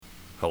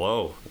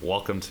Hello,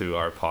 welcome to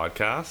our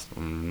podcast.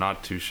 I'm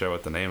not too sure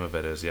what the name of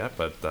it is yet,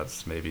 but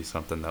that's maybe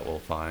something that we'll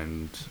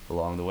find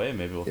along the way.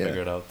 Maybe we'll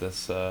figure it out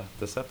this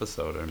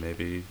episode, or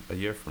maybe a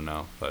year from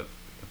now. But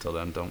until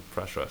then, don't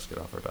pressure us. Get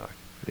off our back.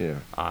 Yeah.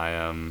 I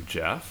am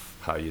Jeff.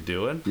 How you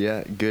doing?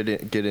 Yeah, good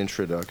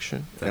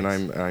introduction. Thanks.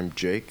 And I'm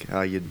Jake.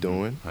 How you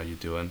doing? How you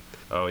doing?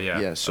 Oh yeah.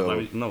 Yeah.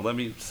 So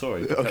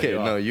sorry. Okay,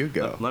 no, you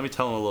go. Let me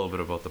tell them a little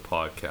bit about the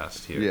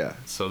podcast here. Yeah.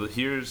 So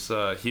here's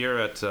here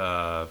at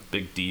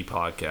Big D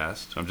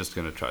Podcast. I'm just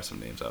gonna try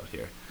some names out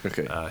here.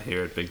 Okay.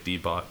 Here at Big D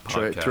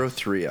Podcast. Throw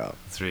three out.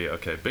 Three.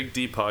 Okay. Big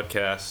D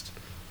Podcast.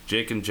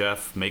 Jake and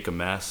Jeff make a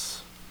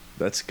mess.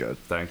 That's good.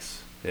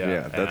 Thanks.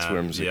 Yeah, that's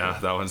whimsical. Yeah,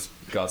 that one's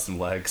got some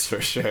legs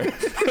for sure.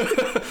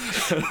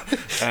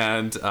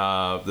 And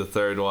the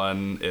third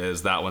one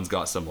is that one's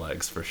got some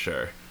legs for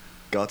sure.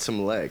 Got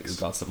some legs. It's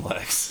got some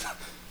legs.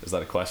 Is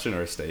that a question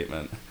or a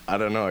statement? I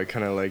don't know. I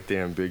kind of like the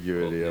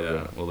ambiguity of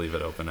it. We'll leave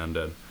it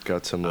open-ended.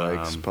 Got some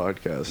legs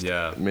podcast.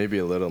 Yeah. Maybe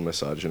a little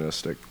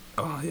misogynistic.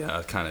 Oh, yeah,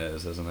 it kind of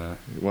is, isn't it?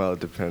 Well, it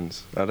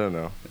depends. I don't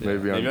know. Yeah.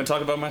 Maybe I'm going to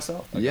talk about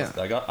myself.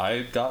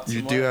 I got some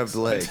You legs. do have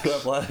legs. I do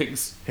have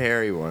legs.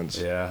 Hairy ones.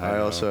 Yeah, I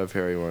also have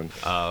hairy ones.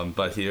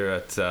 But here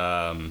at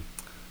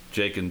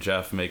Jake and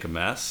Jeff Make a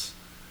Mess,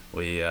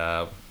 we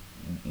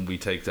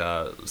take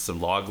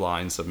some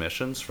logline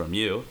submissions from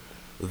you,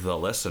 the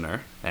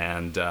listener,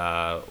 and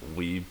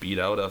we beat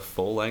out a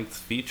full-length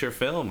feature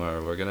film,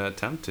 or we're going to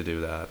attempt to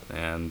do that.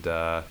 And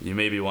you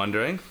may be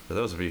wondering, for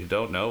those of you who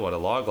don't know what a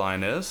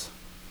logline is,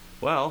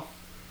 well,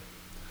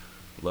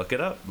 look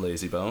it up,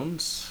 lazy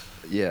bones.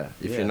 Yeah,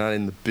 if you're not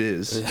in the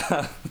biz.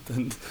 Yeah,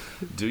 then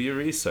do your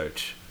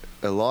research.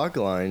 A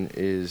logline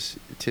is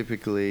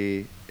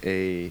typically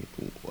a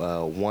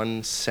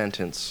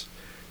one-sentence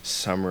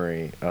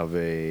summary of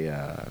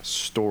a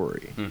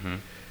story. Mm-hmm.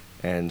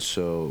 And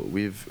so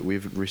we've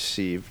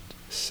received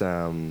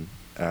some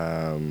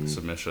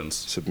Submissions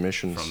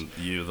submissions from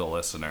you, the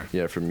listener.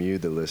 Yeah, from you,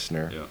 the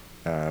listener. Yeah.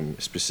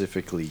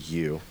 Specifically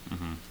you.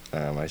 Mm-hmm.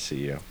 I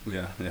see you.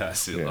 Yeah, I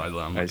see. Yeah,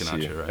 I'm looking at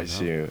you right now. I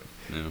see you.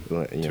 Yeah.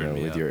 You know,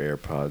 with up. your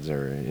AirPods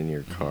or in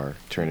your car,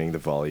 turning the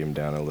volume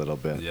down a little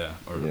bit. Yeah,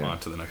 or on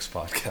to the next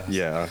podcast.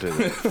 Yeah, onto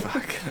the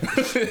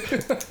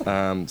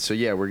fuck. So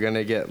yeah, we're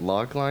gonna get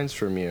log lines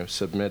from you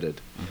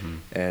submitted,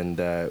 and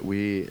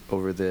we,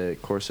 over the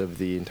course of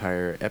the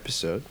entire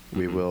episode,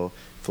 we will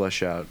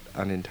flesh out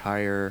an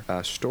entire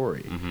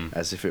story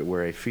as if it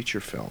were a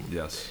feature film.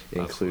 Yes,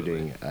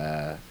 including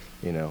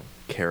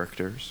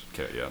characters.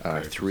 Okay, yeah.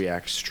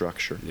 3-act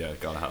structure. Yeah,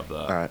 gotta have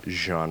that.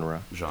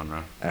 Genre.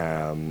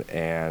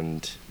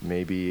 And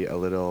maybe a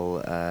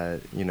little,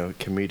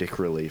 comedic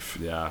relief.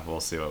 Yeah, we'll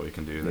see what we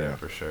can do there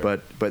for sure.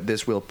 But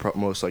this will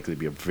most likely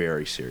be a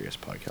very serious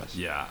podcast.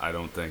 Yeah, I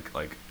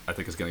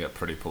think it's gonna get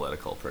pretty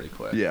political pretty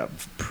quick. Yeah,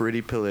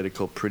 pretty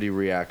political, pretty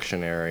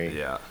reactionary.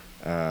 Yeah.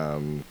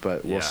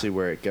 But we'll see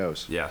where it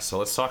goes. Yeah, so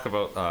let's talk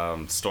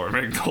about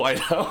storming the White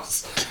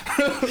House.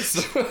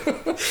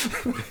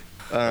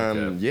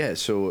 Okay. Yeah,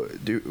 so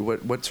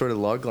what sort of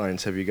log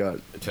lines have you got?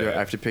 Okay. I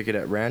have to pick it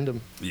at random?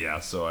 Yeah,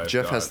 so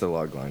Jeff has the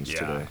log lines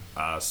today.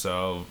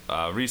 So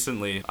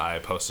recently I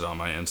posted on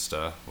my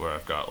Insta where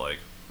I've got like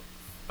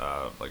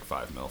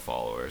 5 mil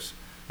followers,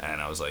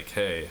 and I was like,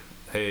 hey,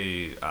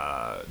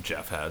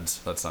 Jeff heads.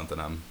 That's something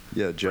I'm...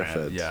 Yeah, Jeff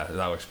heads. Yeah,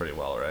 that works pretty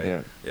well, right?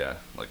 Yeah. Yeah,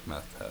 like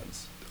meth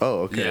heads.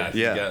 Oh, okay.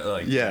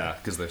 Yeah.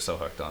 Because they're so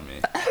hooked on me.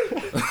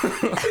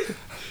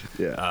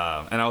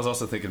 Yeah. And I was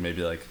also thinking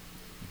maybe like,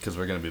 because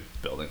we're going to be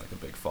building like a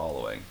big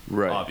following,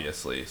 right?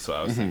 Obviously. So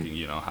I was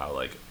thinking, how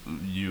like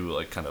you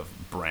like kind of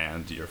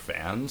brand your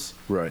fans,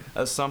 right,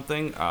 as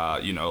something.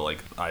 Like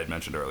I had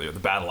mentioned earlier, the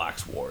Battle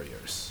Axe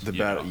Warriors. I'm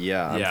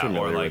familiar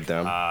or like, with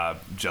them.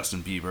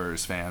 Justin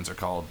Bieber's fans are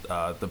called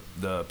the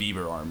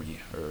Bieber Army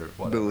or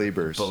whatever.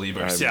 Beliebers.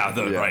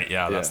 Right.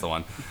 Yeah, that's the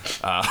one.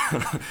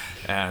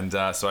 And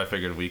so I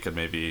figured we could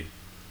maybe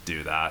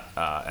do that,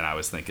 and I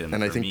was thinking,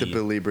 and I think the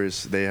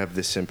Beliebers, they have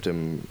the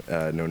symptom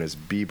known as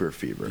Bieber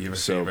fever.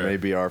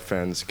 Maybe our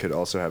fans could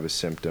also have a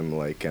symptom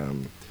like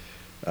the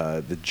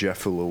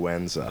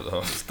Jeffluenza.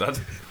 Oh,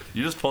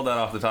 you just pulled that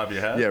off the top of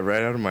your head? Yeah,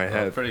 right out of my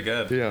head. Pretty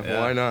good.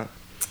 Yeah, why not?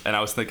 And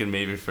I was thinking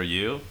maybe for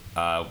you,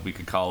 we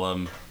could call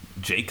them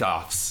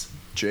Jake-offs.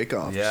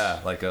 Jake-offs.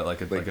 Yeah, like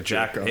a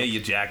jack. Hey,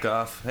 you jack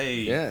off. Hey,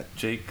 yeah,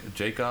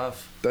 Jake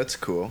off. That's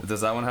cool.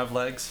 Does that one have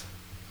legs?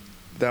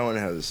 That one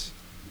has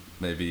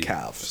maybe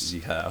calves.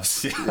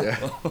 Calves. Yeah.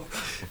 We'll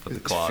put the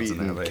claws feet in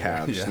there. And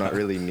calves, not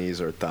really knees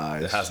or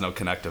thighs. It has no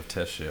connective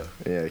tissue.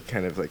 Yeah,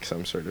 kind of like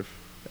some sort of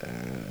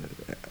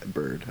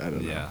bird. I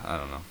don't know. Yeah, I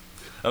don't know.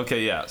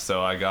 Okay, yeah.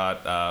 So I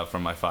got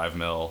from my 5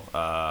 mil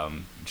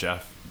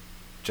Jeff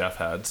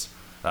heads.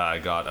 I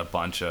got a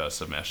bunch of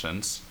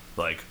submissions,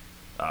 like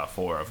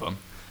 4 of them,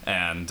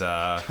 and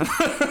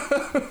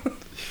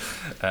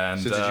and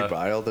so did you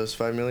buy all those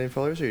 5 million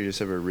followers, or you just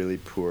have a really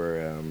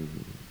poor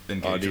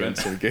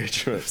audience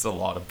engagement. There's a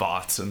lot of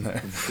bots in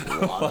there.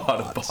 A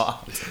lot of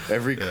bots.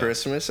 Every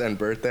Christmas and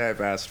birthday,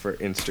 I've asked for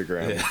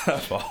Instagram.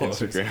 Followers.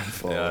 Instagram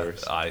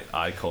followers. Yeah,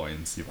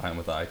 iCoins. You buy them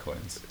with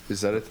iCoins.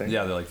 Is that a thing?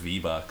 Yeah, they're like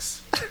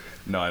V-Bucks.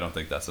 No, I don't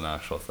think that's an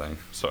actual thing.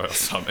 Sorry, I'll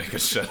stop making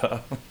shit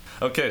up.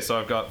 Okay, so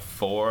I've got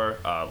 4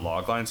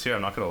 log lines here.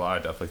 I'm not gonna lie, I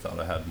definitely thought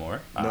I had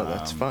more. No,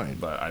 that's fine.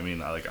 But I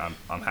mean,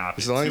 I'm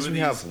happy. As long as we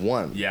have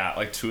one. Yeah,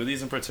 like 2 of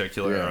these in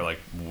particular are like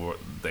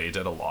they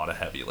did a lot of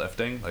heavy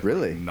lifting. Like,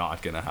 really? We're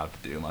not gonna have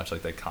to do much.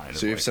 Like they kind of.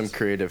 So you have some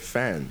creative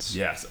fans.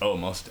 Yes. Oh,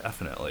 most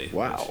definitely.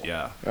 Wow. Which,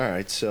 yeah. All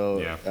right.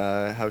 So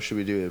how should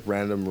we do it?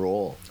 Random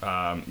roll.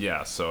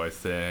 Yeah. So I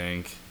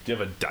think. Do you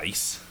have a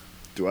dice?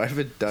 Do I have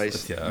a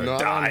dice? Yeah,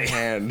 not die. on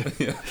hand.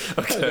 Yeah.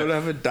 Okay. I don't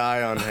have a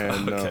die on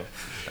hand. No. Okay.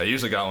 I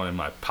usually got one in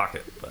my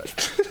pocket, but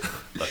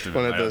left it in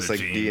One of my those other like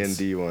jeans.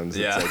 D&D ones.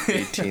 Yeah. It's like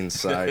 18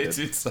 sided.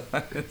 18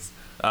 sides.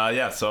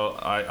 So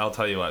I'll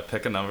tell you what.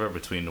 Pick a number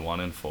between 1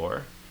 and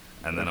 4,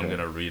 and then I'm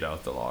gonna read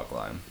out the log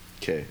line.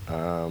 Okay.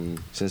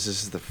 Since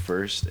this is the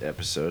first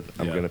episode,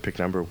 I'm gonna pick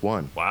number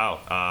 1.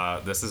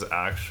 Wow. This is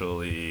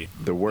actually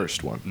the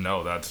worst one.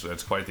 No,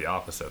 it's quite the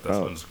opposite. This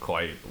one's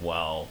quite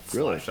well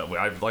really.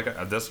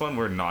 Up. This one.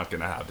 We're not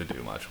gonna have to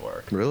do much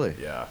work. Really?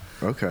 Yeah.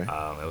 Okay.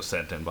 It was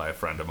sent in by a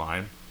friend of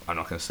mine. I'm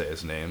not gonna say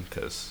his name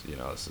because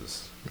this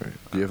is. Right.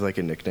 Do you have like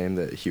a nickname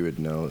that he would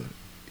know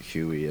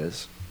who he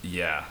is?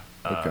 Yeah.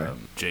 Okay.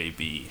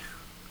 JB.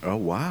 Oh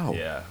wow.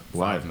 Yeah.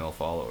 Wow. 5 mil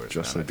followers.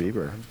 Justin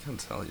Bieber. I can't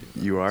tell you.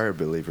 You are a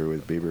believer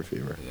with Bieber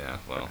fever. Yeah.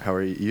 Well. How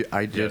are you?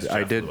 I did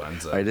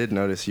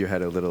notice you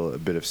had a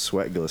bit of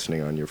sweat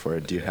glistening on your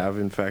forehead. Do you have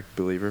in fact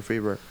believer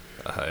fever?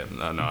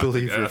 No.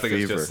 Believer I think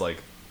fever. it's just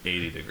like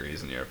 80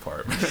 degrees in your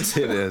apartment.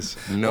 It is.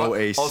 No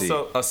AC.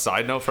 Also, a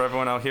side note for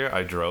everyone out here,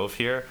 I drove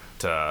here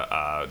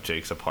to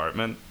Jake's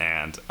apartment,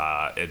 and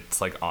it's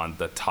like on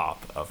the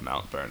top of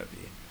Mount Burnaby.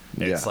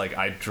 It's like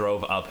I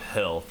drove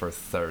uphill for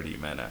 30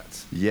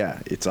 minutes. Yeah,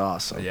 it's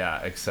awesome. Yeah,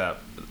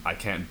 except I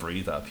can't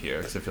breathe up here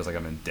because it feels like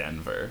I'm in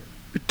Denver.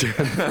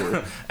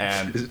 Denver.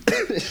 And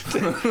is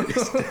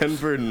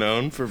Denver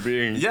known for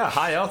being... Yeah,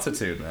 high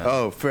altitude, man.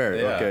 Oh, fair.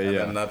 Yeah, okay,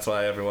 yeah. And that's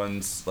why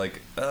everyone's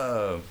like,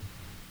 oh...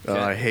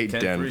 I hate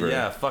Denver. Breathe.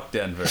 Yeah, fuck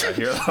Denver. I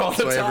hear that all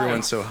the time. That's why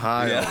everyone's so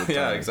high all the time.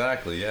 Yeah,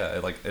 exactly.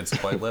 Yeah, it's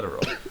quite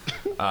literal.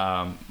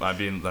 I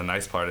mean, the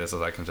nice part is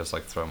I can just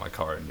like throw my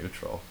car in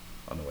neutral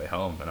on the way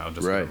home, and I'll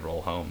just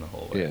roll home the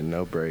whole way. Yeah,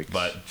 no brakes.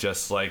 But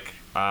just like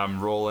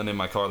I'm rolling in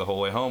my car the whole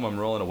way home, I'm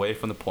rolling away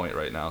from the point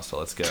right now. So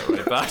let's get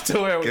right back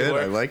to where we were.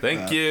 I like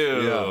Thank that.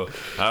 you. Yeah.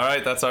 All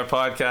right, that's our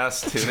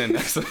podcast. Tune in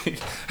next week.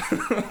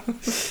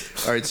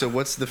 All right, so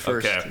what's the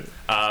first?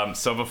 Okay.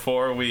 So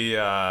before we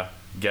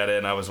get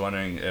in, I was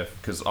wondering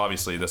because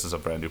obviously this is a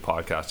brand new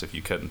podcast, if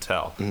you couldn't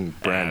tell.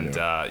 Brand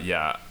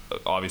new.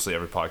 Obviously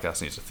every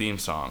podcast needs a theme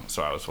song.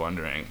 So I was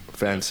wondering.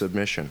 Fan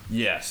submission.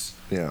 Yes.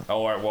 Yeah.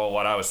 Oh, well,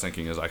 what I was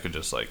thinking is I could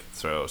just like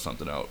throw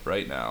something out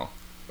right now.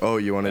 Oh,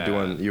 you want to do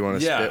one? You want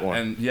to spit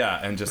one?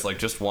 And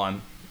just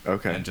one.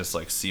 Okay. And just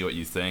like see what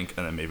you think,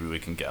 and then maybe we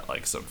can get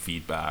like some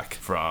feedback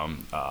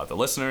from the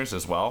listeners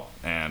as well.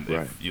 And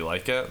if you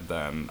like it,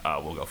 then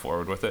we'll go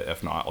forward with it.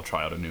 If not, I'll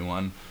try out a new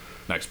one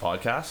next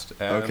podcast,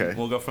 and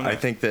we'll go from there. I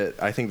think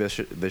this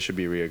should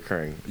be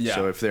reoccurring. Yeah.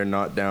 So if they're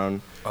not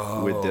down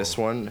with this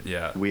one,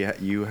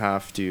 you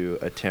have to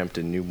attempt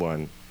a new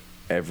one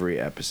every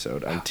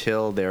episode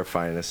until they're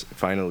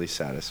finally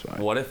satisfied.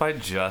 What if I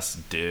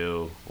just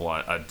do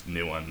a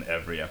new one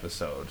every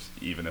episode,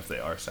 even if they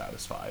are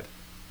satisfied?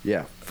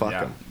 Yeah, fuck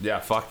them. Yeah,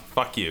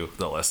 fuck you,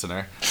 the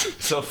listener.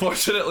 So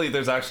fortunately,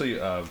 there's actually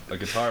a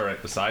guitar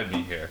right beside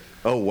me here.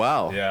 Oh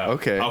wow. Yeah.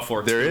 Okay. How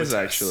fortuitous. There is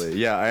actually.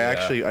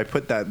 Yeah, I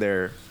put that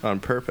there on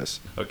purpose.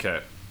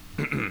 Okay.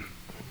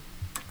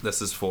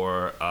 This is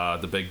for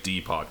the Big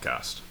D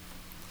podcast.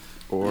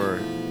 Or.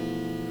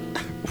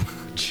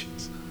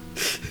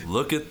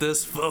 Look at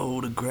this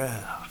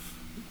photograph.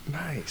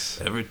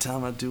 Nice. Every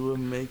time I do it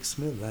makes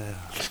me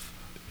laugh.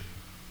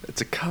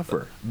 It's a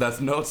cover. That's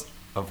notes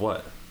of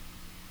what?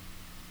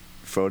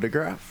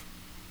 Photograph?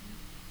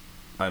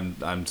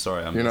 I'm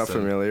sorry. You're not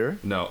familiar?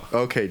 No.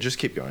 Okay, just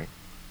keep going.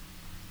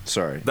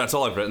 Sorry. That's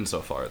all I've written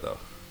so far, though.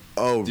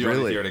 Oh, do you really?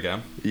 want to hear it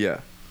again? Yeah.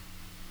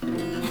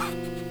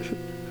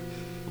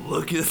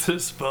 Look at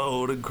this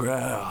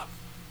photograph.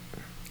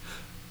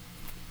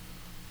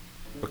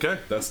 Okay,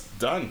 that's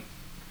done.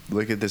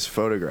 Look at this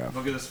photograph.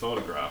 Look at this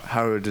photograph.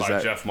 How does By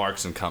that? Jeff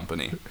Marks and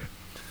Company.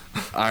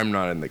 I'm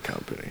not in the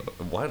company.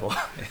 Why do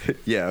I?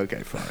 Yeah,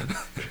 okay, fine.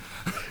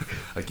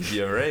 I'll give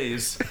you a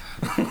raise.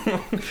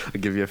 I'll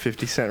give you a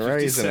 50-cent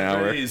raise an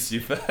hour. Raise,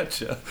 you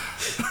betcha.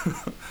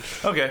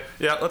 Okay,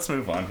 yeah, let's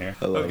move on here.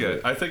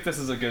 It. I think this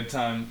is a good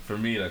time for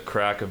me to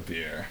crack a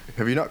beer.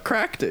 Have you not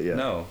cracked it yet?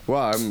 No.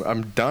 Well,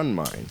 I'm done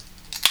mine.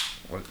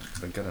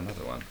 Then get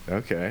another one.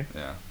 Okay.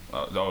 Yeah.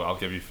 I'll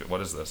give you.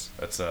 What is this?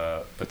 It's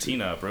a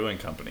Patina Brewing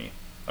Company.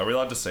 Are we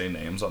allowed to say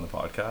names on the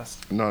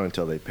podcast? Not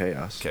until they pay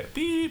us. Okay.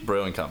 Beep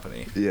Brewing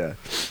Company. Yeah.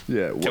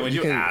 Yeah. Can we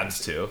do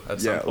ads too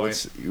at some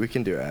point? We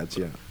can do ads,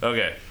 yeah.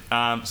 Okay.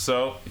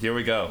 So here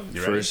we go.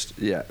 You ready?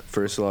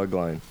 First log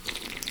line.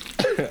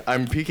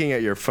 I'm peeking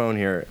at your phone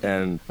here,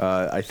 and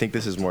I think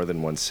this is more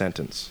than one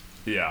sentence.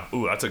 Yeah.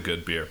 Ooh, that's a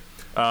good beer.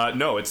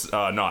 No, it's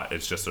not.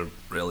 It's just a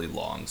really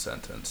long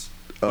sentence.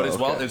 But it's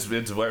okay. it's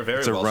very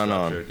It's a well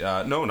run-on.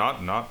 structured. No,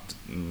 not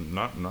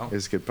no.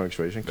 Is good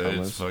punctuation,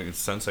 commas. It's like it's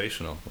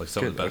sensational, like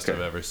some of Good, the best okay.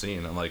 I've ever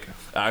seen. I'm like,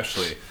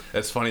 actually,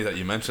 it's funny that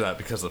you mentioned that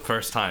because the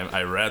first time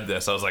I read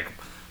this, I was like,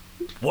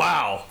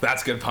 wow,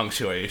 that's good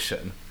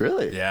punctuation.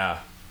 Really?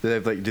 Yeah. Do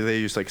they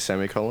use like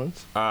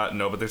semicolons?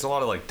 No, but there's a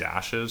lot of like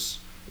dashes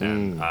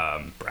and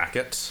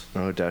brackets.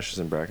 Oh, dashes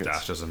and brackets.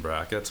 Dashes and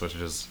brackets, which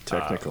is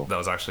Technical. That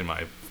was actually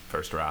my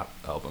first rap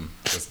album.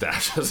 Was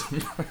dashes.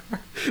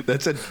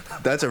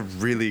 That's a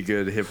really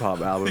good hip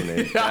hop album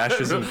name.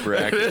 Dashes and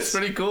brackets. It is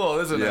pretty cool,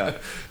 isn't Yeah.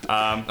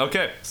 it?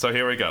 Okay, so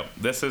here we go.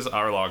 This is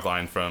our log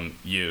line from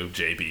you,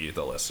 JB,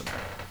 the listener.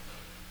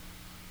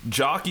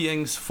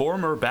 Jockeying's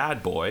former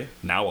bad boy,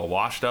 now a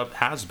washed-up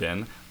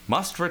has-been,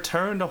 must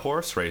return to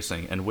horse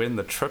racing and win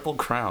the Triple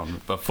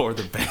Crown before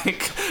the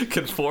bank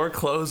can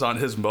foreclose on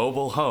his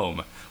mobile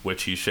home,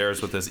 which he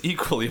shares with his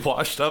equally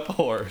washed-up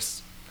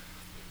horse.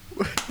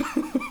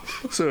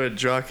 So a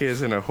jockey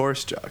isn't a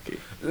horse jockey.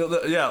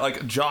 Yeah,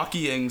 like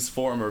jockeying's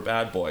former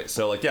bad boy.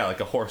 So like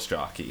a horse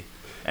jockey.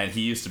 And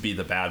he used to be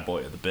the bad boy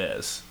of the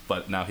biz,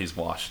 but now he's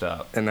washed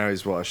up. And now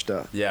he's washed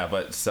up. Yeah,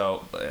 but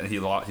so he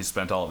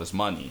spent all of his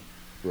money.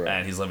 Right.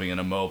 And he's living in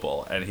a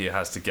mobile, and he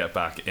has to get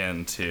back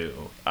into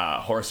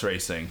horse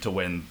racing to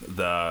win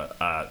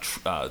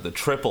the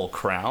Triple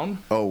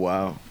Crown. Oh,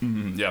 wow.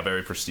 Mm-hmm. Yeah,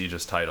 very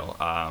prestigious title.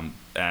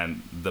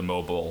 And the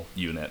mobile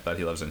unit that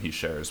he lives in, he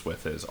shares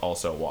with his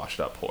also washed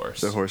up horse.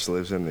 The horse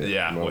lives in the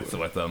mobile.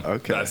 with them.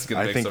 Okay. That's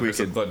gonna make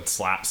some good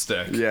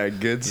slapstick. Yeah,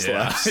 good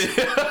slaps.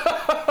 Yeah.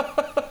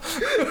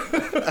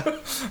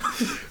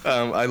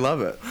 I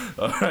love it.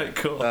 All right,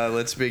 cool.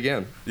 Let's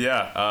begin.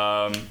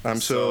 Yeah.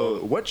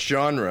 So what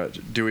genre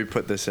do we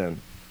put this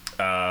in?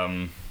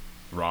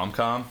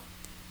 Rom-com.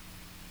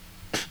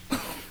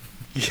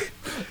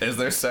 Is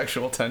there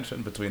sexual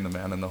tension between the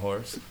man and the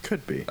horse?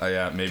 Could be.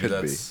 Yeah, maybe Could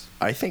that's. be.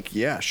 I think,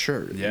 yeah,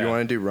 sure. Yeah. You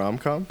want to do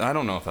rom-com? I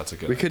don't know if that's a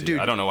good. We could idea.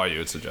 do I don't know why you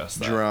would suggest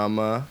that.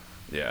 Drama.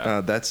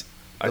 Yeah. That's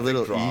I a think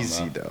little drama.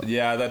 easy, though.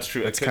 Yeah, that's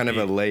true. It's kind of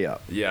a layup.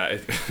 Yeah,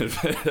 it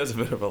is a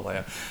bit of a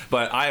layup.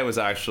 But I was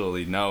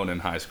actually known in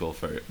high school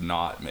for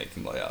not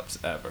making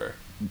layups ever,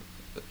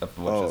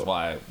 which is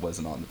why I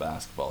wasn't on the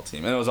basketball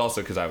team. And it was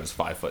also because I was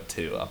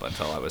 5'2" up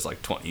until I was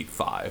like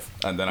 25,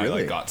 and then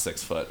Really? I got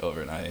 6 foot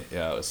overnight.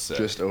 Yeah, it was sick.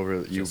 Just over,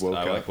 woke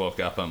I up? woke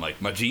up. I'm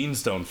like, my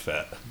jeans don't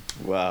fit.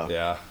 Wow.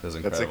 Yeah, it was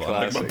That's a incredible.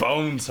 I'm like, classic. my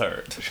bones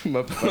hurt.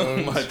 My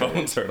bones My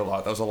bones hurt a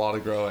lot. That was a lot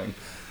of growing.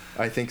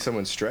 I think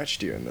someone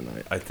stretched you in the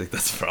night. I think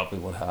that's probably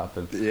what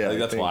happened. Yeah, I think I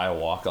that's think- why I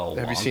walk all.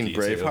 Have you seen wonky,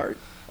 too.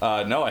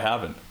 Braveheart? No, I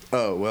haven't.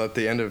 Oh, well, at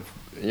the end of,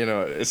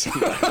 it's...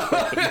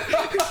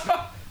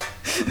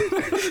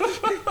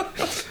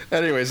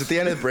 Anyways, at the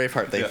end of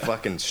Braveheart, they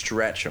fucking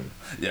stretch him.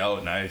 Yeah, oh,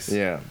 nice.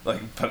 Yeah.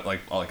 Like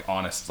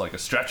honest, like a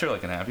stretcher,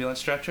 like an ambulance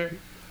stretcher.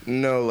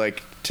 No,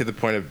 like, to the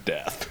point of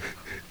death.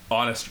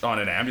 On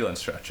an ambulance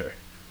stretcher.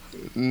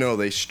 No,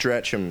 they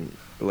stretch him,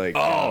 like...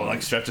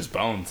 Like stretch his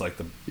bones, like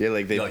the. Yeah,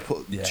 like they like,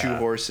 put yeah. 2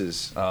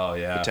 horses Oh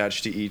yeah.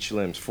 attached to each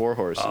limbs. 4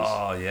 horses,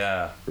 Oh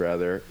yeah.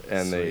 rather,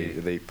 and Sweet.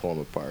 they pull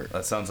them apart.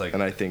 That sounds like.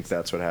 And I think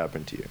that's what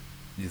happened to you.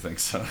 You think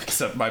so?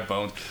 Except my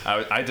bones.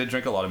 I did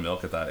drink a lot of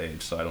milk at that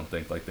age, so I don't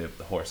think like the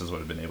horses would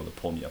have been able to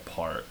pull me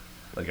apart.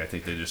 Like I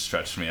think they just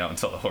stretched me out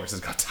until the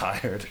horses got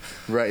tired.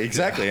 Right,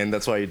 exactly, and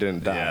that's why you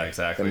didn't die. Yeah,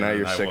 exactly. And now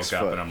you're I 6 woke foot.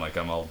 up and I'm like,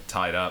 I'm all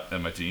tied up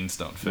and my jeans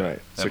don't fit. Right.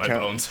 And So my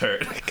bones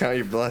hurt. Count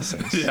your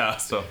blessings. Yeah.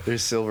 So.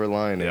 There's silver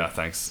lining. Yeah.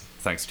 Thanks,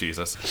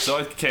 Jesus. So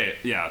okay,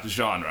 yeah,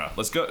 genre.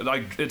 Let's go.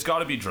 Like, it's got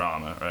to be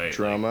drama, right?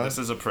 Drama. Like, this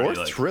is a pretty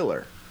or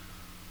thriller.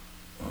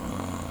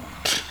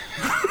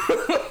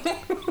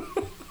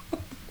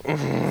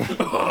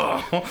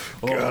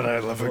 God, I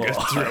love a good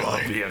thriller. I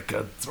love be a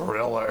good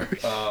thriller.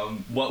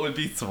 What would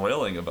be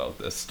thrilling about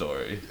this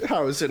story?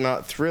 How is it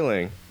not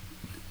thrilling?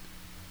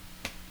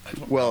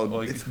 Well,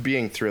 Like-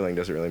 being thrilling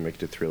doesn't really make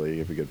it a thriller. You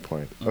have a good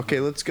point. Okay,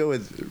 let's go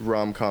with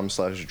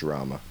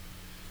rom-com/drama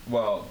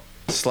Well,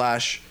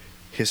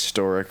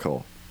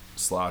 /historical.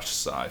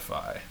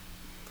 /sci-fi.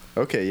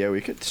 Okay, yeah,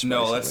 we could.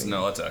 No, spice it.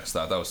 let's X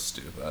that. That was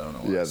stupid. I don't know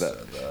why Yeah, I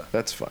said that.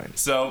 that's fine.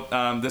 So,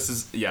 this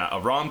is a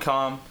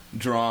rom-com,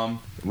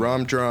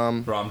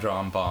 Rom-drum,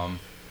 rom-drum bomb,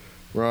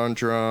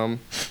 rom-drum.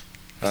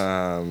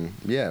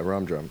 Yeah,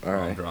 rom-drum. All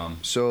right. rom-drum.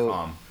 So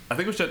com. I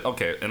think we should.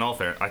 Okay, in all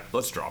fair,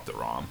 let's drop the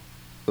rom.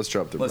 let's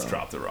drop the. Let's rom.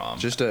 drop the rom.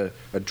 Just a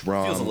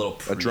drum. Feels a little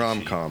a drum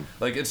preachy. com.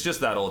 Like it's just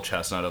that old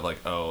chestnut of like,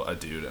 oh, a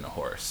dude and a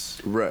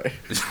horse. Right.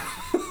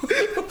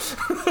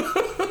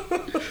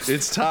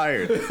 It's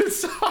tired.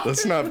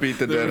 Let's not beat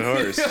the dead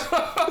horse.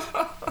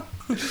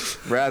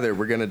 Rather,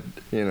 we're gonna,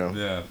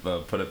 Yeah,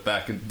 put it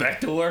back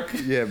to work.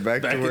 Yeah,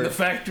 back to in work. the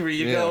factory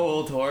you Yeah. go,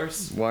 old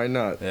horse. Why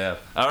not? Yeah.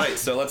 All right.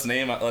 So let's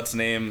name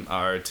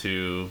our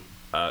two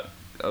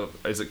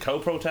is it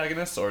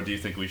co-protagonists, or do you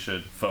think we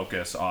should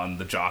focus on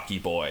the jockey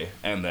boy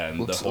and then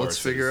the horses? Let's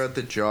figure out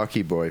the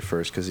jockey boy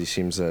first, because he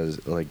seems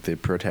as like the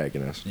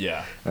protagonist.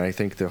 Yeah. And I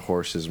think the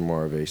horse is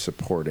more of a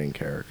supporting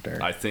character.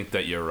 I think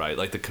that you're right.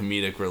 Like the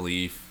comedic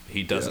relief,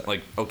 he doesn't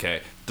like.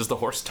 Okay, does the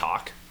horse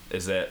talk?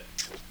 Is it?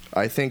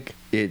 I think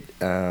it.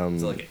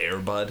 Is it like Air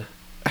Bud?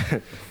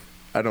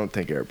 I don't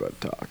think Air Bud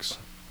talks.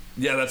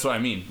 Yeah, that's what I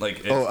mean.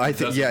 Like, I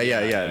think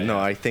yeah. No,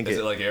 I think is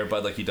it like Air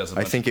Bud? Like he does.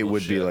 I think it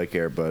would be like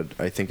Air Bud.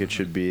 I think it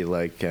should be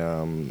like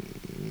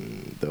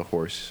the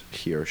horse,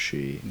 he or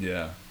she.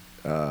 Yeah.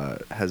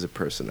 Has a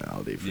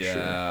personality for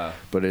Yeah. sure,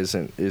 but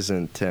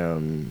isn't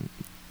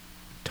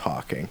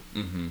talking.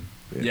 Mm-hmm.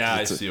 Yeah,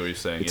 I see what you're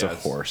saying. It's a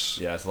horse.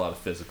 Yeah, it's a lot of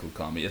physical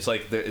comedy. It's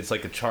like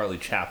a Charlie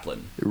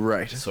Chaplin,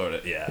 right? Sort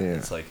of. Yeah.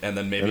 It's like, and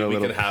then maybe and we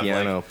little could have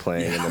piano like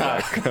playing in the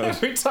background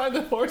every time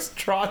the horse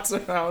trots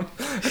around.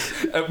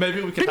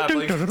 Maybe we could have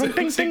like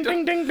ding ding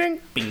ding ding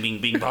ding, bing bing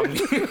bing bong,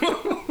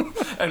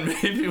 and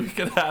maybe we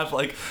could have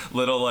like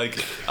little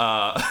like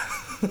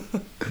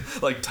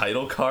like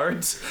title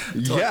cards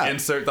to like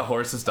insert the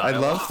horse's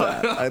dialogue.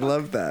 I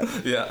love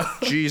that. Yeah.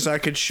 Geez, I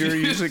could sure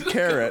use a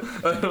carrot.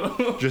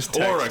 Just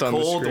text or a on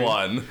cold the screen.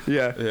 one.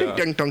 Yeah.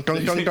 Ding dong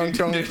dong dong dong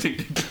dong. And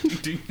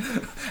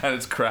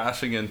it's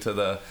crashing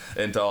into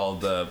all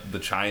the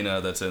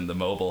china that's in the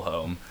mobile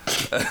home.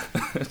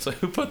 It's like,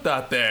 who put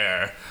that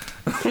there?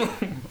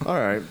 All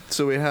right.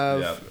 So we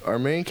have our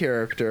main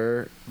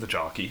character, the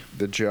jockey,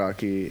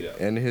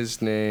 and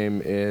his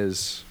name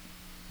is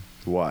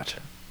what?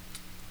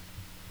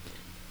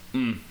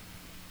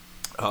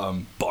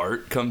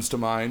 Bart comes to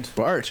mind.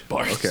 Bart.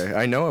 Okay,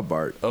 I know a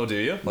Bart. Oh, do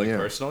you? Like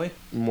personally?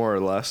 More or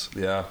less.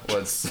 Yeah.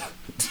 Do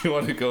you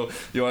want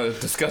to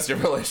discuss your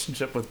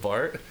relationship with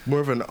Bart? More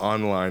of an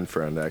online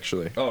friend,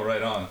 actually. Oh,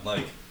 right on.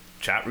 Like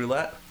chat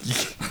roulette?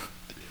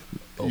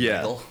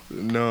 Yeah.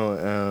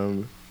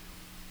 No,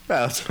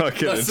 let's not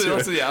get into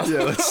it.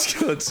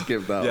 Let's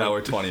skip that one. Yeah,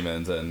 we're 20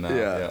 minutes in now.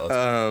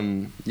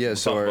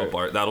 So talk about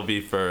Bart. That'll be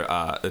for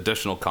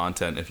additional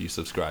content if you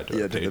subscribe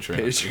to our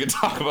Patreon. You can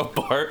talk about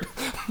Bart.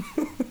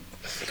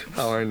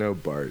 How I know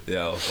Bart.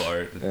 Yeah,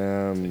 Bart.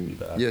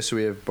 So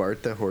we have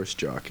Bart the horse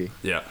jockey.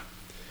 Yeah.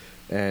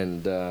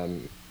 And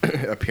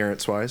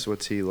appearance-wise,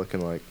 what's he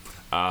looking like?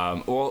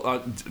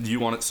 You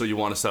want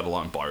to settle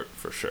on Bart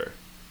for sure.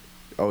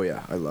 Oh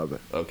yeah, I love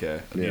it.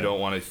 Okay. Yeah. You don't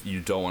want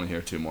to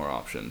hear two more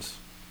options.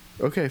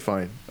 Okay,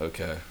 fine.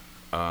 Okay.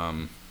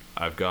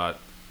 I've got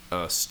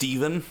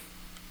Steven.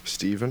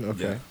 Steven,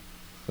 okay.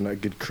 Yeah. A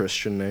good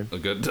Christian name.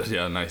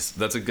 Yeah, nice.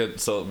 That's a good.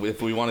 So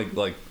if we want to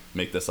like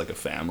make this like a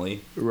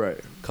family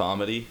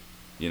comedy,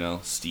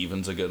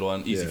 Steven's a good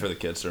one. Easy for the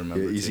kids to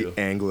remember. Yeah, easy too.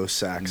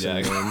 Anglo-Saxon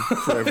name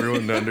for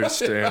everyone to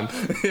understand.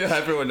 Yeah,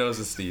 everyone knows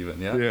a Steven.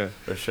 Yeah,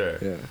 for sure.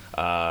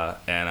 Yeah.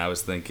 And I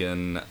was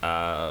thinking,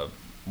 why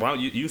don't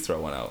you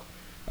throw one out?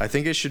 I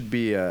think it should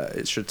be.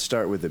 It should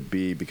start with a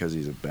B because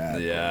he's a bad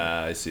boy.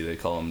 Yeah, I see. They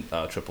call him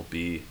Triple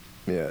B.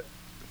 Yeah.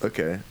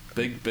 Okay.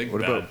 Big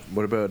what bad.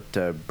 What about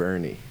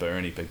Bernie?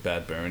 Big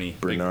bad Bernie.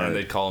 Bernard. And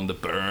they call him the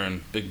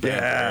Burn. Big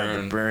bad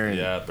Burn. The Burn.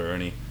 Yeah,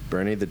 Bernie.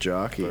 Bernie the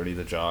jockey. Bernie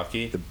the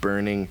jockey. The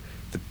burning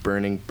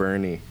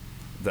Bernie.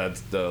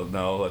 Let's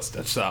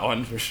ditch that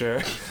one for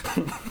sure.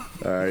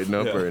 All right,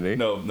 Bernie.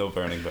 No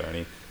burning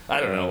Bernie.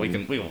 I don't know.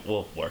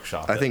 We'll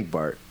workshop it. I think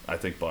Bart.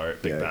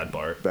 Big bad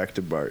Bart. Back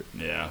to Bart.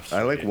 Yeah. Sweet.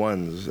 I like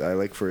ones. I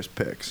like first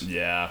picks.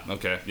 Yeah.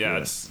 Okay.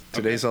 Yeah.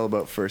 Today's all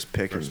about first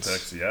pickings.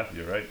 First picks. Yeah,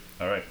 you're right.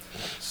 All right.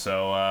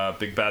 So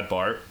big bad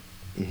Bart.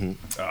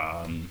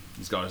 Mm-hmm.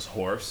 He's got his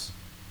horse.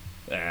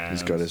 And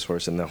he's got his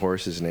horse, and the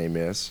horse's name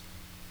is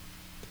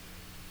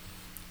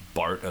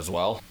Bart as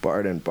well.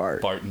 Bart and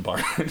Bart. Bart and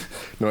Bart.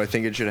 No, I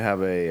think it should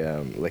have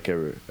a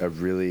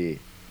really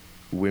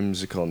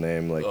whimsical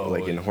name,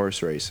 like in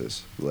horse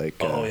races,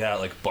 like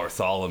like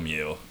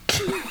Bartholomew.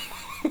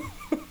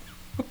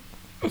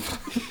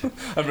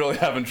 I'm really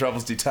having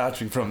troubles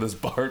detaching from this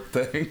Bart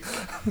thing.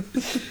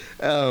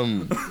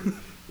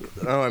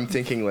 I'm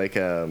thinking like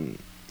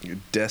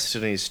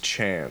Destiny's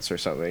Chance or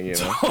something,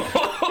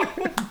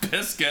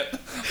 Biscuit.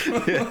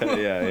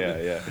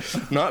 Yeah.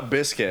 Not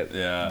Biscuit.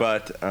 Yeah.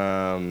 But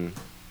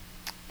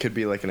could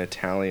be like an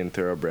Italian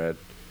thoroughbred.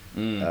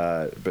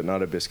 But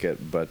not a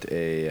biscuit, but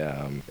a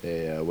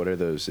what are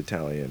those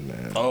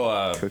Italian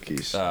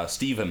cookies?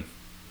 Steven.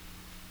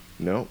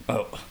 No.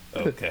 Oh,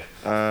 okay.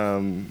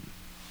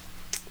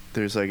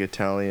 There's like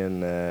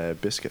Italian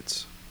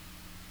biscuits.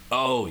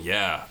 Oh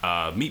yeah,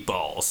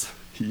 meatballs.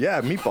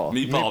 Yeah,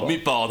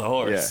 meatball the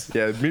horse.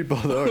 Yeah,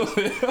 meatball the horse.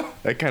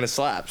 That kind of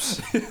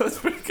slaps. Yeah, that's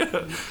pretty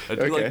good. I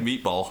do like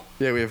meatball.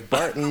 Yeah, we have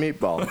Bart and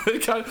meatball.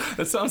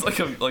 It sounds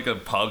like a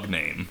pug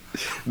name.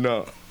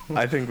 No.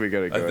 I think we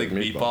gotta go. I think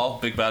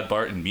meatball, Big Bad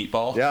Bart, and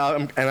meatball.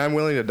 Yeah, I'm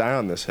willing to die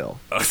on this hill.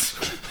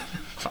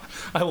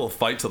 I will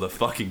fight till the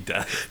fucking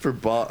death for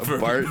Bart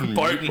and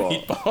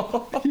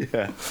meatball.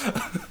 Yeah.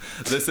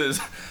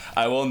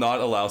 I will not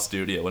allow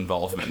studio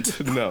involvement.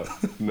 No.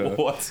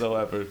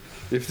 Whatsoever.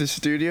 If the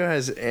studio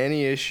has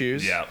any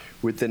issues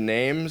with the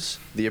names,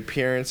 the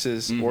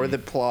appearances, or the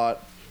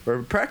plot,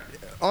 or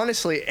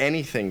honestly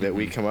anything that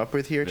we come up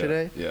with here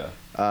today. Yeah.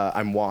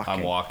 I'm walking.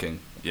 I'm walking.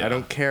 Yeah. I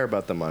don't care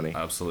about the money.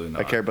 Absolutely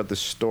not. I care about the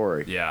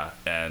story. Yeah,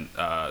 and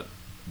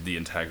the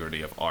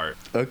integrity of art.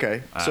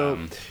 Okay, so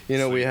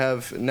we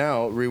have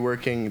now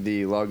reworking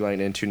the logline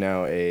into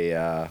now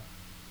a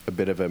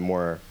bit of a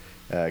more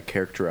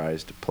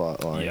characterized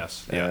plot line.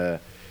 Yes. Yeah.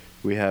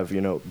 We have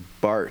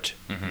Bart,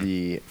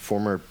 the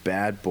former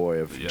bad boy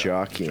of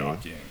jockeying.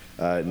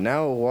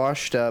 Now a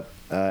washed up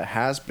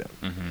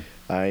has-been.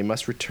 He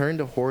must return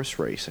to horse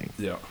racing.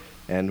 Yeah.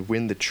 And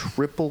win the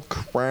Triple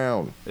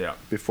Crown. Yeah.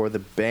 Before the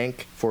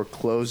bank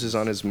forecloses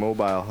on his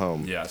mobile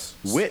home. Yes.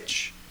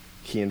 Which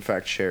he in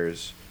fact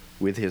shares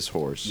with his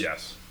horse.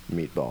 Yes.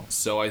 Meatball.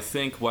 So I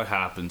think what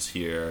happens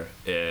here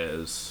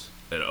is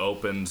it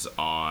opens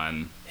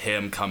on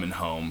him coming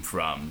home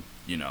from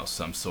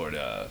some sort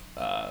of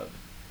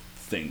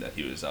thing that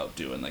he was out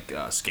doing, like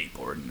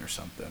skateboarding or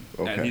something.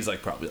 Okay. And he's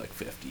like probably like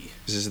 50.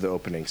 This is the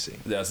opening scene.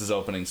 That's his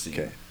opening scene.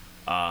 Okay.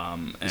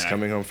 He's And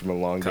coming home from a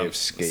long day of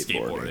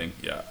skateboarding.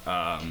 Yeah.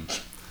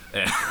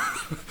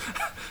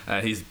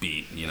 And he's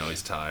beat.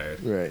 He's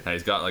tired. Right. And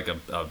he's got like a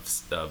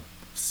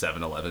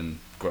 7-Eleven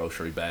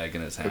grocery bag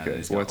in his hand. Okay.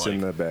 He's got, What's in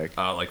the bag?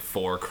 Like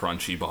 4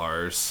 crunchy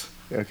bars.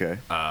 Okay.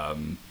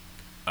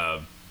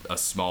 A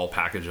small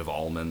package of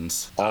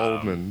almonds.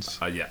 Almonds.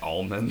 Yeah,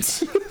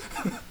 almonds.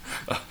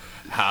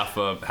 half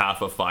a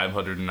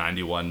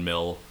 591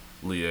 ml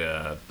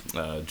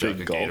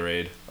jug of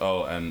Gatorade.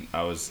 Oh, and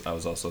I was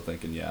also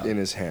thinking, in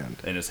his hand,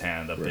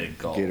 a big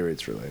gulp.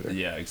 Gatorade's for later.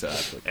 Yeah,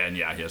 exactly. And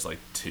yeah, he has like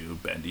 2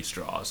 bendy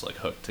straws like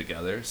hooked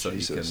together, so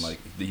Jesus.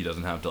 he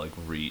doesn't have to like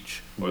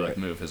reach or like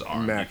move his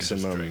arm. Maximum.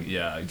 He can just drink.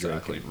 Yeah,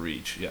 exactly. Drinking.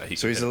 Reach. Yeah.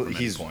 So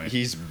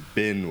he's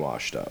been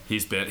washed up.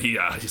 He's been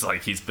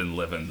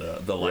living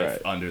the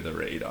life under the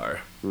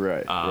radar.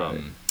 Right.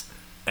 Right.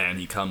 And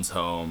he comes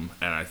home,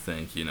 and I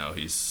think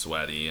he's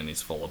sweaty and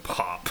he's full of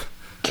pop.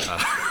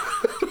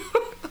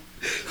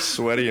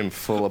 Sweaty and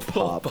full of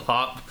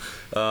pop.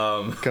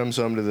 Comes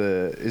home to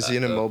is he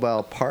in a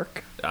mobile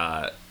park?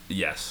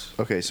 Yes.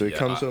 Okay, so he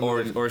comes home.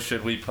 Or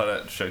should we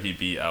should he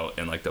be out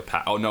in like the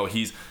oh no,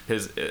 his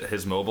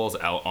mobile's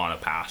out on a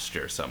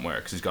pasture somewhere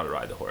because he's got to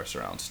ride the horse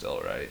around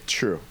still, right?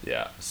 True.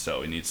 Yeah,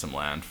 so he needs some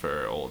land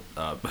for old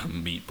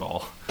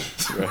Meatball.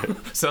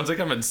 Right. Sounds like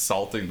I'm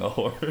insulting the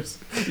horse.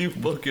 You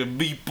fucking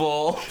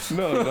Meatball.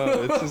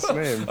 No, it's his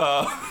name.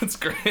 It's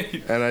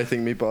great. And I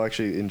think Meatball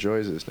actually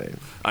enjoys his name.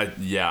 I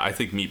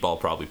think Meatball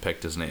probably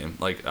picked his name.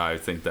 Like, I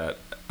think that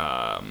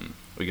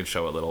we could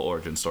show a little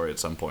origin story at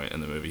some point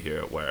in the movie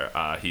here where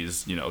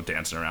he's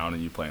dancing around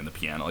and you playing the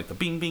piano, like the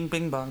bing bing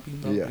bing bong bing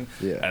bong. Yeah, bing.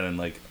 yeah. And then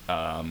like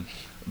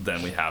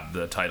then we have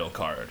the title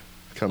card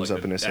comes like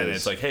up and it says, and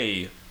it's like,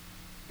 hey,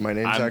 my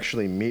name's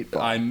actually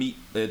Meatball.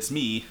 It's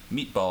me,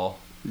 Meatball.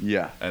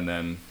 Yeah. And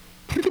then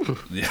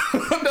yeah.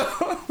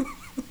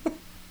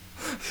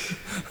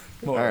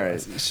 All right,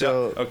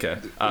 so okay.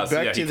 Back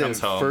to he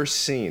comes the home. first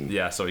scene.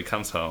 Yeah, so he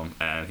comes home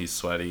and he's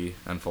sweaty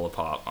and full of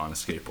pop on a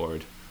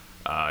skateboard.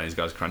 He's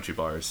got his crunchy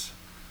bars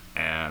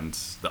and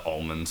the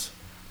almonds,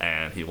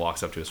 and he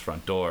walks up to his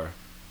front door,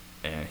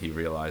 and he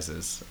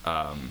realizes,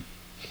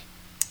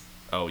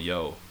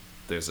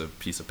 there's a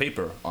piece of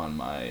paper on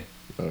my.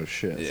 Oh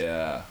shit.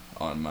 Yeah,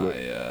 on my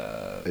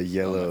a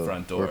yellow on my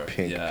front door. Or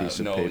pink piece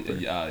of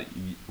paper.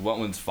 What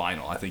one's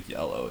final? I think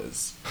yellow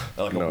is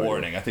like a No,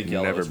 warning. I think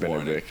yellow never is been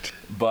warning. evicted.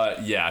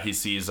 But yeah, he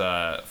sees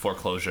a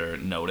foreclosure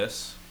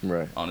notice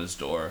on his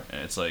door,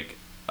 and it's like,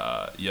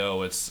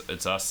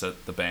 it's us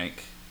at the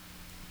bank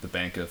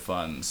of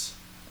funds,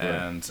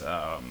 and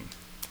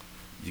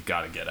you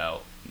gotta get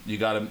out. You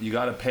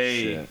gotta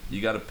pay. Shit.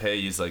 You gotta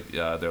pay. He's like,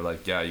 they're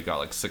like, yeah, you got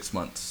like 6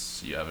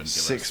 months. You haven't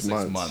given us 6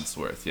 months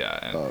worth. Yeah.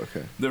 And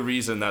okay. The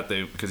reason that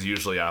because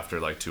usually after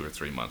like 2 or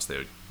 3 months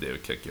they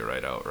would kick you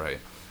right out, right?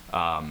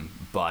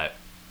 But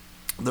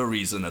the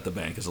reason that the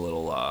bank is a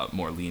little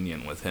more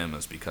lenient with him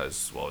is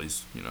because, well,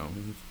 he's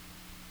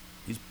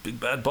Big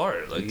Bad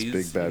Bart. Like, he's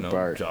Big Bad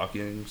Bart,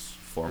 jockeying's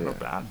former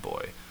bad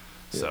boy.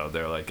 So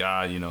they're like,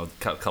 a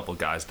couple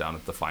guys down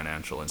at the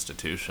financial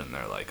institution,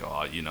 they're like,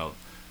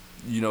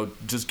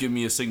 just give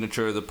me a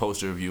signature of the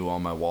poster of you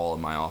on my wall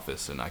in my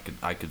office, and I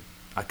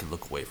could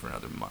look away for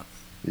another month.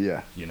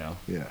 Yeah.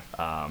 Yeah.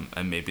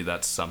 And maybe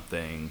that's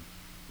something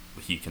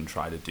he can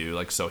try to do.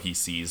 Like, so he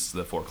sees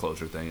the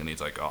foreclosure thing, and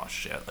he's like, oh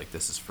shit, like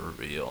this is for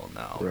real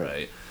now,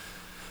 right?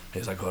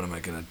 He's like, what am I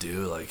gonna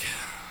do? Like,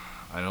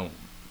 I'm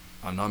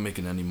not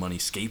making any money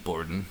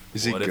skateboarding.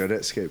 Is he good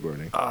at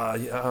skateboarding?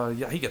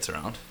 Yeah, he gets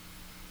around.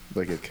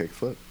 Like a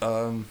kickflip?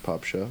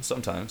 Pop shove?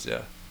 Sometimes,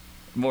 yeah.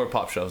 More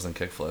pop shoves than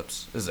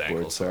kickflips. His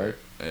ankles hurt.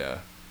 Yeah.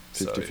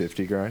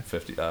 50-50 grind?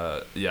 50.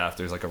 Yeah, if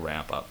there's like a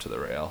ramp up to the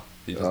rail.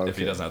 If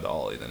he doesn't have the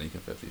ollie, then he can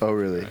 50. Oh,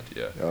 really? Grind.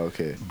 Yeah. Oh,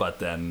 okay. But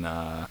then,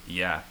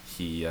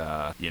 he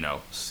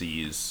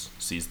sees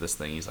this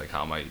thing. He's like,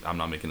 I'm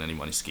not making any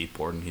money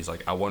skateboarding. He's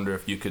like, I wonder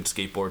if you could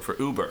skateboard for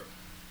Uber.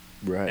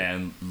 Right.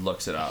 And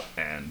looks it up,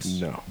 and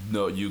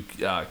no, you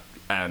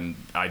And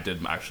I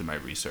did actually my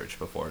research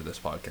before this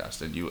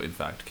podcast, and you, in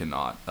fact,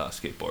 cannot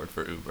skateboard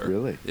for Uber.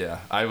 Really? Yeah.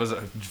 I was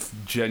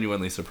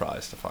genuinely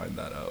surprised to find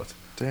that out.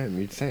 Damn,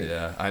 you'd think.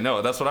 Yeah, I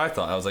know. That's what I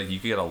thought. I was like, you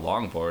could get a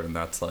longboard, and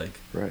that's like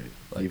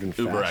even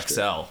Uber faster.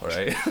 XL,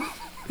 right?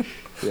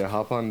 Yeah,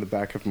 hop on the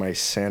back of my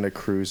Santa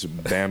Cruz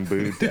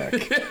bamboo deck.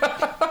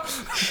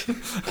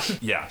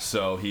 Yeah,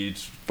 so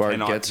Bart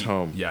gets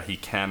home. Yeah, he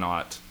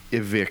cannot.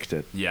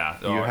 Evicted. Yeah.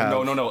 You have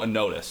No, a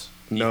notice.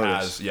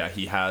 Notice.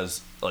 He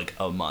has like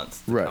a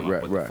month to come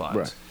up with the funds.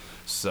 Right.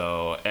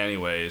 So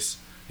anyways,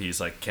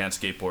 he's like, can't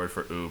skateboard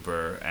for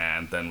Uber,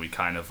 and then we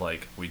kind of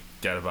like, we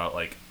get about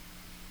like,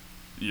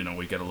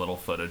 we get a little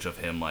footage of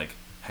him like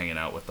hanging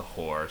out with the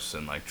horse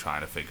and like trying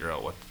to figure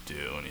out what to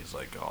do, and he's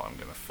like, oh, I'm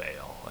gonna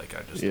fail, like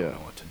I just don't know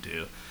what to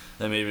do.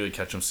 Then maybe we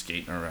catch him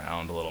skating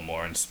around a little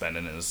more and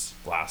spending his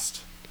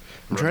last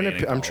I'm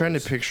trying to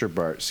picture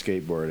Bart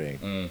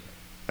skateboarding.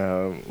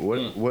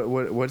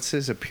 What's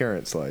his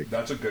appearance like?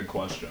 That's a good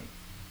question.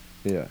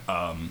 Yeah.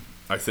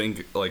 I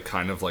think like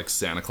kind of like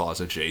Santa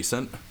Claus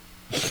adjacent.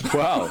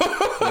 Wow.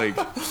 Like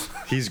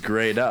he's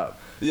grayed up.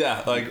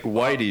 Yeah, like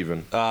white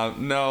even.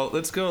 No,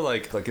 let's go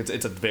like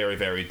it's a very,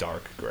 very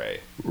dark gray.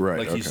 Right.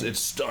 Like it's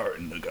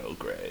starting to go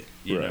gray.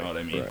 You know what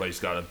I mean? Right. But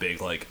he's got a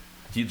big like,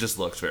 he just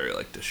looks very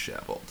like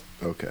disheveled.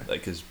 Okay.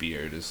 Like his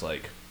beard is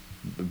like.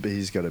 But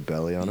he's got a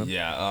belly on him.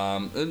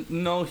 Yeah.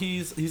 No,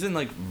 he's in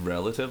like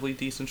relatively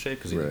decent shape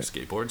because he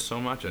skateboards so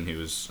much, and he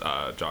was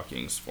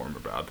jockeying's former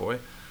bad boy.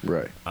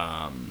 Right.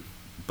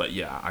 But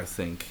yeah, I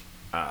think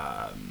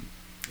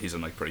he's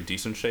in like pretty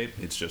decent shape.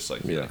 It's just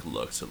like he like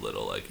looks a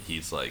little like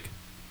he's like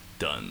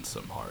done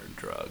some hard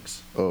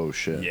drugs. Oh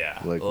shit.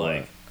 Yeah. Like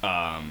what?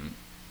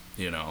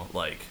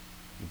 Like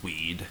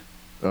weed.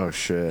 Oh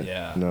shit.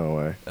 Yeah. No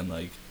way. And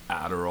like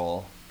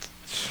Adderall,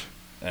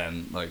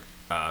 and like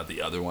the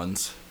other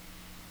ones.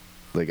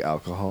 Like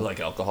alcohol. Like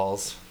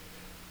alcohols.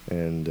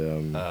 And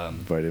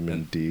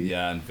vitamin D.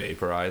 Yeah, and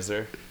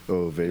vaporizer.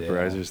 Oh,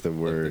 vaporizer's the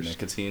worst. Like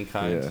the nicotine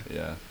kind.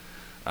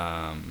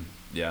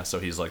 Yeah. So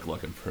he's like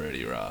looking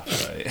pretty rough,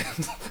 right?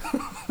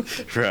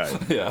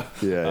 Right. Yeah.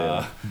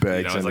 Yeah.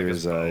 Bags under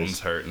his eyes. Bones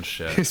hurt and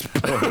shit. His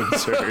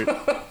bones hurt.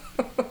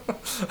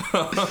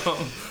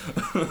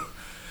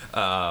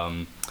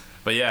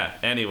 But yeah.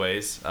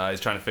 Anyways, he's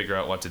trying to figure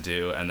out what to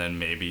do, and then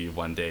maybe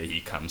one day he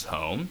comes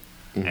home,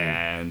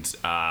 and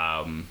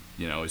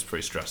he's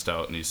pretty stressed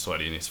out, and he's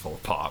sweaty, and he's full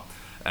of pop,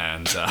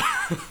 and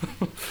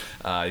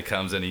he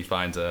comes and he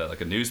finds a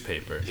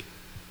newspaper,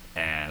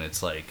 and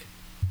it's like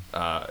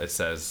it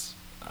says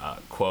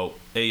quote,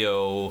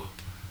 "Ayo,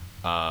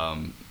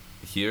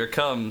 here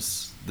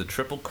comes the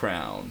Triple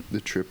Crown."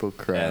 The Triple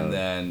Crown. And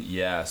then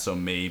so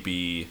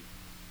maybe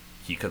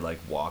he could like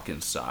walk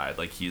inside,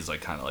 like he's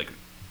like kind of like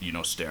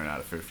staring at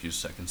it for a few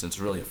seconds. It's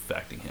really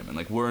affecting him, and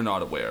like we're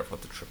not aware of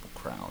what the Triple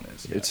Crown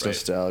is yet, it's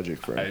nostalgic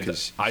for him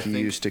because he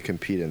used to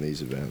compete in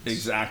these events.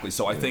 Exactly.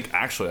 So I think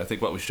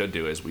what we should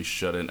do is we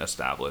shouldn't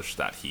establish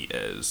that he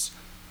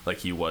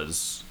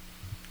was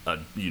a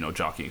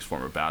jockeying's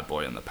former bad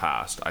boy in the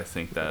past. I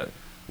think that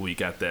we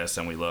get this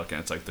and we look and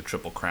it's like the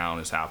Triple Crown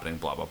is happening,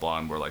 blah blah blah,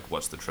 and we're like,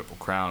 what's the Triple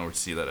Crown? We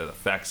see that it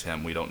affects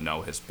him. We don't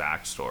know his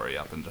backstory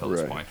up until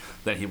this point.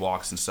 Then he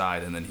walks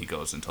inside, and then he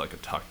goes into like a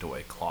tucked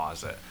away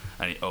closet,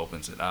 and he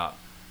opens it up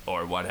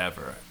or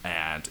whatever,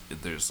 and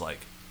there's like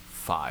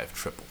 5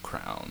 Triple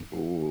Crown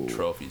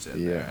trophies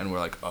in there, and we're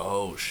like,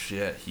 oh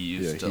shit, he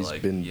used to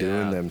like been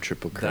doing them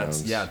Triple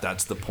Crowns.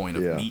 That's the point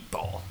of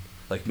Meatball.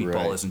 Like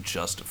Meatball isn't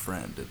just a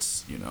friend;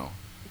 it's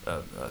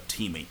a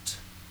teammate.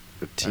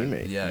 A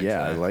teammate. Yeah, exactly.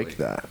 I exactly. like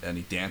that. And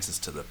he dances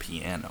to the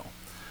piano.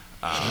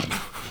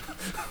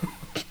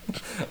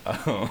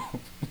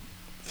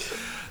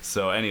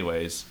 So,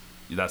 anyways,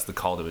 that's the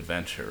call to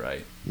adventure,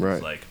 right? Right.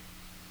 It's like,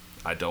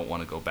 I don't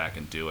want to go back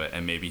and do it,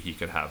 and maybe he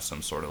could have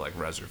some sort of like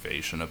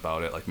reservation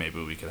about it. Like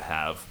maybe we could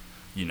have,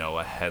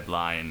 a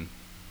headline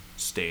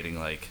stating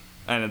like.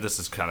 And this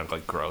is kind of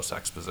like gross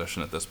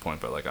exposition at this point,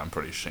 but like I'm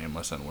pretty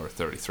shameless, and we're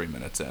 33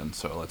 minutes in,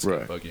 so let's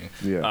get boogieing.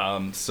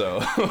 Yeah.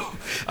 So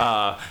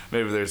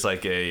maybe there's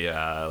like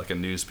a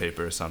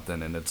newspaper or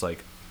something, and it's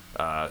like,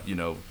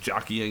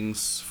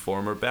 jockeying's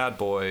former bad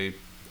boy,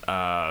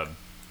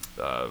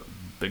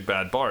 Big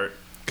Bad Bart,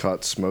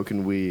 caught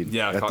smoking weed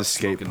at the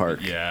skate park.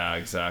 Yeah,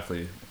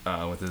 exactly.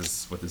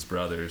 With his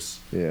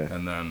brothers. Yeah.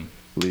 And then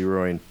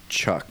Leroy and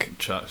Chuck.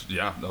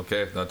 Yeah.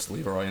 Okay, that's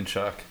Leroy and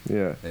Chuck.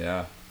 Yeah.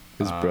 Yeah.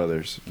 His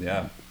brothers.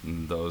 Yeah,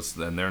 and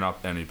they're not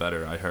any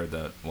better. I heard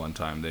that one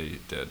time they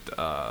did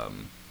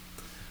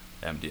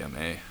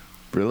MDMA.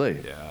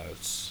 Really? Yeah,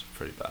 it's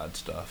pretty bad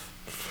stuff.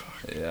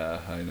 Fuck.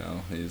 Yeah, I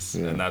know.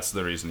 And that's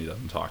the reason he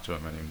doesn't talk to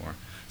him anymore.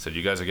 So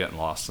you guys are getting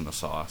lost in the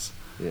sauce.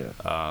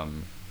 Yeah.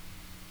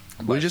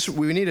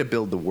 We need to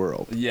build the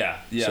world. Yeah,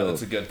 so,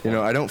 that's a good point.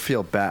 I don't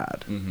feel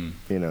bad.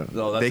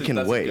 Mm-hmm. They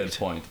can wait.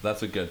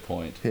 That's a good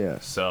point. Yeah.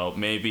 So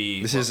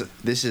maybe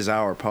this is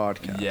our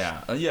podcast.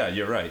 Yeah,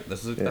 you're right.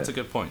 That's a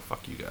good point.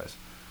 Fuck you guys.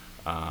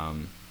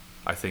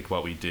 I think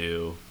what we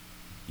do,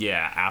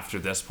 after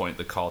this point,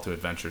 the call to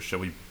adventure, should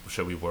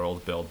we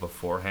world build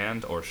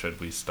beforehand, or should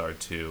we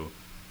start to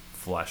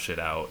flesh it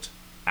out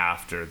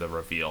after the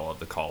reveal of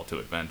the call to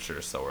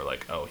adventure. So we're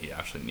like, oh, he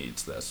actually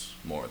needs this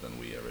more than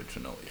we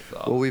originally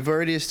thought. Well, we've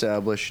already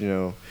established,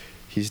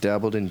 he's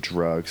dabbled in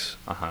drugs.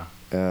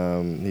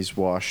 He's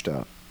washed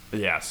up.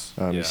 Yes.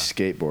 He's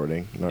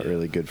skateboarding, not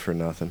really good for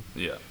nothing.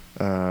 Yeah.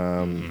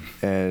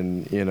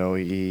 And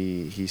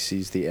he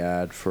sees the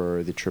ad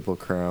for the Triple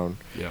Crown.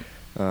 Yeah.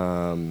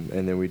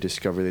 And then we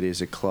discover that he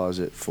has a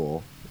closet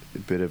full, a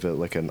bit of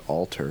like an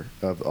altar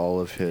of all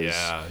of his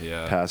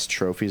past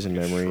trophies and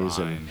memories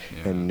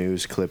and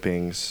news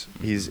clippings.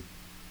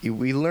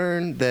 We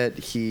learn that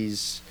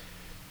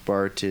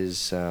Bart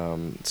is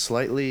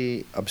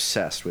slightly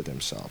obsessed with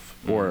himself,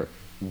 or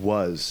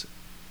was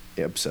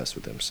obsessed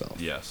with himself.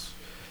 Yes.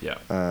 Yeah.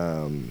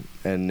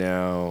 And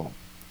now,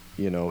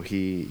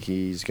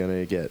 he's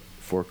gonna get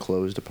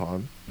foreclosed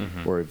upon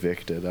or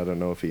evicted. I don't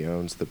know if he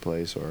owns the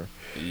place or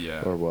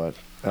what.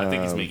 I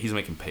think he's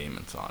making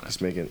payments on it. He's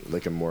making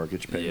like a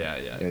mortgage payment. Yeah,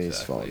 and exactly.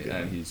 he's falling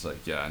behind. And he's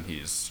like, and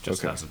he's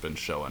just hasn't been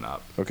showing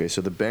up. Okay, so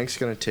the bank's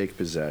gonna take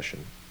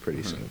possession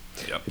pretty soon.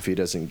 Yep. If he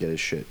doesn't get his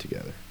shit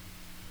together.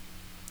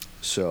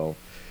 So,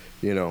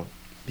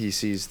 he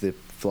sees the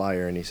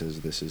flyer and he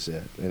says, "This is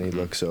it." And he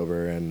looks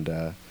over and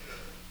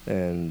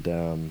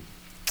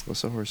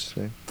what's the horse's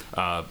name?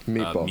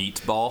 Meatball.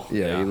 Meatball.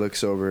 Yeah, he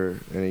looks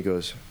over and he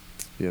goes,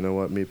 "You know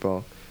what,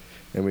 Meatball?"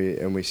 And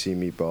we see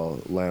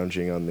Meatball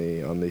lounging on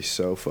the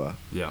sofa.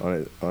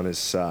 Yeah. On his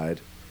side,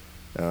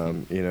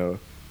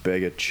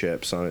 bag of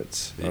chips on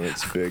its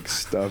big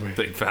stomach.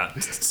 Big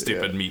fat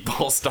stupid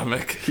meatball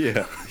stomach.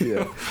 Yeah.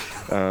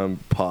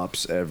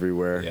 Pops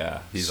everywhere. Yeah.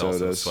 He's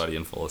sodas. Also sweaty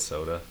and full of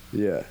soda.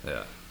 Yeah.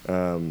 Yeah.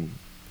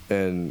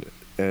 And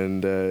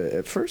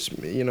at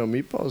first,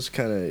 Meatball's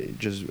kind of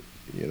just,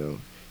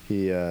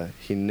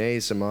 he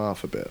neighs him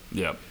off a bit.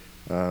 Yep.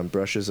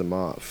 Brushes him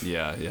off.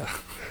 Yeah.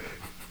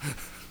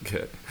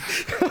 Good.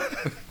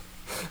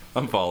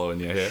 I'm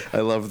following you here. I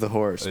love the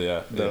horse.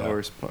 Yeah. The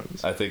horse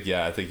puns. I think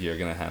you're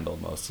gonna handle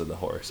most of the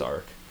horse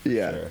arc.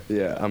 Yeah. Sure.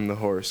 Yeah. I'm the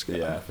horse guy.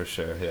 Yeah, for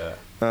sure. Yeah.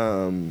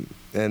 And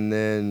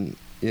then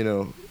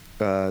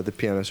the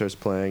piano starts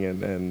playing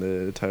and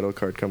the title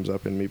card comes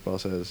up and Meatball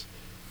says,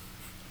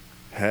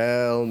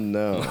 "Hell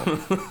no."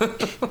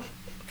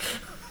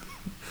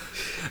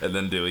 And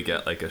then do we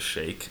get like a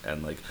shake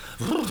and like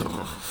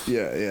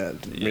yeah.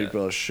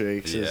 Meatball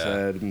shakes his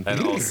head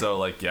and also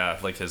like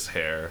his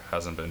hair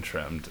hasn't been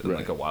trimmed in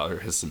like a while, or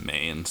his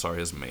mane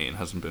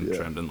hasn't been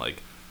trimmed in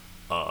like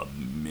a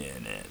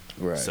minute.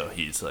 Right. So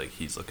he's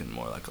looking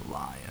more like a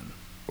lion.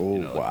 Oh,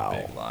 wow.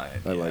 Like a big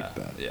lion. I like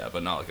that. Yeah,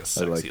 but not like a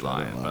sexy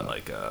lion, but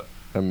like a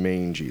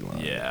mangy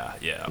lion.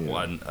 Yeah.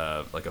 One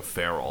like a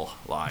feral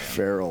lion.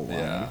 Feral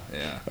lion.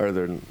 Yeah. Are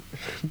there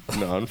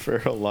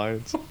non-feral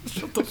lions?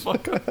 Shut the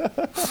fuck up.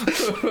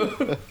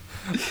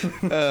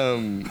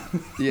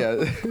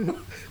 Yeah.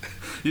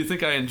 You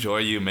think I enjoy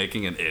you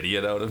making an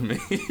idiot out of me?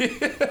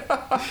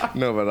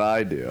 No, but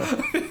I do.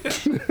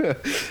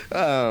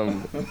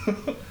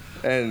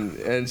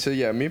 And so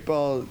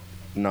Meatball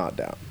not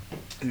down.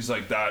 He's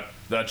like,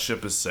 that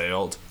ship has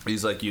sailed.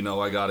 He's like,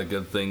 I got a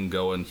good thing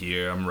going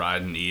here. I'm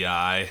riding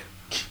EI.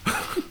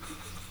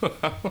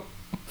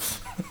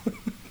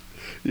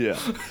 Yeah.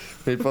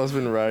 Meatball's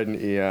been riding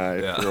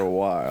EI for a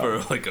while. For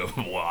like a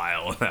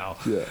while now.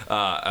 Yeah.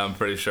 I'm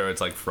pretty sure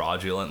it's like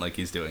fraudulent, like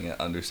he's doing it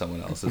under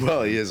someone else's.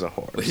 Well, he is a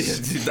horse. Yeah,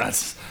 dude,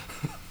 that's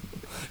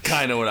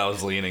kind of what I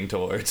was leaning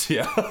towards.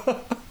 Yeah.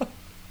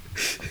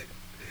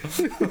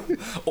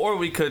 Or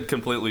we could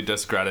completely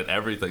discredit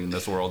everything in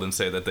this world and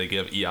say that they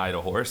give EI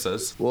to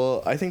horses.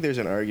 Well, I think there's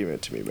an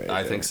argument to be made.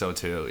 I think so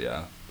too,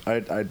 yeah.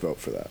 I'd vote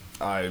for that.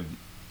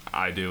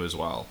 I do as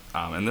well.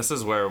 And this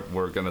is where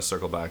we're going to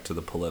circle back to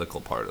the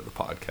political part of the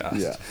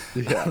podcast.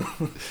 Yeah.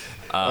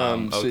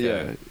 So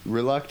yeah,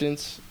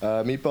 reluctance.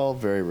 Meatball,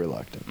 very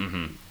reluctant.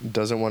 Mm-hmm.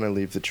 Doesn't want to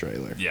leave the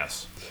trailer.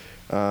 Yes.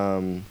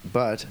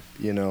 But,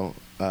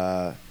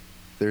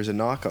 there's a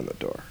knock on the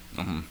door.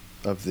 Mm-hmm.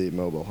 Of the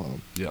mobile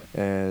home. Yeah.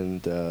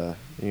 And,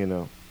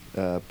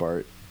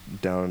 Bart,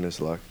 down on his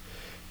luck,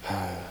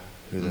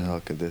 who the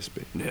hell could this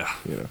be? Yeah.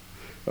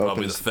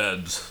 Probably the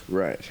feds.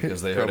 Right.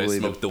 Because they heard I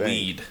smoked the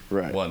weed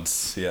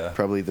once. Yeah.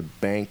 Probably the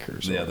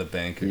bankers. Yeah, the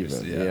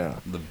bankers. Even. Yeah.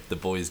 The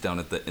boys down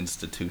at the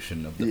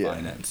institution of the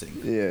financing.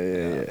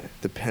 Yeah.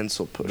 The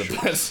pencil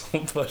pushers.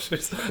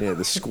 Yeah,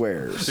 the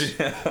squares.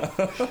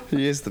 Yeah.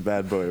 He is the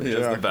bad boy of He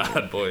is the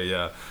bad boy,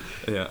 yeah.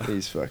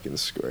 He's fucking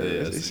square,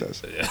 as he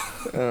says.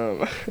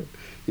 Yeah.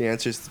 He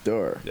answers the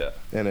door. Yeah.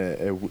 And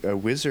a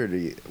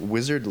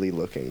wizardly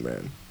looking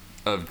man.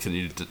 Can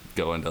you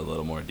go into a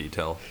little more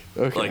detail?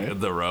 Okay. Like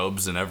the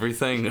robes and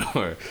everything,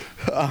 or?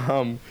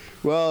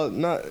 Well,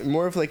 not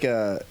more of like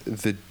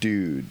the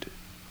dude.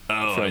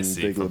 Oh, from I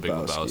see. Big From Big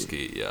Lebowski.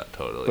 Lebowski, yeah,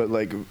 totally. But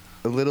like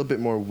a little bit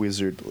more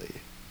wizardly.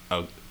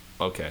 Oh,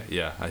 okay,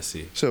 yeah, I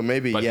see. So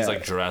maybe but he's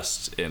like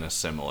dressed in a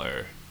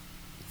similar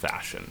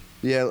fashion.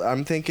 Yeah,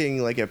 I'm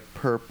thinking like a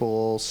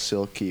purple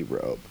silky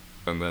robe.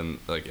 And then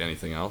like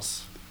anything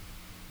else?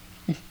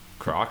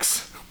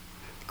 Crocs.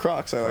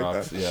 Crocs, I like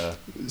Crocs, that. Yeah.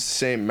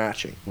 Same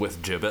matching.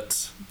 With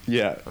gibbets.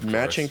 Yeah,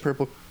 matching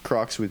purple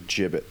Crocs with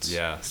gibbets.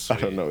 Yeah, I sweet.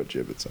 don't know what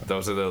gibbets are.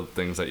 Those are the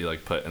things that you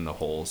like put in the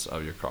holes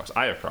of your Crocs.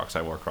 I have Crocs.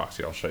 I wore Crocs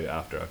here. I'll show you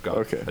after. I've got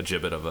a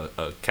gibbet of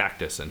a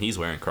cactus, and he's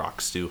wearing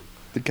Crocs too.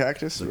 The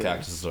cactus? The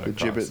cactus is wearing The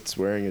Crocs. gibbet's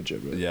wearing a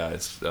gibbet. Yeah,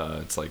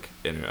 it's like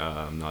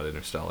not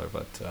Interstellar,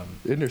 but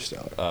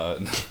Interstellar.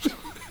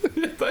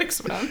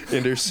 Thanks, man.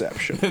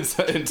 Interception. It's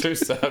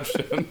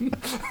Interception.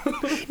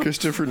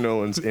 Christopher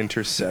Nolan's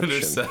Interception.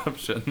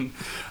 Interception.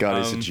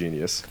 God, he's a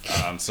genius.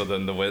 So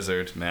then the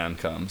wizard man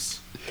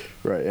comes.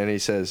 Right, and he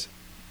says,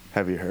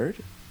 "Have you heard?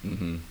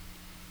 Mm-hmm.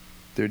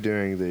 They're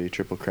doing the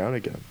Triple Crown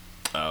again."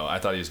 Oh, I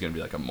thought he was gonna be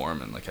like a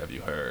Mormon. Like, have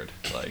you heard?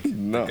 Like,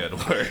 no. a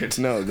good word.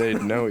 No, they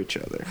know each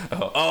other.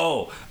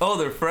 Oh,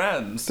 they're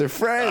friends. They're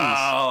friends.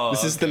 Oh,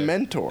 this is the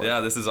mentor.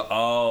 Yeah, this is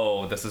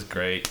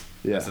great.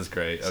 Yeah. This is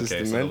great. This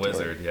Okay, is so mentor. the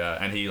wizard, yeah,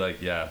 and he go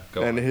and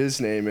on.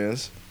 his name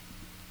is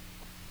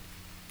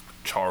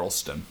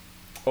Charleston.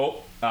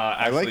 Oh,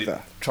 actually, I like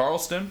that.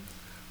 Charleston,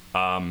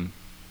 Kahuni.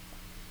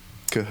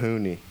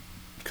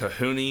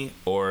 Kahuni,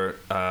 or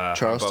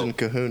Charleston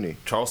Kahuni.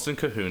 Charleston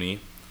Kahuni,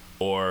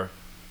 or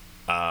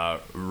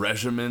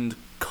Regiment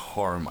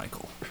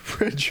Carmichael.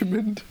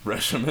 Regiment.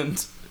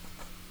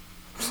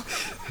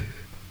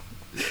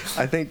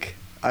 I think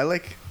I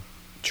like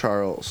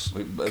Charles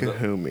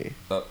Kahumi.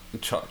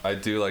 I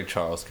do like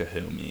Charles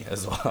Kahumi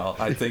as well.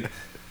 I think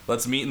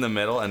let's meet in the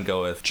middle and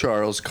go with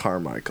Charles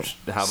Carmichael.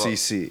 How about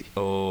CC?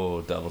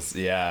 Oh, doubles.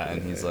 Yeah,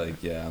 and he's like,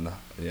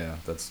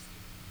 that's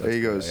There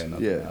he goes.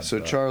 nothing Yeah. bad, So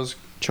but-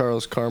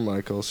 Charles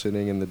Carmichael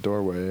sitting in the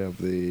doorway of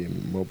the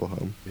mobile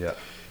home. Yeah.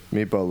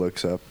 Meatball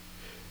looks up,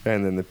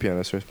 and then the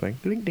piano starts playing.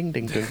 Ding ding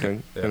ding ding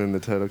ding. Yeah. And then the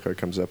title card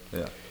comes up.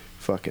 Yeah.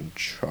 Fucking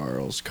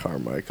Charles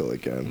Carmichael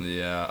again.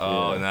 Yeah.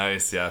 Oh, Yeah.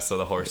 Nice. Yeah. So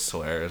the horse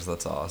swears.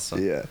 That's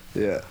awesome.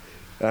 Yeah.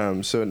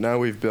 So now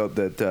we've built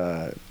that.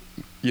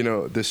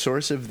 The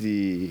source of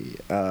the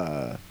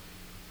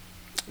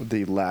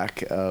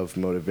lack of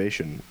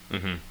motivation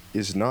Mm-hmm.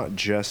 is not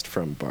just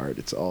from Bart.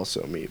 It's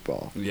also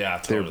Meatball. Yeah.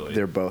 Totally.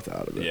 They're both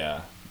out of it.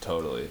 Yeah.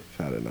 Totally.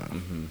 Had enough.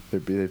 Mm-hmm.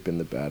 They've been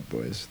the bad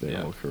boys their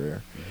Yeah. whole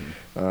career.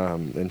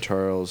 Mm-hmm. And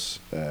Charles,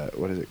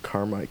 what is it,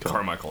 Carmichael?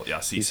 Carmichael. Yeah.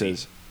 CC. He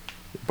says,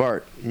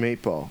 "Bart,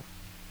 Meatball,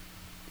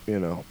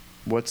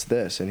 what's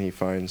this?" And he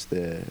finds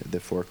the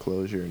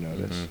foreclosure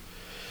notice,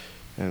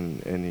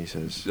 and he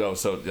says, Oh,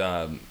 so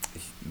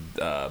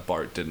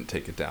Bart didn't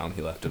take it down.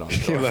 He left it on the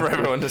door for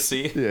everyone to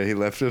see. "Yeah, he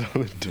left it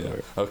on the Yeah. door."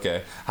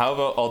 Okay. How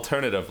about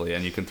alternatively,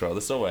 and you can throw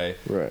this away.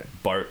 Right.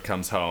 Bart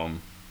comes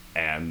home,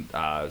 and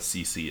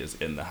CC is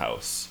in the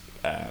house,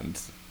 and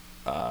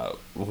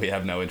we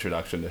have no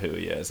introduction to who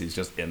he is. He's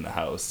just in the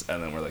house,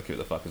 and then we're like, "Who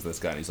the fuck is this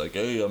guy?" And he's like,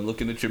 "Hey, I'm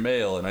looking at your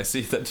mail, and I see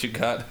that you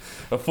got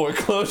a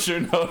foreclosure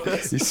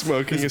notice." He's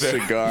smoking a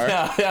cigar.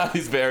 Yeah,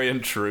 he's very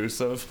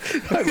intrusive.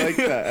 I like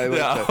that.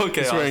 That.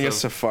 Okay, He's wearing a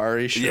awesome.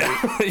 safari shirt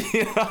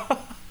Yeah.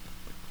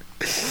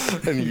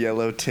 and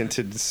yellow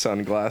tinted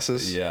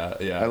sunglasses. Yeah.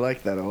 I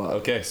like that a lot.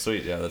 Okay,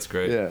 sweet. Yeah, that's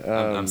great. Yeah,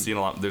 I'm seeing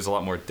a lot. There's a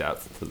lot more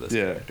depth to this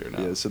character now.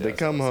 Yeah, so they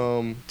come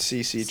home,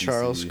 CC,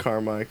 Charles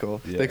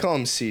Carmichael. Yeah. They call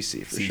him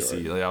CC for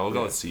CC. short. Yeah, we'll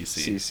go with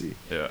CC. CC.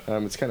 Yeah.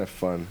 It's kind of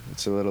fun.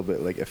 It's a little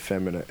bit like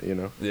effeminate,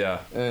 Yeah.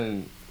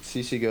 And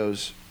CC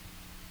goes,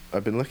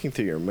 "I've been looking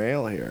through your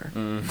mail here."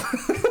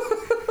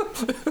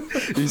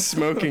 He's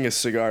smoking a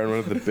cigar, and one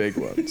of the big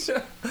ones.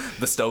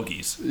 The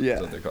Stogies. Yeah.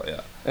 That's what they're called.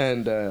 Yeah.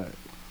 And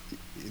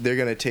they're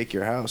going to take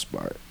your house,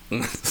 Bart.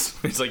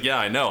 He's like, yeah,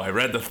 I know. I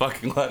read the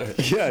fucking letter.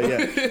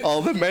 Yeah.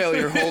 All the mail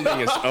you're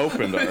holding is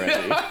opened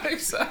already. Yeah,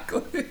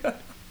 exactly.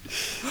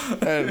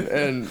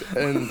 And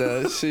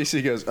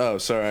CC goes, "Oh,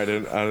 sorry, I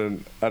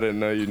didn't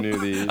know you knew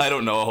these." I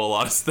don't know a whole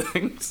lot of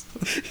things.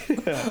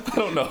 Yeah. I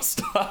don't know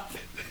stuff.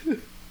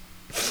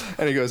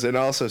 And he goes, "And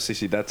also,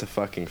 CC, that's a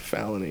fucking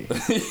felony."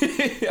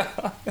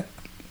 Yeah.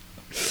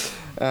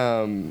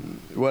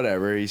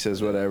 Whatever. He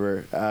says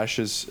whatever.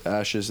 Ashes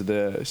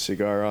the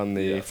cigar on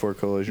the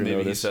foreclosure Maybe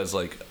notice. he says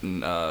like,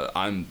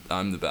 I'm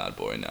the bad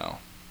boy now.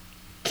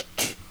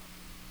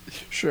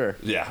 Sure.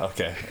 Yeah.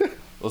 Okay.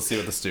 We'll see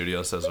what the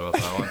studio says about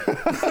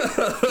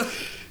that one.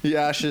 He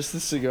ashes the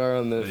cigar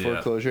on the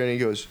foreclosure, and he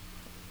goes,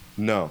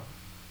 "No,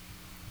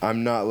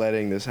 I'm not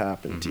letting this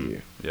happen to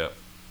you. Yeah.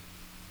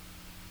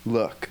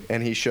 Look."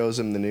 And he shows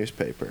him the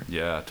newspaper.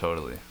 Yeah.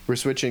 Totally. We're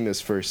switching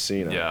this first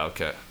scene up Yeah.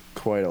 Okay.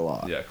 quite a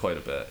lot. Yeah. Quite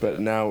a bit. But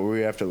now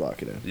we have to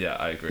lock it in. Yeah,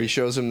 I agree. He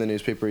shows him the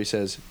newspaper. He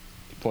says,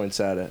 he points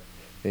at it,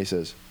 and he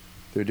says,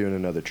 "They're doing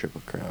another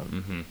Triple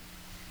Crown."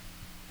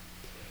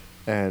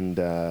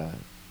 Mm-hmm.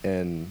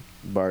 And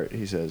Bart,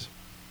 he says,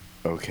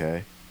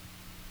 "Okay."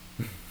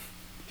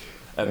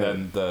 And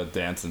then the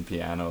dance and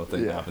piano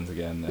thing happens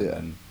again, and Yeah.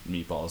 then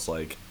Meatball's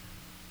like,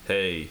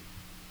 "Hey,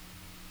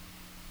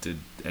 did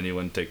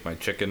anyone take my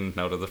chicken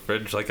out of the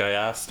fridge like I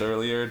asked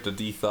earlier to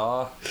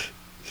de-thaw?"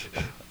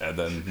 And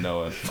then no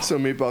one. So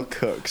Meatball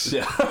cooks.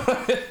 Yeah.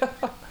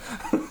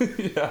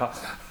 Yeah.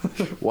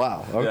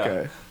 Wow.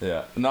 Okay.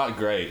 Yeah. Not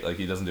great. Like,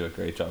 he doesn't do a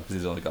great job because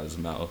he's only got his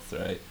mouth,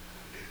 right?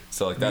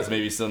 So like that's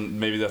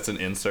maybe that's an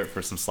insert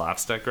for some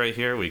slapstick right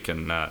here. We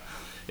can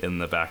in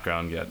the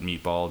background, you got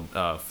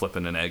Meatball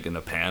flipping an egg in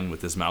a pan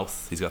with his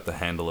mouth. He's got the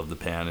handle of the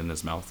pan in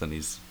his mouth, and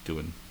he's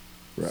doing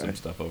some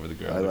stuff over the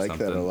grill. I or like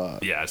something. that a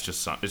lot. Yeah, it's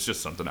just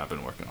something I've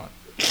been working on.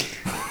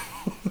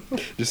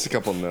 Just a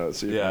couple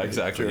notes. Yeah,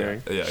 exactly. Yeah,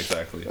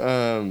 exactly.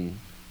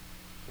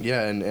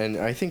 Yeah, and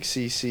I think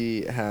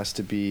CC has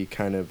to be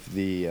kind of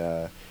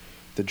the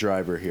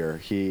driver here.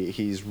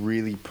 He's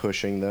really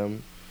pushing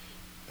them.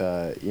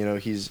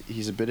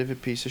 He's a bit of a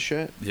piece of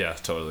shit. Yeah,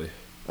 totally.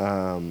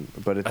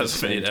 But at the As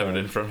same made time,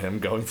 evident from him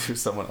going through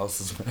someone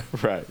else's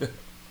right,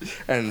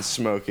 and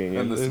smoking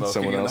in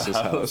someone else's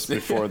house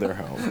before their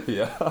home.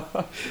 Yeah.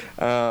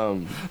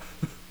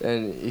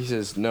 And he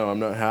says, "No, I'm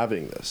not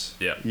having this.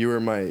 Yeah.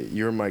 You're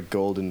my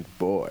golden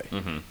boy.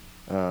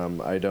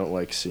 Mm-hmm. I don't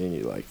like seeing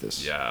you like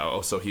this." Yeah. Oh,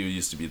 so he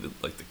used to be the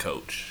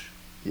coach.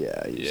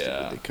 Yeah, he used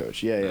to be the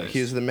coach. Yeah. Nice. He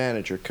was the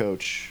manager,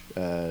 coach,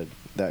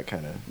 that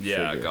kind of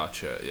Yeah, figure.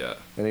 gotcha. Yeah.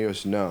 And he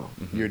goes, "No,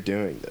 Mm-hmm. you're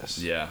doing this."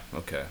 Yeah.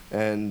 Okay.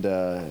 And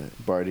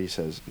Barty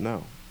says,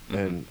 "No,"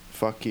 and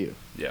 "Fuck you."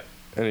 Yeah.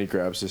 And he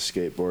grabs his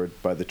skateboard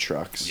by the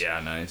trucks. Yeah.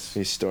 Nice.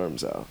 He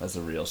storms out. As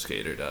a real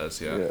skater does.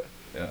 Yeah.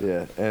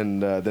 Yeah.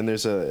 And then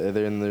there's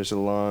a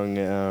long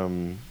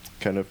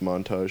kind of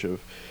montage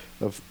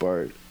of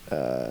Bart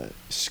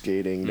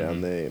skating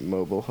down the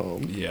mobile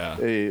home. Yeah.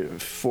 A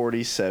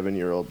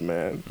 47-year-old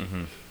man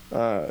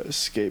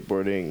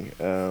skateboarding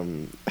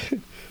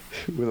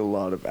with a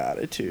lot of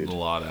attitude. A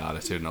lot of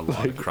attitude and a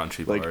lot of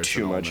crunchy bars. Like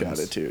too and much almonds.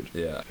 attitude.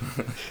 Yeah.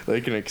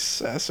 Like an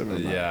excessive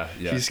amount. Yeah.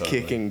 He's totally.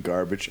 kicking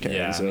garbage cans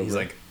Yeah, and over. he's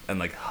like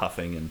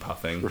huffing and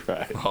puffing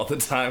Right. all the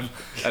time,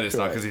 and it's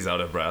not Right. because he's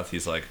out of breath.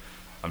 He's like,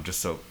 I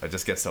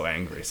just get so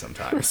angry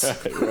sometimes.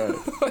 Right.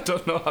 I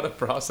don't know how to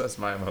process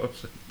my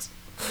emotions.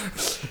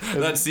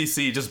 That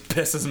CC just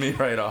pisses me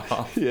right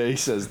off. Yeah, he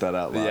says that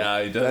out loud.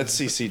 Yeah, he does. That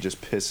CC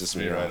just pisses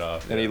me right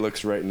off. off, And he yeah.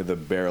 looks right into the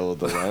barrel of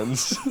the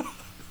lens.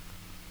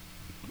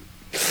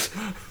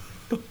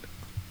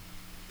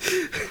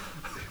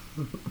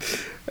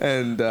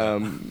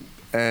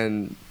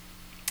 and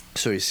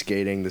so he's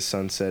skating. The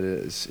sunset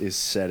is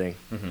setting.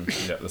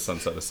 Mm-hmm. Yeah, the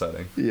sunset is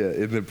setting. Yeah,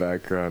 in the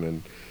background,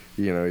 and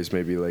he's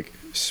maybe like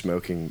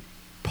smoking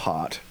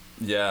pot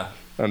Yeah.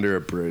 under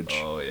a bridge.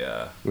 Oh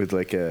yeah. With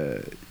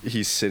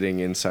he's sitting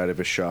inside of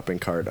a shopping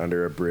cart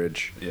under a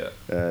bridge. Yeah.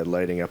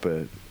 Lighting up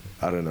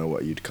I don't know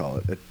what you'd call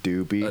it, a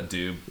doobie. A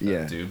doob.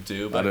 Yeah. A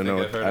doob. I don't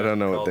know. I don't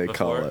know what they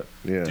call before. it.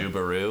 Yeah.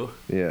 Doobaroo.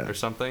 Yeah. Or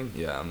something.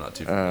 Yeah, I'm not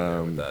too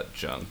familiar with that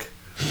junk.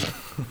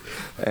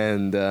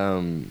 And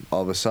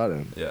all of a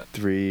sudden, Yeah.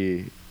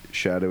 3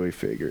 shadowy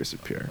figures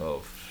appear.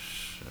 Oh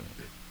shit.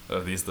 Are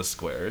these the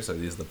squares? Are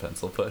these the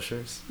pencil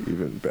pushers?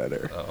 Even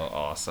better. Oh,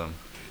 awesome.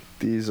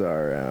 These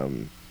are.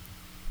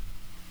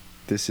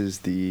 This is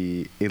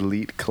the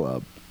elite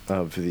club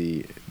of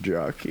the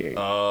jockeying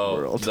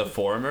world. The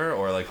former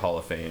or like Hall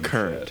of Fame?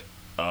 Current. Shit?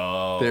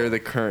 Oh. They're the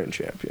current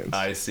champions.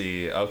 I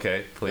see.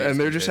 Okay, please. And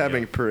they're just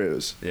continue. having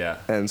peruse. Yeah.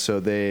 And so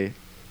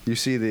you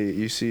see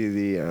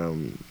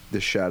the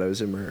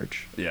shadows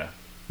emerge Yeah.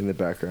 in the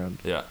background.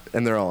 Yeah.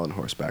 And they're all on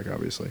horseback,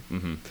 obviously.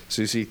 Mm-hmm.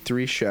 So you see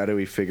 3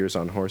 shadowy figures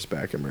on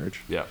horseback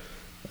emerge. Yeah.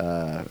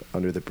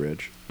 Under the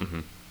bridge.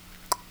 Mm-hmm.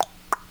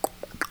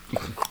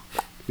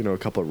 A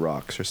couple of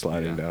rocks are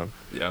sliding down.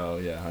 Yeah, oh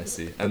yeah, I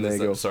see. And they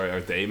go. Sorry, are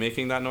they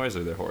making that noise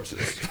or their horses?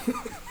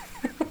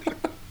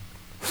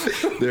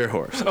 They're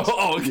horses.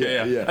 Oh,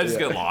 okay. Yeah, I just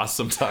yeah. get lost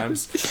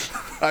sometimes.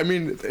 I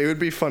mean, it would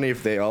be funny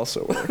if they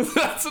also were.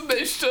 That's what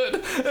they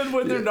should. And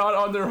when they're not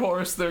on their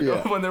horse, they're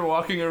when they're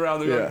walking around,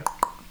 they're Yeah.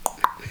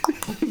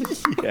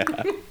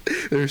 Yeah.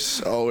 They're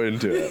so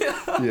into it.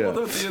 Yeah.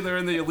 Well, they're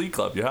in the elite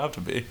club. You have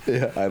to be.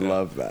 Yeah, I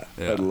love that.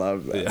 Yeah. I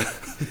love that.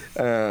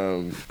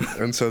 Yeah.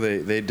 And so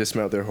they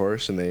dismount their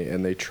horse and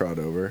they trot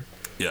over.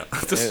 Yeah.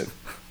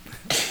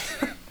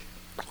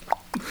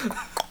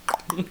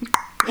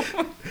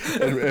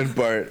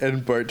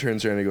 And Bart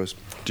turns around and he goes,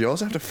 "Do you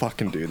always have to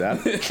fucking do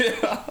that?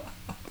 Yeah.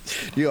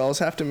 Do you always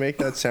have to make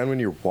that sound when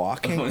you're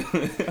walking?"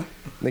 And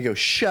they go,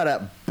 "Shut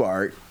up,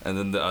 Bart." And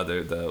then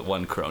the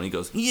one crony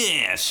goes,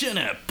 "Yeah, shut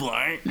up,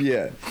 Bart."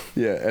 Yeah,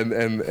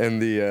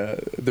 and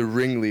the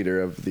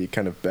ringleader of the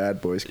kind of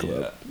bad boys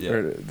club, Yeah.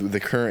 or the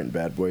current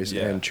bad boys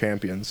Yeah. and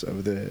champions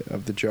of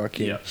the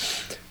jockey.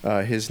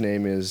 Yeah. His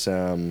name is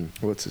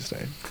what's his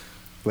name?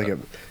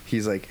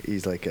 He's like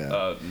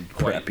a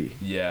preppy.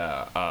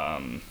 Yeah.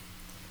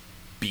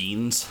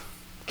 Beans.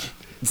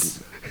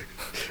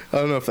 I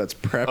don't know if that's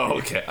preppy. Oh,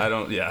 okay. I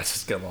don't. Yeah, I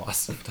just get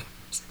lost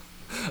sometimes.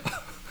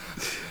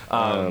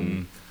 I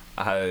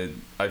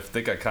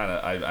think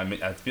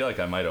I feel like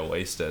I might have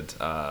wasted.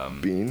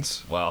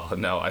 Beans. Well,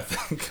 no, I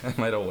think I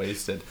might have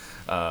wasted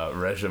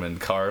Regimen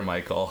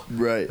Carmichael.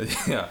 Right.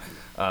 Yeah.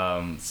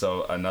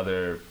 So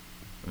another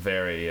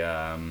very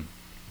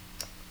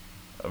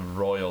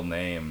royal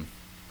name,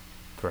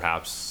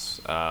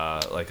 perhaps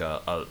like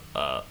a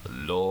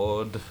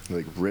lord.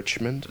 Like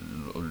Richmond.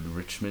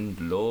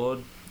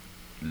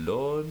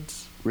 Lord.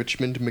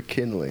 Richmond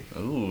McKinley.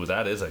 Ooh,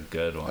 that is a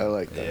good one. I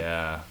like that.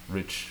 Yeah,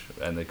 Rich,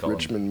 and they call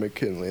Richmond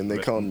McKinley, and they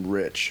call him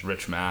Rich. him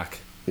Rich Mac.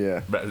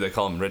 Yeah. They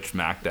call him Rich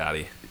Mac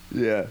Daddy.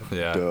 Yeah.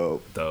 Yeah.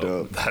 Dope.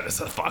 That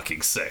is a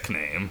fucking sick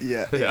name.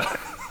 Yeah. Yeah.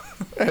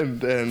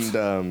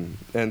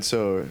 And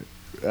so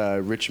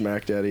Rich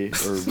McDaddy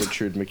or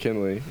Richard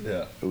McKinley,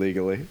 Yeah.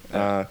 legally.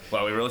 Well,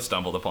 we really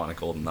stumbled upon a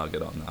golden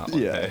nugget on that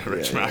one. Yeah, Hey,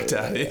 Rich yeah,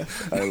 McDaddy. yeah.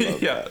 I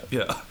love yeah, that.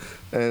 yeah.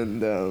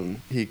 And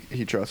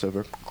he trots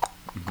over.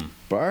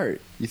 Bart,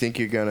 you think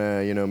you're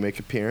gonna, make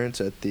appearance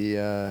at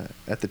the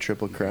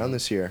Triple Crown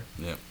this year?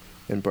 Yeah.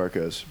 And Bart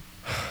goes,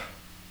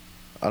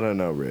 I don't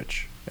know,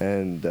 Rich.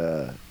 And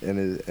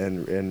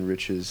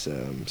Rich's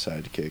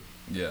sidekick.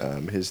 Yeah.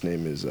 His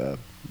name is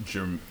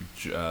Jermaine.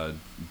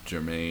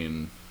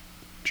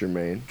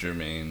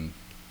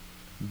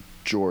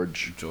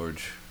 George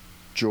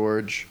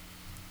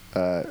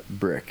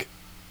Brick.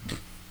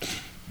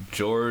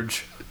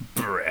 George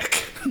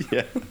Brick.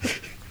 Yeah.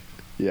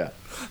 Yeah.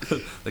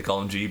 They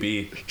call him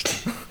GB.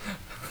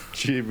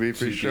 GB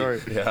for GB.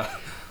 short. Yeah.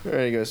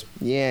 And he goes,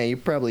 yeah, you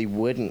probably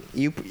wouldn't.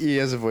 He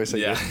has a voice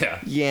like this. Yeah.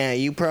 Yeah,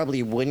 you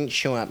probably wouldn't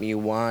show up, you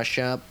wash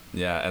up.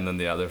 Yeah, and then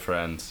the other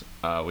friend,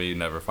 we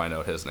never find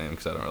out his name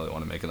because I don't really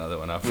want to make another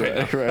one up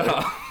Right.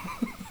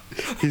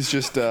 He's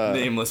just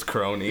nameless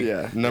crony.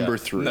 Yeah, number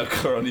 3. No,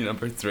 crony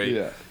number 3.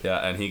 Yeah.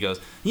 Yeah, and he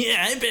goes,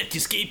 yeah, I bet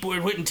your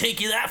skateboard wouldn't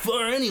take you that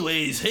far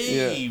anyways.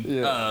 Hey,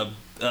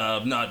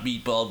 not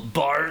Meatball,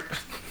 Bart.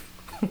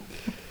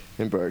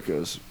 And Bart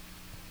goes,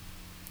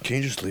 can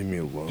you just leave me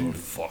alone? Dude,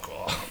 fuck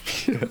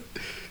off.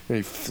 And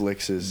he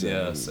flicks his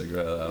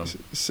cigarette at him.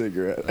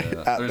 Cigarette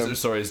Yeah. at them.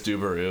 Sorry, it's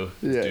Doobaroo.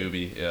 Yeah.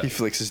 Doobie, yeah. He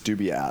flicks his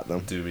doobie at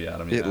them. Doobie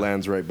at him, It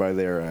lands right by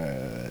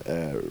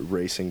their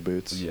racing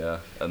boots.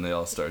 Yeah, and they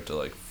all start to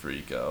like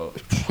freak out.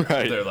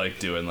 Right. They're like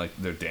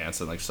they're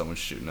dancing like someone's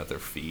shooting at their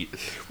feet.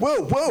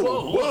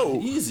 Whoa.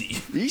 Easy.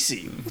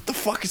 Easy. What the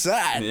fuck is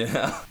that?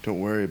 Yeah.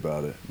 Don't worry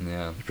about it.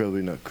 Yeah. You're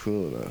probably not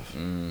cool enough.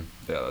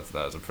 Yeah,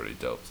 that's a pretty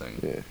dope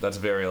thing. Yeah. That's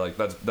very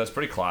that's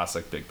pretty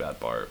classic Big Bad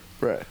Bart.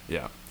 Right.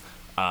 Yeah.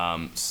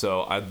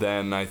 So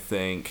I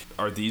think,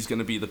 are these going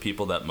to be the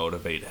people that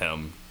motivate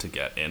him to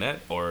get in it?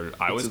 Or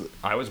I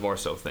was more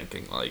so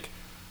thinking like,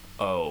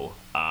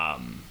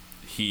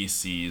 he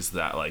sees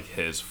that like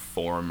his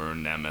former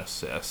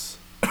nemesis,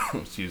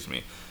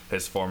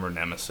 his former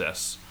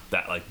nemesis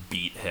that like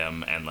beat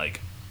him and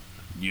like,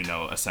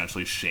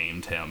 essentially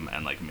shamed him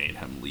and like made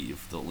him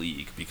leave the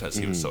league because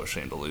he was so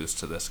ashamed to lose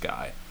to this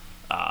guy.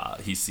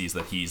 He sees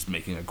that he's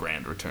making a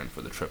grand return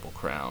for the Triple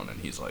Crown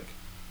and he's like,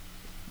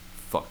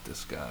 fuck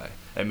this guy.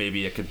 And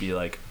maybe it could be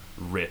like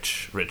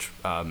Rich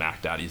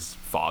McDaddy's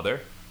father.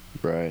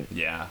 Right.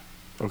 Yeah.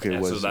 Okay, yeah,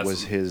 was his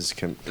was his,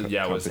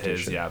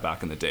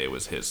 back in the day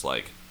was his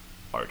like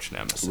arch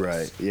nemesis.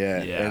 Right.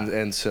 Yeah.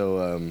 And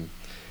so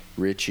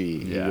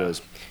Richie, he goes,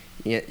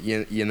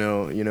 you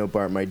know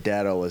Bart, my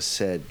dad always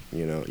said,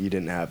 you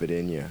didn't have it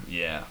in you.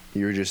 Yeah.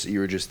 You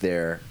were just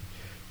there,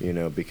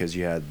 because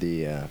you had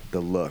the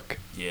look.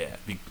 Yeah.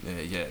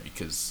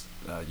 Because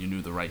you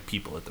knew the right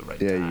people at the right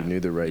time. Yeah, you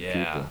knew the right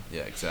people.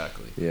 Yeah,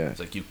 exactly. Yeah. It's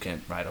like you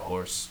can't ride a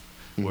horse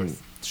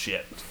worth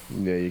shit.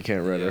 Yeah, you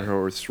can't ride a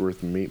horse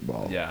worth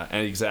meatball. Yeah,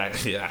 and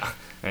exactly, yeah.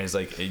 And he's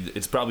like,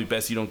 it's probably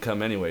best you don't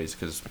come anyways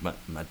because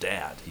my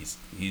dad,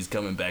 he's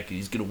coming back and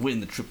he's going to win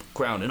the Triple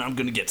Crown and I'm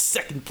going to get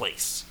second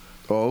place.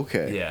 Oh,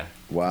 okay. Yeah.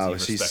 Wow,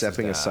 so he's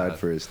stepping aside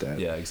for his dad.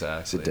 Yeah,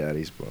 exactly. He's a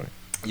daddy's boy.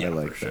 Yeah, I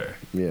like for that. sure.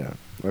 Yeah,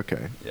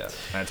 okay. Yeah,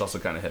 and it's also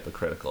kind of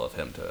hypocritical of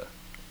him to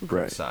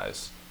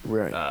criticize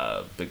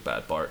Big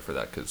Bad Bart for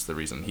that because the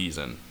reason he's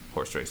in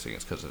horse racing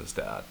is because of his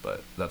dad,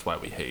 but that's why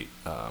we hate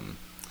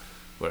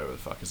whatever the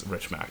fuck is it,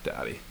 Rich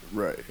McDaddy.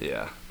 Right.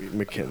 Yeah.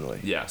 McKinley.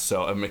 Yeah,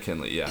 so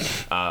McKinley, yeah.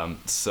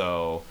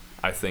 So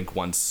I think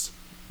once,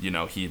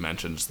 he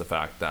mentions the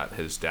fact that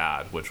his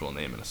dad, which we'll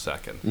name in a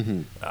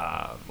second,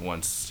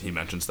 once he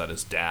mentions that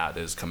his dad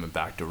is coming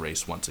back to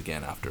race once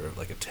again after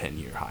like a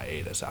 10-year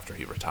hiatus after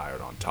he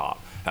retired on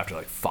top, after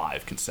like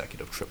 5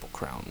 consecutive Triple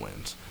Crown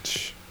wins.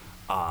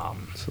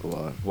 That's a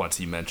lot. Once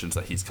he mentions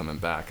that he's coming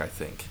back, I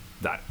think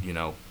that,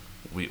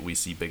 we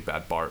see Big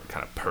Bad Bart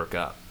kind of perk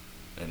up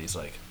and he's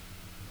like,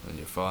 and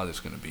your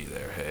father's going to be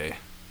there, hey?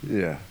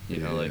 Yeah.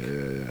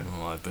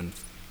 Oh, I've been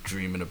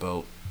dreaming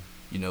about,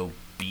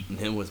 beating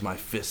him with my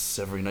fists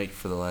every night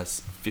for the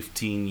last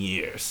 15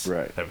 years.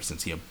 Right. Ever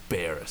since he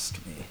embarrassed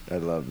me. I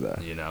love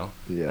that.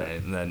 Yeah.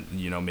 And then,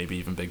 maybe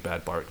even Big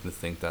Bad Bart can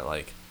think that,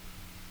 like,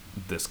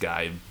 this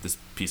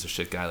piece of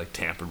shit guy, like,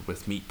 tampered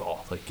with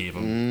Meatball. Like, gave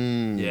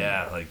him,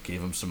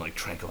 gave him some, like,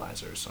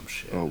 tranquilizer or some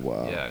shit. Oh,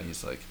 wow. Yeah, and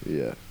he's like,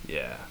 yeah.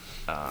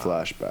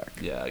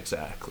 Flashback. Yeah,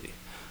 exactly.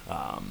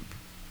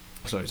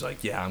 So he's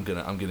like, yeah, I'm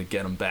gonna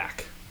get him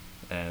back,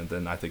 and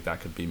then I think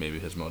that could be maybe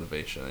his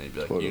motivation. And he'd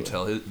be like,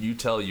 totally. you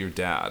tell your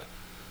dad,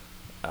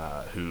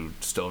 who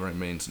still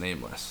remains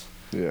nameless.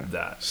 Yeah.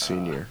 That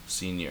senior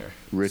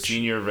Rich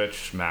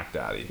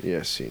McDaddy.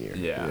 Yeah, senior.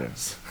 Yeah.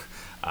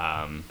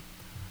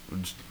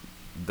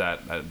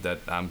 That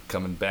I'm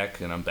coming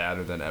back and I'm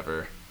badder than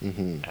ever,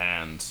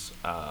 and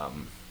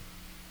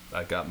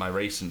I got my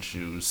racing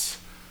shoes,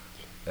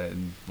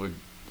 and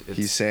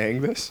he's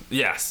saying this?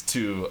 Yes,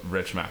 to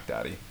Rich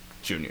McDaddy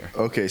Jr.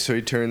 Okay, so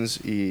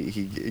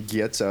he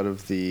gets out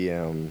of the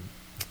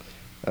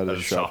out of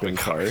the shopping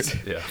cart.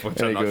 Yeah, which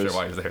And I'm he not goes- sure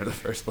why he's there in the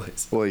first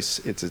place. Well,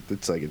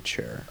 it's like a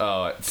chair.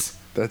 Oh, it's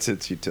That's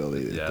its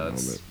utility yeah, at the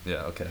that's moment.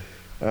 yeah, okay.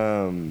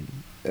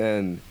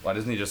 And Why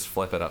doesn't he just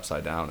flip it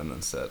upside down and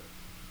then sit?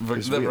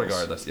 His wheels.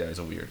 Regardless, yeah, he's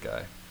a weird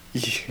guy.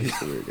 he's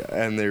a weird guy.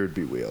 And there would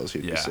be wheels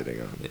he'd Yeah, be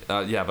sitting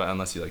on. yeah, but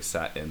unless you like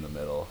sat in the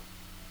middle,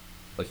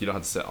 like you don't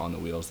have to sit on the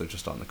wheels; they're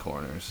just on the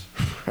corners.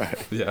 Right.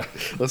 Yeah,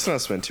 Let's not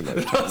spend too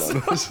much time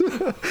on this.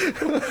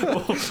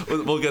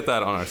 we'll get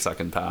that on our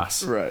second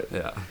pass. Right.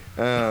 Yeah.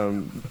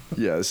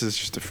 Yeah, this is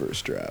just the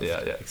first draft.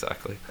 Yeah. Yeah.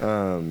 Exactly.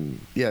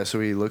 Yeah, so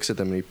he looks at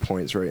them and he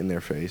points right in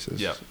their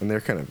faces. Yep. And they're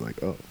kind of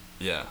like, oh,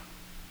 Yeah.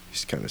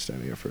 he's kind of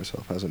standing up for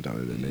himself. Hasn't done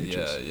it in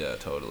ages. Yeah. Yeah.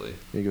 Totally. And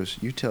he goes,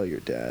 you tell your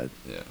dad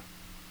Yeah.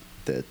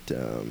 that,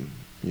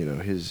 you know,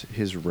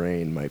 his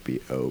reign might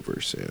be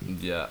over soon.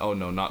 Yeah. Oh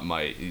no, not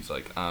might. He's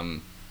like,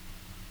 I'm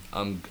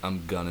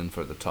gunning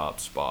for the top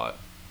spot.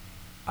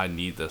 I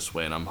need this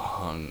win. I'm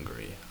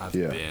hungry. I've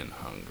Yeah. been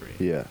hungry.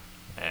 Yeah.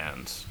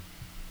 And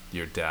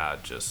your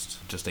dad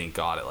just ain't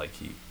got it like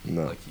he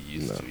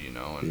used to, you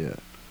know. And Yeah.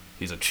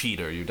 he's a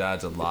cheater. Your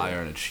dad's a liar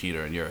and a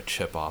cheater, and you're a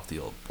chip off the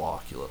old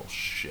block, you little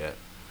shit.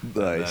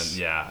 Nice.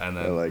 And I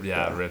then like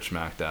that. Rich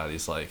Mac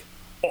Daddy's like,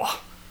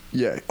 oh,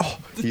 Yeah. Oh,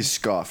 he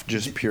scoffed.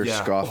 Just pure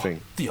yeah, scoffing.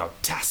 oh, the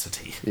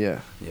audacity. Yeah.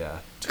 Yeah,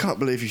 Can't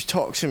believe you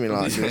talk to me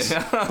like this.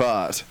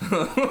 But.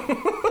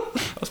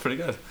 that's pretty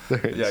good.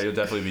 There it Yeah, is. you'll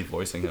definitely be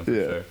voicing him for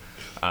Yeah. sure.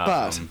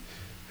 But.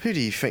 Who do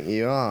you think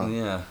you are?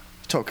 Yeah.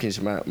 Talking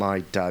to my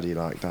daddy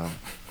like that.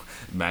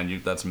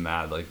 Man, that's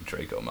mad like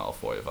Draco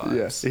Malfoy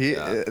vibes.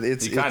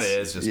 It's he kind of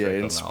is just yeah,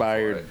 Draco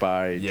inspired Malfoy.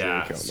 by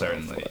Yeah, Draco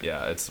certainly. Malfoy.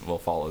 Yeah, we'll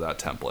follow that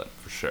template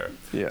for sure.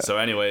 Yeah. So,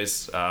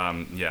 anyways,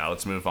 yeah,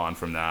 let's move on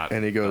from that.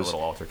 And he goes, that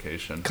little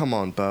altercation. Come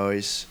on,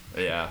 boys.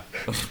 Yeah.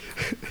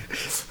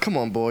 Come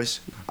on, boys.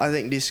 I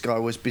think this guy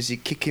was busy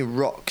kicking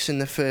rocks in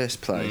the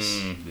first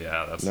place.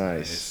 Yeah, that's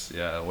Nice. nice.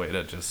 Yeah, way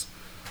to just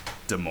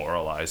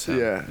demoralize him.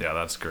 Yeah. Yeah,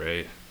 that's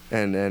great.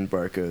 And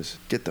Bart goes,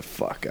 get the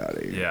fuck out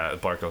of here. Yeah,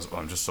 Bart goes, oh,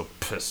 I'm just so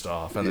pissed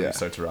off. And then Yeah. he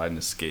starts riding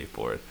his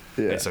skateboard.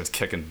 Yeah. And he starts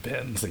kicking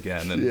bins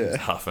again and Yeah. he's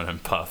huffing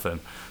and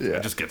puffing. Yeah. I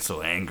just get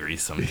so angry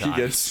sometimes. He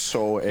gets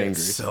so angry.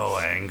 Gets so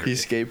angry. He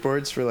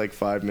skateboards for like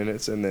 5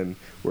 minutes and then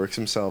works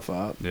himself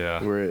up.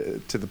 Yeah. Where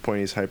to the point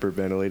he's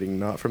hyperventilating,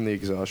 not from the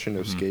exhaustion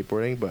of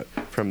skateboarding, but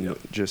from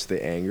just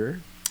the anger.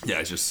 Yeah,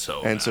 he's just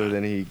so And so mad.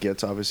 then he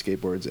gets off his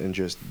skateboards and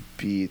just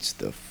beats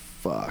the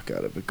fuck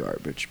out of a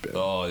garbage bin.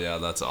 Oh, yeah,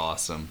 that's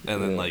awesome.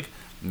 And then, Yeah. like,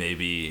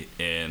 maybe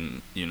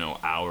in, you know,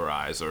 our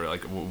eyes, or,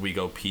 like, we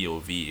go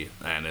POV,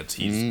 and it's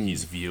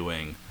he's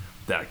viewing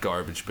that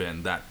garbage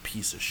bin, that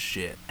piece of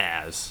shit,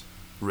 as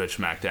Rich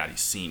Mac Daddy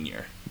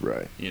Sr.,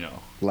 Right. you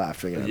know.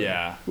 Laughing at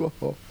Yeah. him.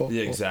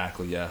 Yeah,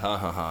 exactly, yeah. Ha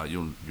ha ha.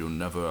 You'll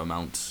never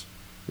amount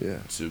Yeah.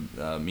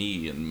 to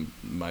me and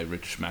my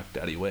Rich Mac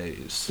Daddy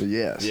ways.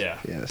 Yes. Yeah.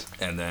 Yes.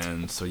 And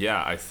then, so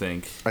yeah, I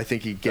think... I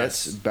think he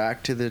gets That's-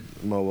 back to the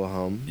mobile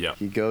home. Yep.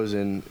 He goes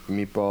in.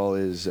 Meatball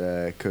is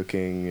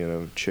cooking, you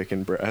know,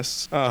 chicken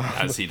breasts.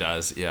 As he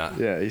does, yeah.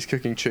 Yeah, he's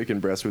cooking chicken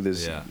breasts with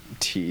his Yeah.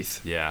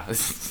 teeth. Yeah.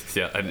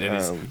 Yeah, and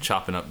he's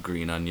chopping up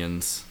green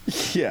onions.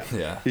 Yeah.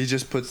 Yeah. He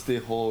just puts the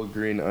whole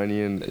green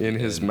onion in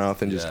his And-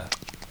 mouth and just. yeah.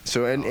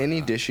 So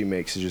any dish he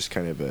makes is just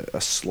kind of a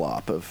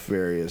slop of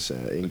various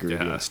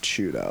ingredients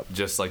chewed up.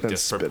 Just like then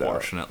spit out.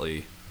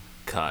 disproportionately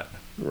cut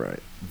Right.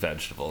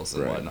 vegetables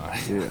and Right.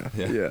 whatnot.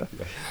 Yeah.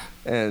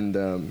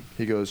 And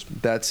he goes,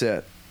 "That's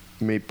it,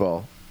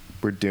 Meatball.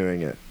 We're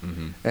doing it."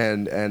 Mm-hmm.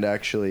 And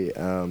actually,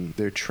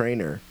 their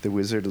trainer, the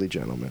wizardly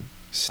gentleman,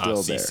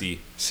 still there. CC.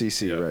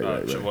 CC, Yeah,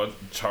 right.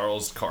 What,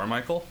 Charles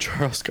Carmichael?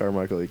 Charles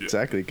Carmichael,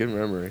 exactly. Good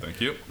memory. Thank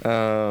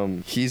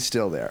you. He's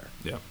still there.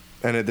 Yeah.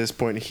 And at this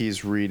point,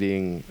 he's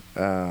reading,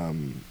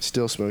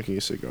 still smoking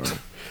a cigar.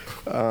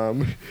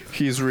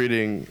 He's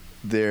reading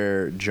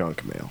their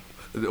junk mail.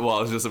 Well,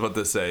 I was just about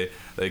to say,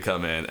 they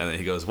come in and then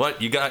he goes,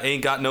 "What? You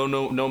ain't got no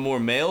more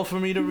mail for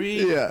me to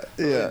read?" Yeah.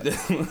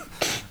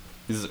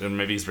 And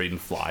maybe he's reading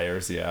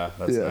flyers. Yeah,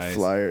 that's nice.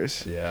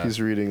 Flyers. Yeah. He's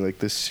reading like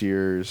the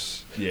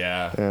Sears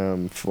Yeah.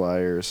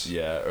 flyers.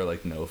 Yeah, or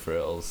like no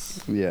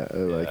frills. Yeah, I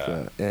like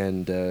Yeah. that.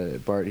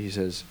 And Bart, he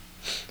says,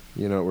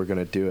 "You know, we're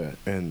gonna do it,"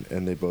 and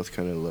they both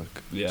kind of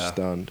look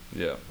stunned.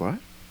 Yeah. What?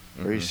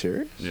 Are you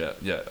serious? Yeah,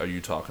 yeah. Are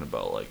you talking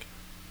about like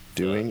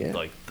Doing the, it?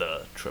 like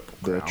the triple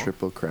The crown?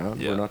 Triple Crown.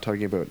 Yeah. We're not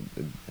talking about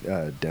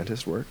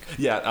dentist work.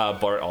 Yeah,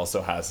 Bart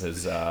also has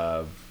his. He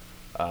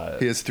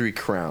has 3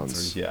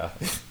 crowns. Yeah.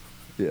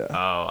 Yeah.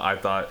 Oh, I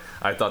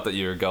thought that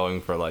you were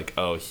going for like,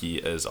 oh, he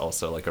is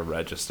also like a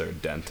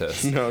registered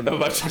dentist. No.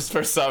 But just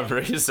for some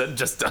reason,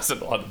 just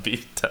doesn't want to be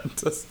a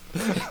dentist.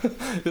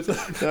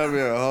 That'd be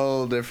a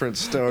whole different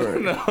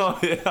story. No,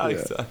 yeah,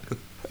 exactly.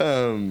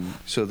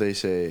 So they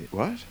say,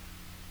 "What?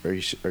 Are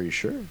you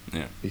sure?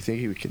 Yeah, You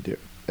think we can do it?"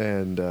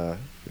 And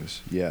he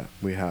goes, "Yeah,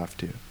 we have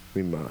to.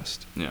 We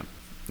must." yeah.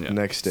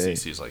 Next day.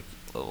 Cece's like,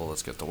 well,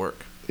 let's get to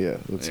work. Yeah,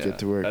 let's Yeah. get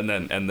to work. And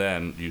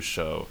then you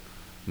show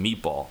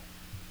Meatball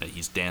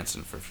he's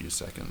dancing for a few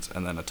seconds,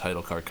 and then a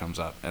title card comes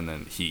up, and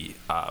then he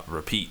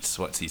repeats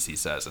what CC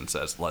says and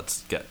says,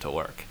 "Let's get to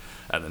work."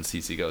 And then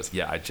CC goes,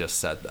 "Yeah, I just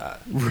said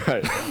that."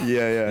 Right.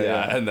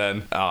 Yeah. And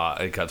then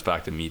it cuts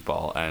back to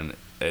Meatball, and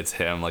it's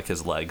him, like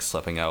his legs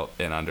slipping out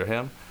in under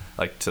him,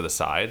 like to the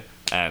side,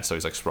 and so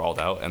he's like sprawled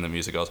out, and the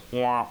music goes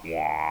wah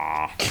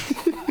wah.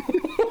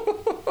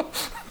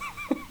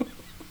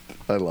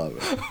 I love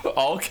it.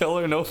 All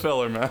killer, no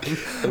filler, man.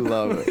 I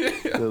love it.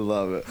 Yeah. I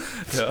love it.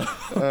 Yeah.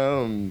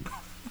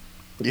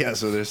 Yeah,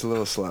 so there's a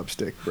little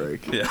slapstick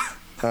break. Yeah.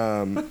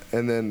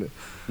 And then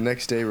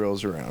next day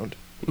rolls around,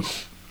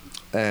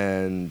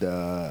 and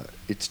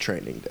it's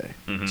training day.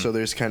 Mm-hmm. So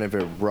there's kind of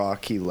a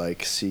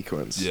Rocky-like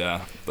sequence.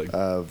 Yeah. Like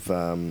of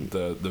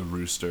the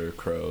rooster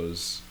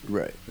crows.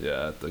 right.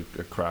 Yeah. The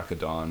crack of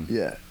dawn.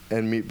 Yeah,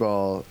 and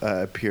Meatball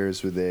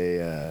appears with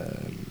a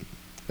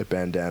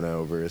bandana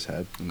over his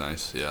head.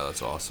 Nice. Yeah,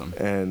 that's awesome.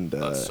 And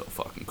that's so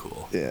fucking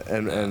cool. yeah,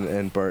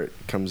 and Bart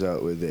comes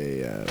out with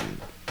a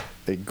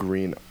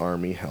green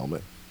army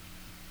helmet.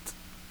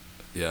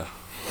 Yeah.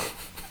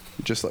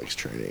 He just likes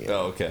training.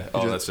 Oh, okay.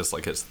 Oh, that's just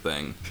like his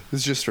thing.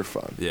 It's just for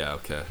fun. Yeah,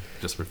 okay.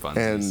 Just for fun.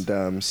 And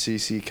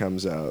CC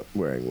comes out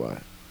wearing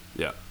what?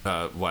 Yeah.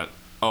 What?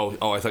 Oh,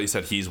 I thought you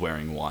said he's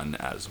wearing one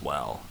as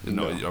well.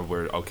 No.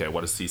 Okay,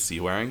 what is CC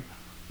wearing?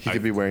 He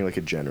could be wearing like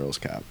a general's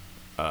cap.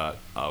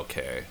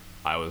 Okay.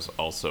 I was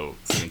also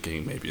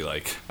thinking maybe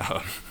like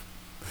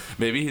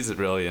maybe he's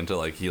really into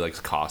like he likes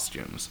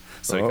costumes,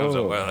 so he comes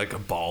out wearing like a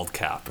bald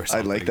cap or I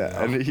something. like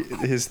that, and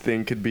his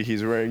thing could be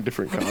he's wearing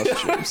different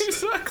costumes.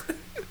 Exactly.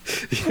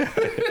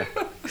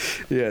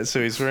 Yeah.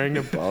 So he's wearing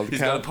a bald He's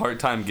cap. got a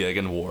part-time gig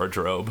in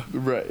wardrobe.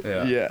 Right.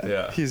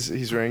 Yeah.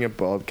 He's wearing a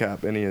bald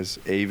cap and he has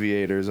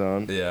aviators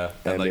on. Yeah,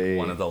 and like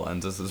one of the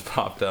lenses has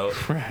popped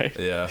out. Right.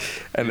 Yeah.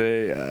 And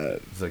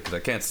It's like, 'cause I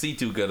can't see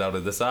too good out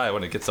of this eye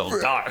when it gets all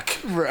dark.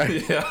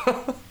 Right. Yeah.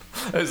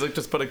 I was like,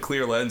 just put a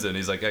clear lens in.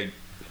 He's like, I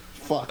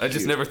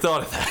just you. never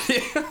thought of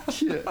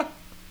that. Yeah.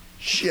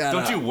 Shut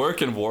Don't up. you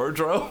work in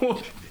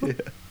wardrobe? Yeah.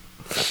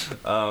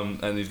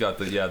 And he's got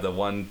the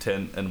one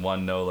tint and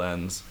one no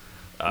lens.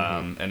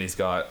 And he's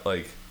got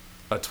like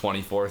a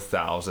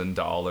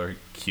 $24,000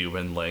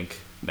 Cuban link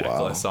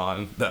necklace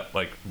on that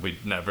like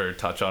we'd never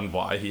touch on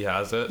why he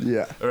has it.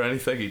 Yeah. Or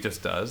anything. He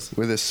just does.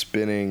 With a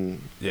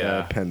spinning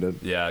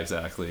pendant. Yeah,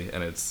 exactly.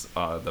 And it's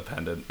the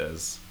pendant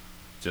is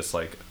just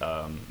like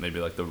maybe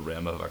like the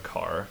rim of a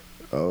car.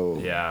 Oh.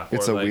 Yeah.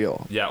 It's or a like,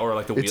 wheel. Yeah, or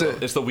like the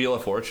wheel. It's the Wheel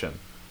of Fortune.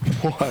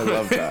 Oh, I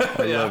love that.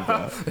 I love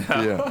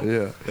that.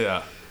 Yeah.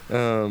 Yeah.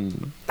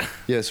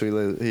 Yeah, so he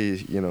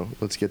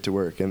let's get to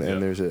work, and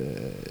there's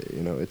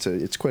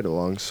it's quite a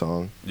long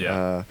song.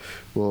 Yeah.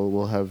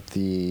 We'll have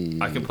the.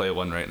 I can play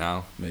one right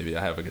now. Maybe I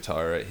have a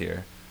guitar right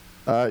here.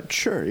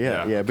 Sure,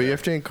 yeah, okay. but you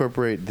have to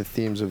incorporate the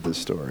themes of the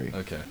story.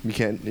 Okay. You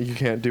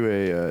can't do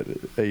a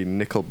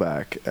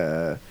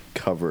Nickelback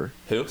cover.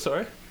 Who?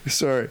 Sorry.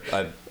 Sorry.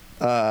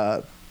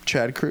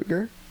 Chad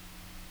Kroeger.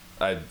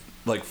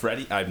 Like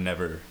Freddie. I've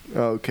never.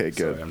 Okay,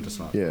 good. Sorry, I'm just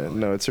not. Yeah,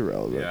 no, it's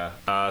irrelevant.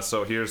 Yeah.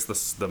 So here's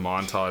the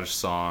montage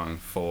song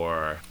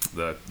for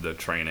the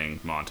training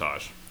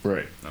montage.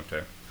 Right.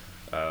 Okay.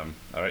 All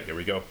right. Here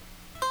we go.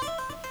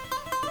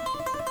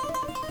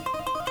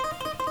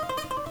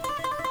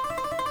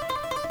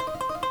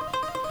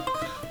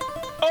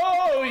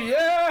 Oh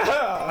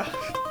yeah!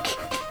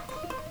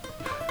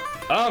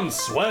 I'm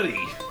sweaty.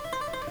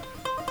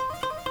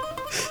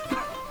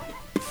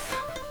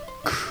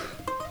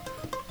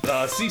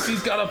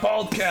 Cece's got a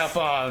bald cap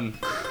on.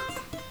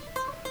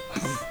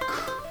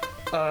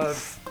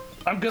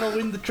 I'm gonna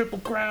win the Triple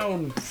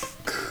Crown.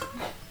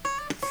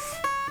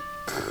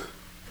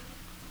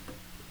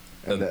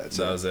 And that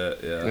was it.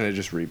 Yeah. And it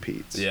just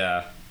repeats.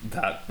 Yeah,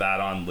 that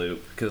on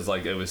loop because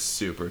like it was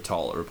super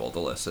tolerable to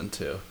listen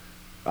to.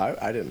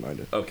 I didn't mind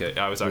it. Okay,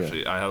 I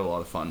had a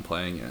lot of fun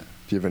playing it.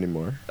 Do you have any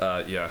more?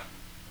 Yeah,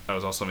 I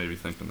was also maybe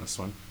thinking this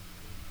one.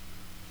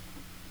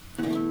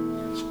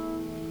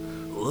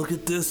 Look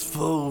at this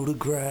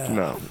photograph.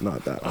 No,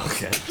 not that one.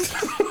 Okay.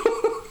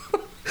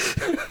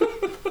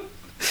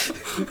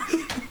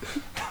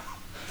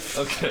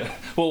 Okay,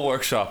 we'll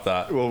workshop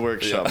that. We'll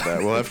workshop that.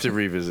 We'll have to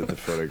revisit the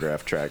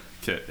photograph track.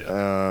 Okay,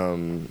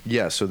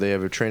 yeah. So they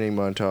have a training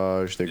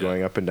montage. They're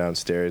going up and down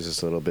stairs.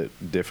 It's a little bit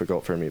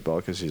difficult for Meatball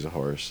because he's a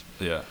horse.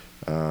 Yeah.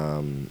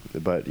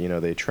 But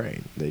they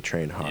train. They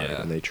train hard,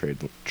 Yeah. and they train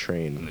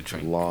And they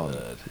train long.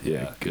 good.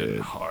 Yeah, good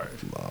and hard.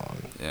 Long.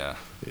 Yeah.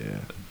 Yeah.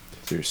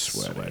 They're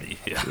sweaty.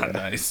 Yeah,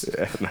 nice.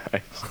 Yeah,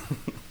 nice.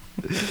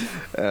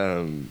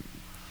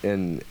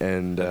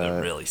 And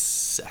they're really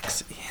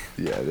sexy.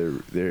 Yeah,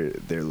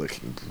 they're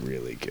looking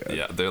really good.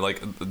 Yeah, they're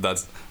like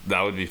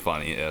that would be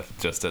funny if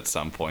just at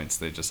some points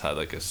they just had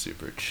like a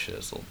super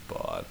chiseled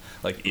bod.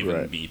 Like even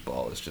Right.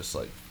 Meatball is just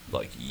like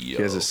yoked. He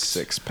has a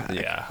 6-pack.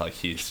 Yeah, like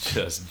he's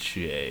just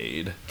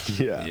jade.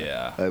 Yeah.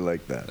 Yeah. I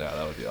like that. Yeah,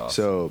 that would be awesome.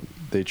 So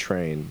they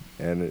train,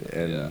 and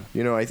Yeah.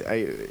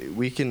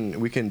 we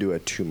can do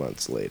it 2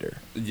 months later.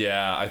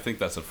 Yeah, I think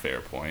that's a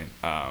fair point.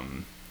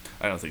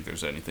 I don't think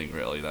there's anything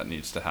really that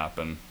needs to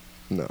happen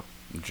No.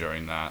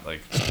 during that.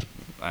 Like,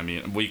 I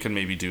mean, we can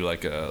maybe do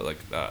like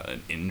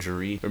an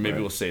injury, or maybe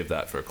we'll save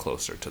that for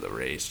closer to the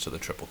race, to the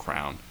Triple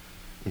Crown,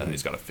 and then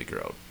he's got to figure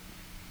out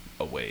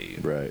a way.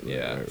 Right.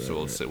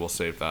 So we'll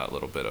save that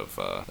little bit of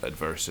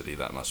adversity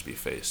that must be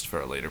faced for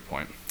a later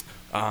point.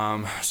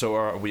 So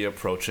are we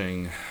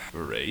approaching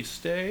race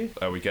day?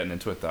 Are we getting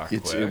into it that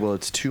quick? Well,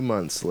 it's 2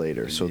 months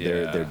later, so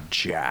they're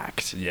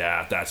jacked.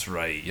 Yeah, that's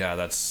right. Yeah,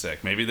 that's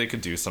sick. Maybe they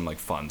could do some like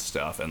fun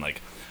stuff, and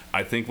like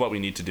I think what we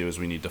need to do is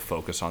we need to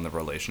focus on the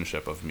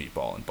relationship of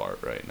Meatball and Bart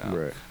right now.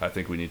 Right. I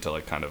think we need to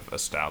like kind of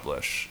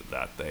establish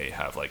that they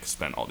have like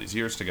spent all these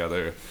years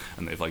together,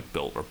 and they've like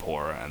built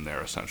rapport, and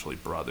they're essentially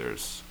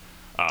brothers.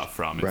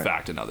 From, in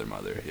fact, another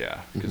mother,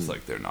 because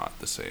like they're not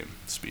the same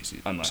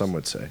species. Unless, some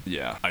would say.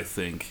 Yeah, I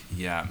think,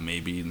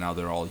 maybe now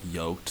they're all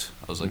yoked.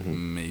 I was like,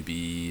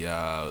 maybe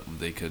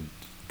they could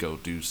go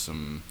do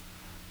some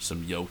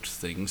yoked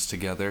things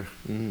together,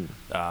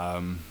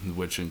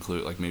 which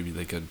include like maybe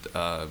they could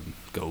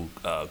go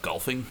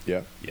golfing.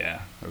 Yeah,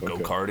 or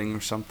go-karting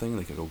or something.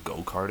 They could go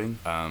go-karting,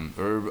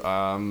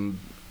 or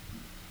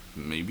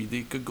maybe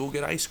they could go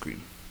get ice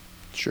cream.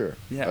 Sure.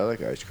 Yeah, I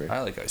like ice cream.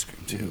 I like ice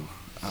cream too.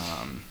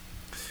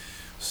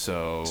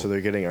 So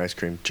they're getting ice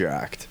cream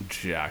jacked,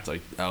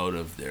 like out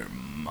of their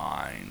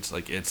minds.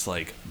 Like it's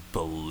like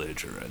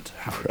belligerent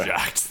how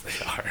jacked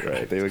they are.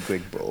 Right, they look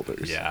like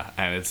boulders. Yeah,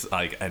 and it's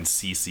like, and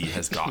Cece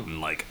has gotten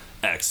like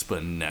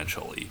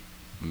exponentially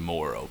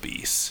more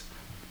obese.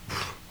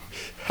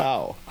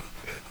 How?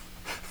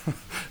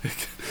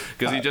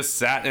 Because he just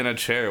sat in a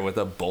chair with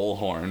a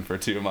bullhorn for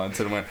 2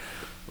 months and went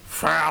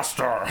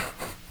faster.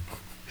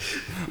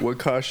 What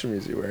costume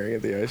is he wearing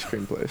at the ice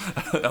cream place?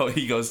 Oh,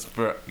 he goes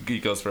for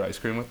ice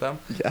cream with them.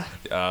 Yeah.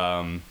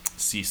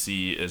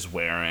 Cece is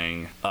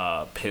wearing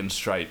a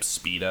pinstripe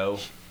Speedo.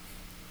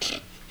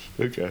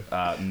 Okay.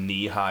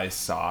 Knee-high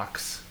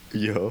socks.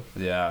 Yo.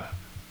 Yeah.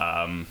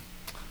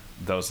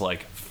 Those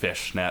like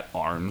fishnet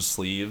arm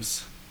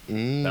sleeves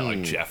that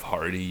like Jeff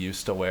Hardy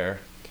used to wear.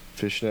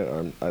 Fishnet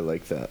arm. I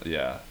like that.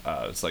 Yeah.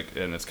 It's like,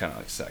 and it's kind of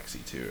like sexy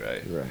too,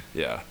 right? Right.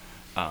 Yeah.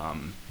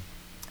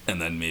 And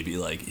then maybe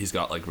like he's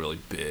got like really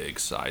big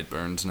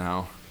sideburns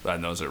now,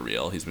 and those are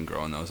real. He's been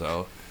growing those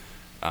out.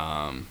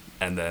 And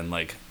then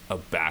like a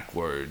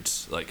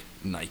backwards like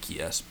Nike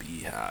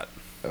SB hat.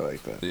 I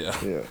like that.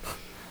 Yeah.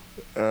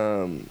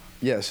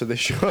 Yeah. So they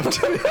show up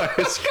to the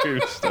ice cream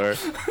store,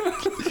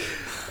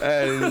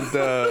 and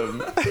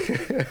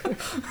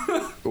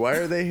why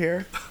are they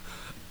here?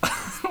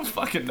 I don't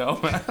fucking know,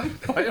 man.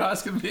 Why are you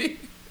asking me?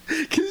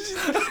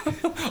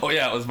 Oh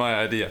yeah, it was my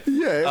idea.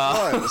 Yeah,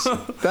 it was.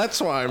 That's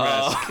why I'm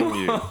asking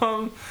you.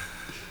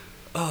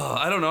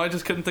 I don't know. I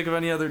just couldn't think of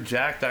any other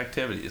jacked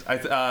activities.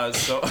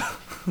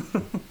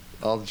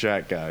 All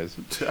jack guys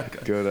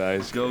go to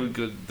ice cream.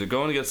 They're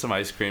going to get some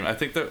ice cream. I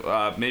think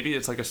that maybe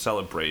it's like a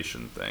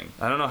celebration thing.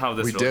 I don't know how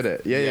this. We did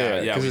it.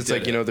 Yeah. Because it's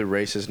like, the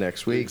race is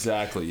next week.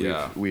 Exactly.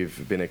 Yeah.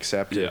 We've been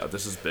accepted. Yeah,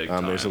 this is big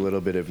time. There's a little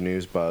bit of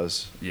news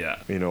buzz.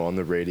 Yeah. On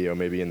the radio,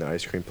 maybe in the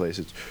ice cream place.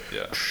 It's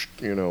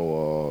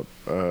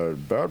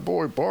Bad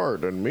Boy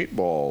Bart and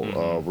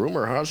Meatball.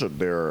 Rumor has it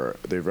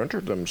they've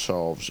entered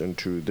themselves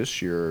into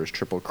this year's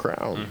Triple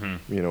Crown.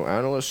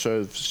 Analysts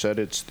have said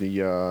it's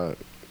the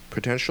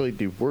potentially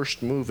the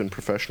worst move in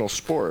professional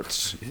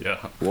sports.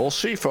 Yeah. We'll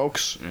see,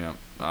 folks.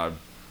 Yeah.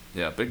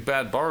 Big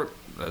Bad Bart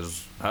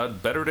has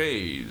had better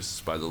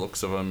days by the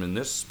looks of him in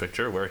this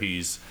picture where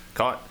he's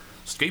caught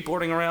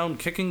skateboarding around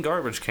kicking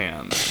garbage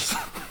cans.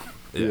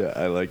 Yeah,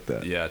 I like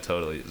that. Yeah,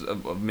 totally.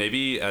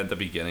 Maybe at the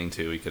beginning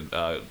too, we could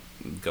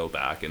go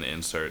back and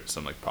insert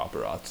some like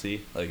paparazzi.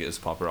 Like, is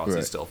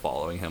paparazzi still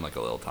following him like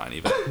a little tiny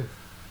bit?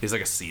 He's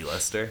like a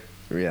C-lister.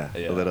 Yeah,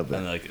 a little bit.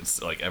 And like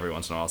it's like every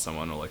once in a while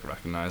someone will like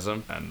recognize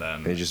him, and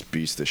then he just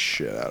beats the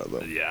shit out of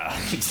them. Yeah,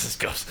 he just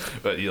goes.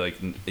 But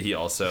he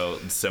also,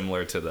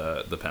 similar to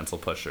the pencil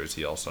pushers,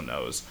 he also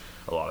knows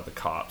a lot of the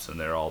cops, and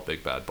they're all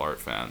Big Bad Bart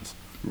fans.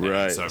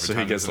 Right. So every so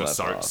time he gets there's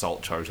an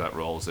assault charge that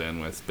rolls in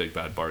with Big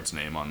Bad Bart's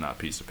name on that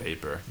piece of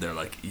paper, they're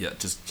like, yeah,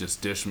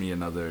 just dish me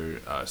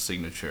another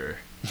signature.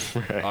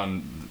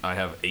 Right. I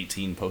have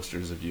 18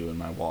 posters of you in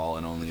my wall,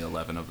 and only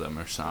 11 of them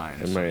are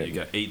signed. So you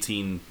get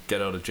 18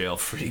 get out of jail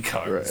free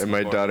cards. Right. And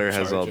my daughter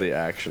has all the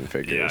action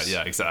figures.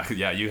 Yeah, exactly.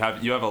 Yeah, you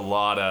have a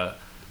lot of.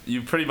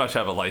 You pretty much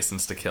have a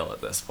license to kill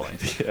at this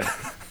point. Yeah.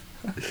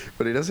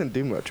 But he doesn't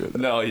do much with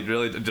it. No, he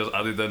really just,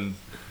 other than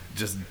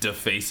just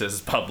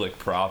defaces public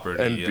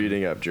property and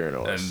beating up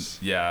journalists.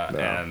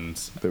 And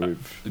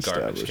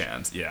garbage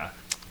cans. Yeah.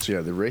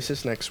 So the race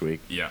is next week.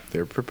 Yeah.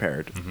 They're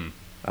prepared.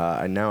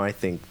 And now I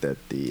think that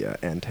the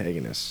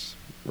antagonists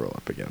roll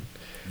up again.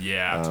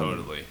 Yeah,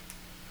 totally.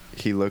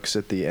 He looks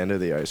at the end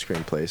of the ice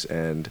cream place,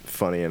 and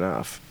funny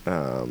enough,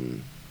 I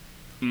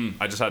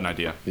just had an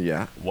idea.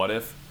 Yeah. What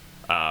if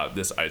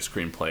this ice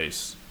cream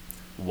place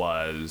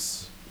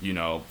was,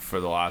 for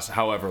the last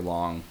however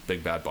long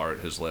Big Bad Bart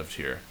has lived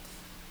here,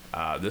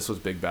 this was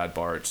Big Bad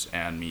Bart's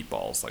and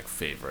Meatball's like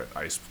favorite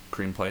ice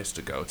cream place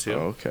to go to.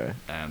 Oh, okay.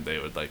 And they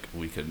would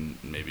we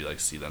could maybe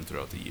see them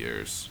throughout the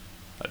years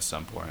at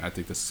some point. I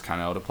think this is kind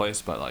of out of place,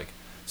 but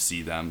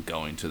see them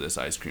going to this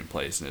ice cream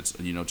place, and it's,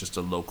 you know, just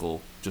a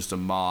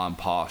ma and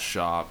pa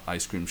shop,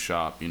 ice cream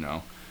shop, you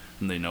know,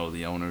 and they know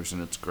the owners,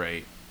 and it's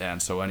great.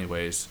 And so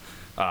anyways,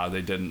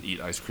 they didn't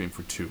eat ice cream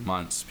for 2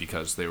 months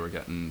because they were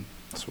getting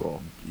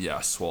Swole.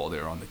 Yeah, swole. They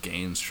were on the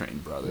gains train,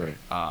 brother.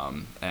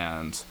 Right.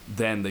 And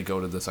then they go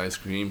to this ice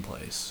cream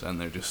place, and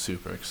they're just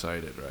super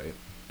excited, right?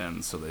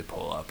 And so they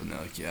pull up, and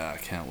they're like, "Yeah, I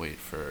can't wait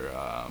for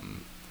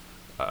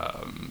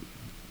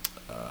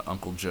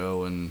Uncle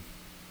Joe and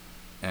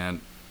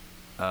Aunt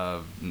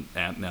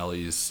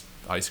Nellie's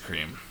ice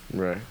cream."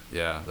 Right.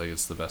 Yeah, like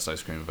it's the best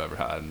ice cream I've ever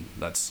had, and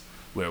that's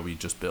where we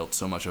just built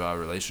so much of our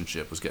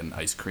relationship, was getting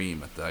ice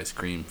cream at the ice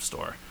cream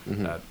store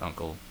at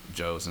Uncle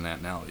Joe's and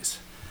Aunt Nellie's.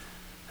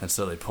 And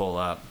so they pull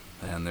up,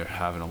 and they're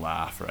having a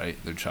laugh, right?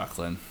 They're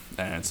chuckling,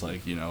 and it's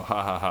like, you know,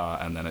 ha ha ha,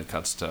 and then it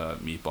cuts to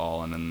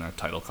Meatball, and then their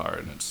title card,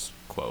 and it's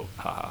quote,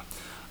 ha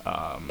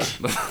ha,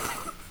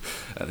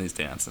 and he's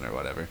dancing or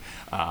whatever,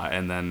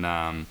 and then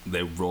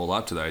they roll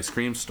up to the ice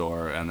cream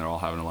store, and they're all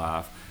having a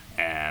laugh,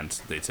 and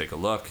they take a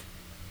look.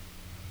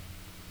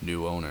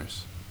 New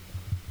owners.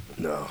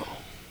 No.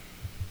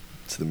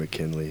 It's the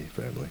McKinley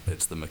family.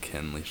 It's the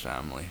McKinley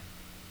family.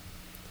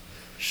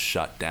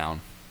 Shut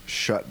down.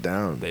 Shut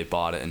down. They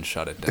bought it and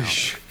shut it down.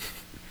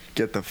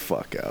 Get the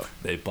fuck out.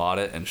 They bought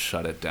it and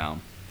shut it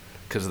down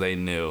because they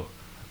knew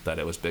that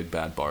it was Big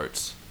Bad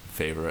Bart's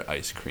favorite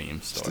ice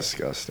cream store. It's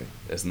disgusting.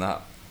 Isn't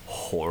that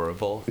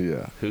horrible?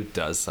 Yeah. Who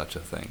does such a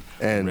thing?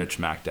 And Rich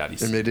Mac Daddy.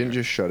 And they didn't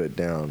just shut it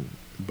down,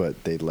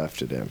 but they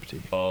left it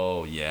empty.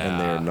 Oh yeah. And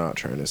they're not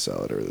trying to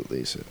sell it or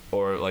release it.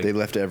 Or like they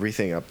left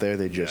everything up there.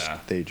 They just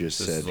This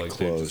said like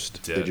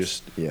closed. They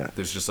just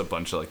There's just a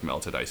bunch of like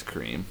melted ice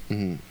cream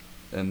in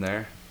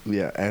there.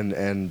 Yeah,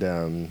 and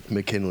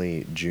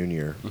McKinley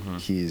Jr.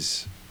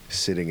 He's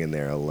sitting in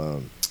there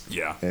alone.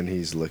 Yeah. And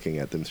he's looking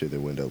at them through the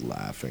window,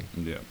 laughing.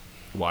 Yeah.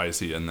 Why is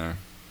he in there?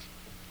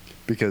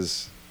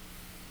 Because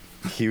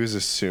he was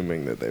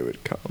assuming that they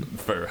would come.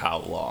 For how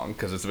long?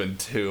 Because it's been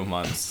 2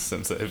 months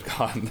since they've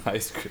gotten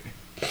ice cream.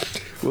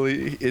 Well,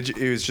 it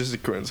was just a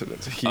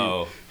coincidence.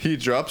 He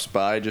drops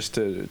by just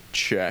to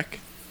check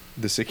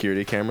the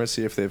security camera,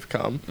 see if they've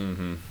come.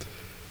 Mm-hmm.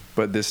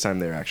 But this time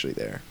they're actually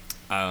there.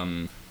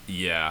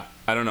 Yeah,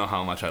 I don't know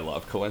how much I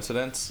love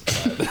coincidence.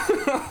 But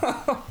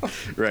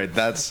right,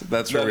 that's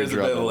where that we is a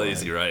draw bit the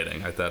lazy line.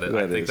 writing. I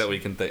think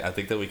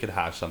that we could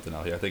hash something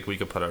out here. I think we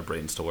could put our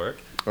brains to work.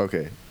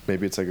 Okay,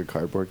 maybe it's like a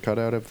cardboard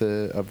cutout of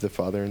the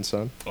father and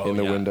son in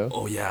the window.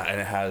 Oh yeah,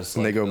 and it has.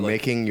 And like, they go, like,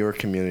 making your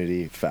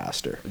community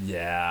faster.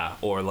 Yeah,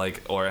 or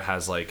it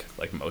has like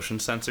motion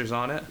sensors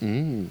on it,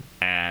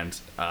 and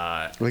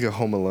like a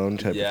Home Alone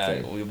type of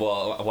thing. Yeah,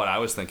 well, what I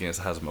was thinking is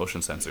it has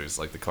motion sensors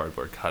like the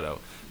cardboard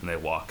cutout, and they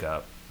walk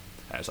up.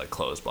 And it's like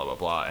closed, blah blah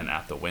blah, and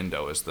at the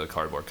window is the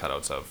cardboard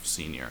cutouts of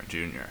senior and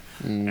junior,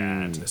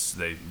 and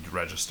they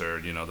register,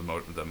 you know,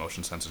 the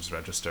motion sensors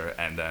register,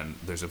 and then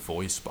there's a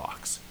voice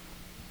box,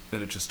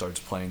 and it just starts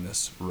playing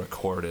this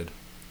recorded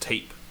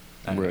tape,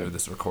 and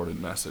this recorded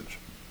message,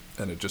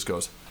 and it just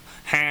goes,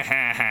 ha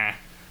ha ha,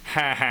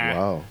 ha ha,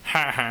 wow,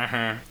 ha ha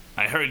ha.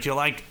 I heard you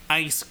like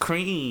ice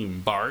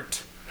cream,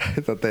 Bart. I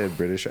thought they had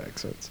British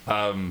accents.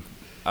 I'm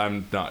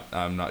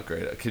not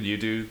great at. Could you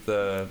do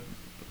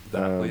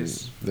that,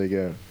 please? They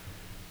go,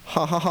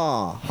 ha ha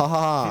ha, ha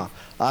ha.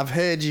 I've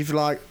heard you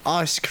like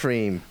ice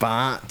cream,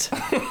 Bart.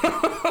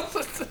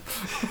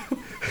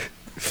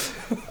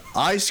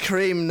 Ice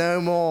cream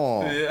no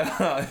more.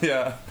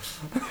 Yeah.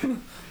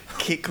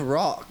 Kick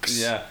rocks.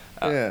 Yeah.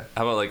 Yeah.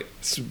 How about like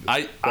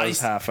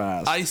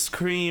half-assed. Ice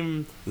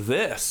cream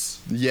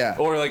this? Yeah.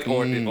 Or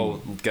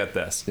get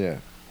this. Yeah.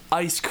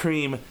 Ice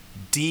cream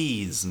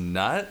D's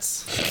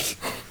nuts.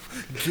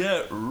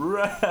 Get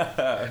wrecked.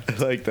 I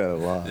like that a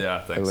lot.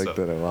 Yeah, thanks. I like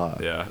that a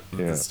lot. Yeah.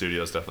 The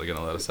studio's definitely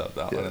gonna let us have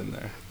that one in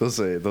there.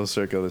 They'll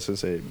circle this and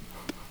say,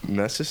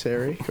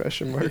 necessary?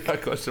 Question mark. Yeah,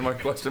 question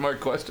mark.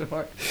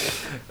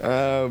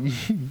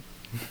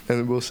 And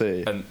then we'll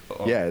say,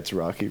 it's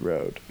Rocky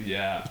Road.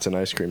 Yeah. It's an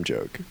ice cream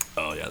joke.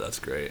 Oh yeah, that's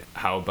great.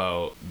 How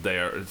about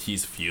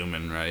he's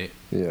fuming, right?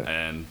 Yeah.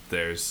 And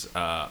there's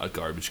a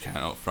garbage can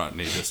out front,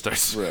 and he just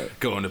starts right.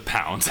 going to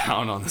pound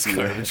town on this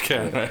garbage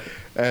can. Right?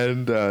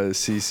 And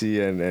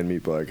Cece and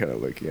Meatball are kind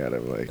of looking at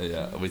him like,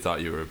 yeah, we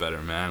thought you were a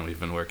better man. We've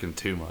been working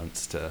 2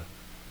 months to...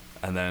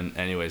 And then,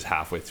 anyways,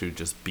 halfway through,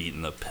 just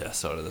beating the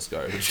piss out of this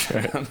garbage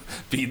can.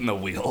 Beating the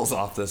wheels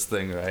off this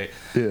thing, right?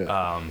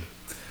 Yeah.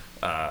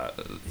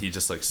 He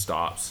just like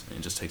stops and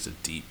he just takes a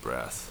deep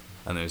breath,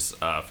 and there's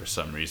for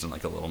some reason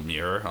like a little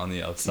mirror on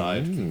the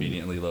outside,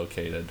 conveniently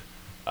located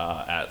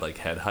at like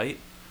head height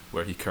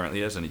where he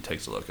currently is, and he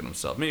takes a look at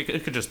himself. I mean,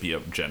 it could just be a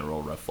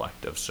general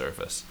reflective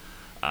surface,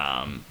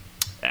 and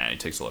he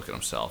takes a look at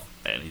himself,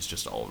 and he's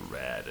just all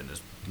red and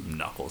his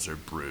knuckles are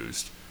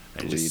bruised,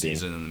 and he just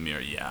sees it in the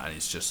mirror, and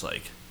he's just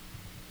like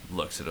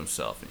looks at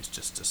himself and he's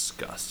just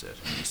disgusted,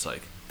 and he's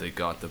like, they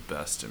got the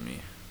best of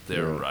me.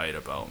 They're right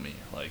about me.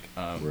 Like,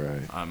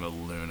 I'm a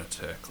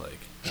lunatic. Like,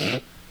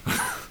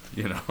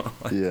 you know.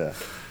 Like,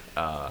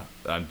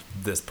 I'm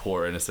this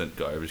poor innocent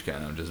garbage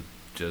can. I'm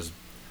just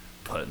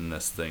putting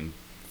this thing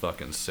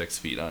fucking 6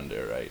 feet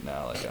under right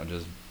now. Like I'm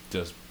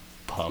just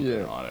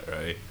pumping on it,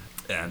 right?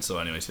 And so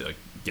anyways, he like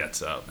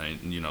gets up,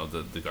 and you know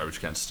the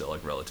garbage can's still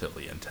like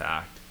relatively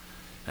intact,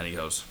 and he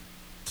goes,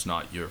 "It's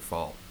not your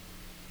fault."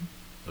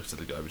 Looks at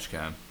the garbage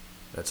can.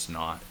 That's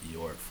not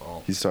your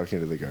fault. He's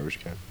talking to the garbage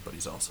can. But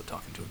he's also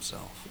talking to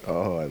himself.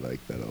 Oh, I like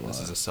that a lot.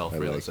 This is a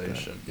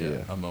self-realization.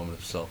 Like a moment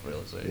of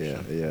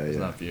self-realization. Yeah. It's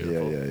not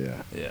beautiful.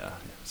 Yeah.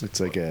 It's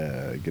like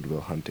a Good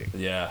Will Hunting.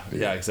 Yeah,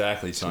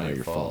 exactly. It's not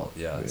your fault.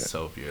 Yeah, it's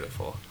so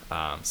beautiful.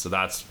 So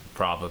that's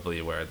probably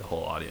where the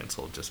whole audience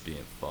will just be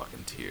in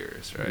fucking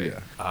tears, right?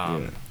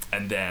 Yeah.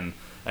 And then,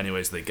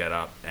 anyways, they get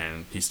up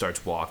and he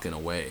starts walking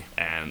away,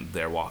 and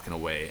they're walking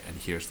away, and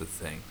here's the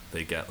thing.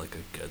 They get like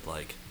a good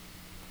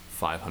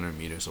 500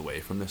 meters away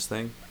from this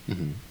thing.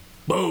 Mm-hmm.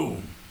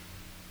 Boom!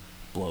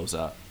 Blows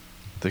up.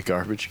 The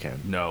garbage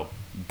can. No,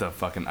 the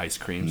fucking ice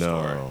cream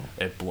store.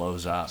 It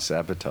blows up.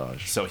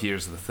 Sabotage. So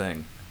here's the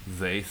thing.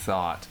 They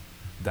thought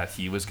that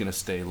he was going to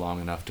stay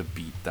long enough to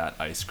beat that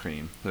ice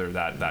cream, or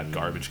that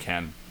garbage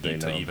can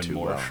into even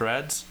more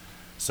shreds.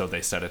 So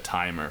they set a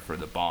timer for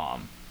the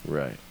bomb.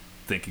 Right.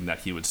 Thinking that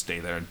he would stay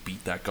there and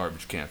beat that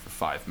garbage can for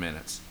 5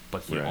 minutes.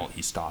 But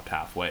he stopped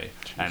halfway.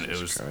 And it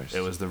was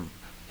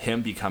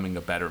him becoming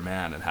a better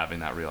man and having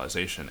that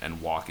realization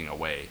and walking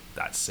away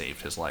that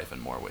saved his life in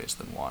more ways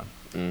than one.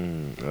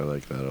 I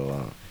like that a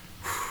lot.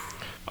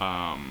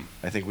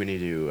 I think we need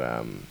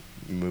to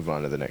move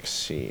on to the next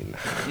scene.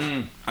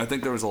 I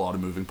think there was a lot of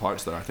moving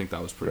parts there. I think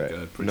that was pretty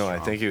good. Pretty strong. I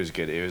think it was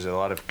good. It was a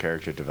lot of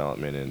character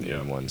development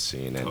in one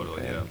scene.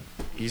 And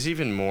he's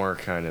even more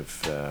kind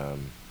of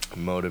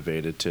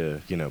motivated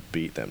to,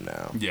 beat them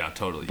now. Yeah,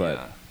 totally.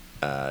 But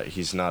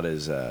he's not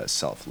as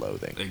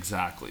self-loathing.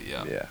 Exactly,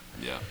 yeah.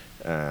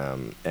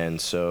 And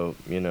so,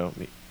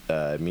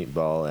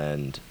 Meatball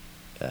and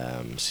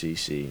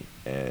Cece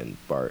and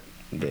Bart,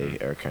 they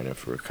are kind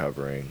of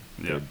recovering.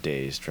 They're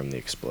dazed from the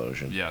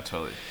explosion. Yeah,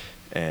 totally.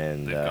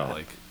 And they've got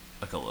like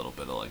a little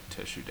bit of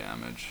tissue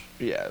damage.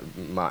 Yeah,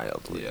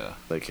 mildly. Yeah.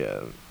 Like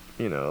a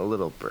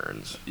little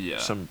burns. Yeah.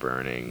 Some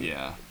burning.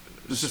 Yeah.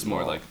 It's just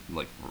more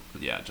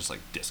just like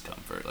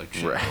discomfort, like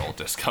general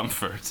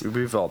discomfort.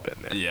 We've all been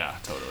there. Yeah,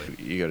 totally.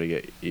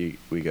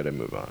 We gotta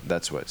move on.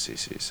 That's what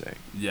CC's saying.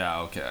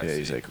 Yeah, okay.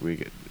 He's like, we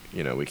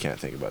can't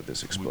think about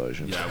this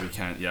explosion. We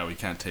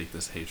can't take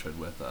this hatred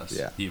with us.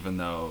 Yeah. Even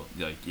though,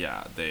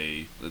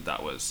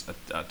 that was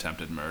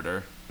attempted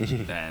murder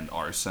and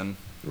arson.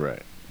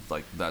 Right.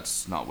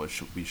 That's not what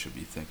we should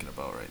be thinking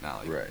about right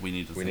now. We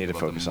need to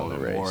focus on the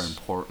race. More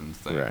important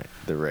thing. Right.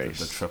 The race.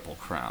 The Triple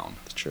Crown.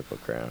 The Triple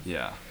Crown.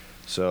 Yeah.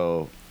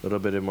 So a little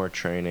bit of more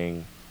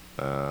training,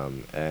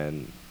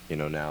 and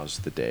now's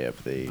the day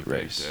of the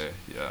race. Big day,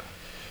 yeah.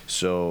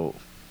 So,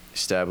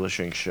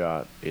 establishing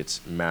shot.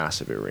 It's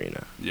massive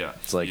arena. Yeah,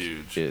 it's like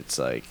huge. It's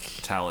like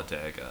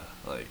Talladega.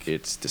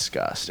 It's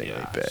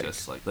disgustingly big. It's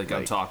just like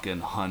I'm talking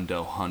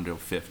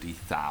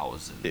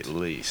 150,000 at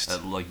least.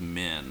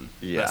 Men.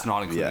 Yeah, that's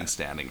not including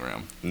standing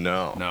room.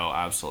 No,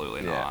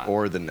 absolutely not.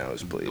 Or the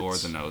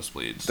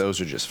nosebleeds.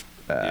 Those are just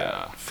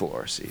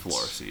floor seats.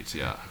 Floor seats.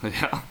 Yeah.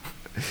 Yeah.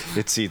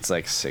 It seats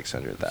like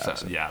 600,000.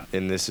 So, yeah.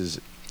 And this is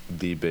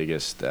the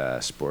biggest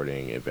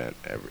sporting event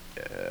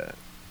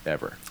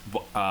ever.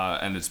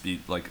 And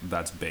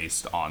that's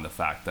based on the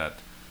fact that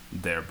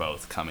they're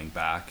both coming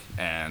back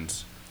and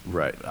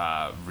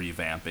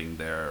revamping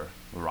their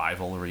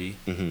rivalry.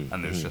 Mm-hmm,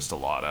 and there's just a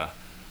lot of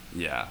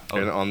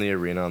And on the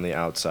arena on the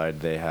outside,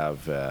 they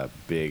have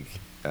big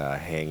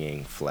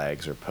hanging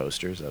flags or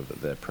posters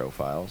of the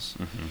profiles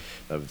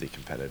of the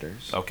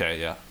competitors. Okay,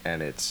 yeah.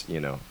 And it's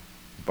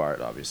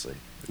Bart, obviously,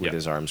 with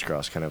his arms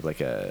crossed, kind of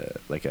like a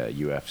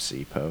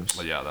UFC pose.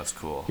 Well, yeah, that's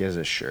cool. He has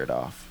his shirt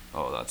off.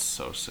 Oh, that's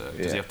so sick.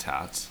 Does he have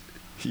tats?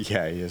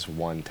 Yeah, he has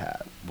one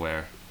tat.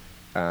 Where?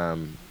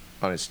 On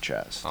his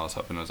chest. I was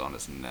hoping it was on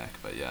his neck,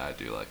 but yeah, I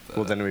do like that.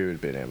 Well, then we would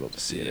have been able to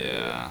see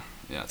it.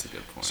 Yeah, that's a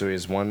good point. So he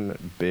has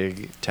one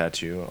big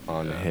tattoo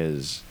on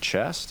his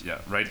chest. Yeah,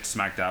 right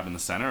smack dab in the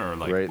center, or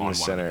right on in the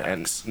center,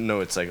 and no,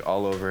 it's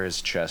all over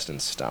his chest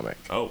and stomach.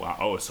 Oh wow!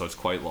 Oh, so it's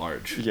quite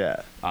large.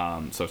 Yeah.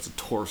 So it's a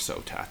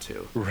torso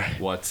tattoo. Right.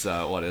 What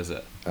is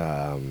it?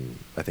 I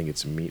think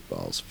it's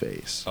Meatball's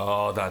face.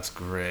 Oh, that's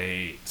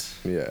great.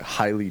 Yeah,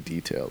 highly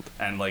detailed.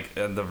 And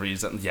the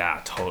reason,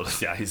 totally.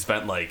 Yeah, he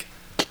spent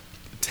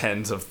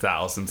tens of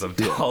thousands of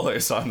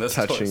dollars on this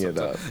touching it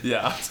up.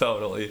 Yeah,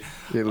 totally.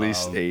 At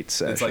least 8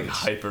 sessions. It's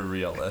hyper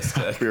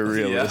realistic. Hyper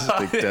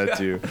realistic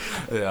tattoo.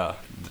 Yeah.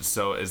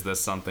 So is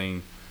this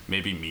something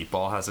maybe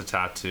Meatball has a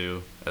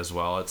tattoo as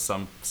well at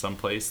some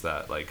place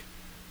that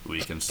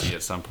we can see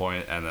at some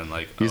point, and then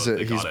he's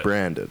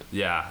branded.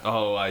 Yeah.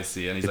 Oh, I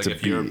see. And he's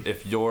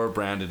if you're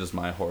branded as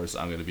my horse,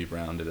 I'm going to be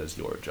branded as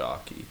your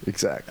jockey.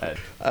 Exactly.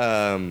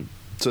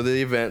 So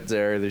the event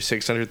there's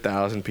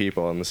 600,000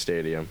 people in the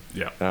stadium.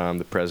 Yeah.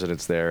 The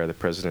president's there, the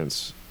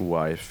president's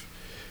wife,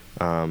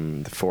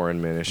 the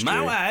foreign ministry.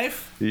 My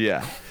wife.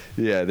 Yeah.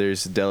 Yeah,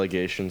 there's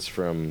delegations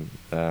from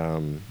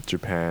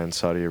Japan,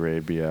 Saudi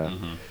Arabia,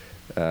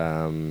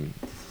 the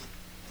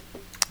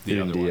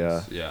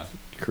India, yeah,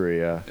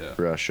 Korea, yeah,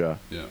 Russia.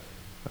 Yeah.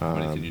 How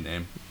many can you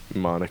name?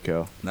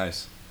 Monaco.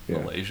 Nice.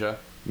 Yeah.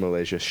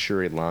 Malaysia,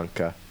 Sri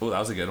Lanka. Oh, that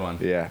was a good one.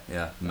 Yeah.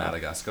 Yeah.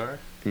 Madagascar.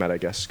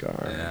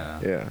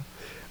 Yeah.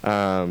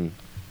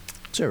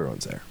 So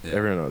everyone's there. Yeah.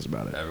 Everyone knows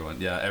about it.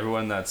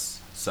 Everyone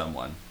that's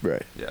someone.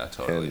 Right. Yeah,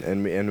 totally.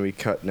 And we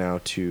cut now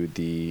to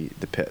the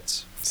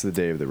pits. It's the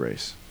day of the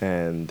race,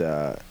 and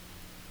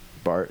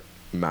Bart,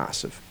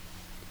 massive.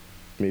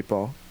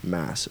 Meatball,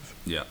 massive.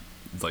 Yeah,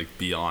 like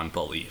beyond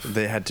belief.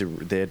 They had to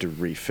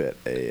refit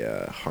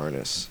a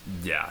harness.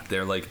 Yeah,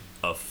 they're like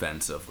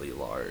offensively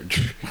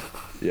large.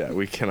 Yeah,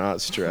 we cannot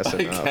stress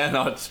enough. I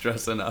cannot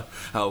stress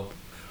enough how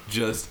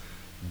just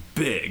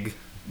big.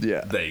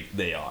 Yeah,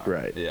 they are.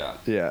 Right. Yeah.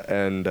 Yeah,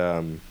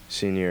 and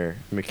Senior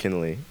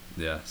McKinley.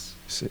 Yes.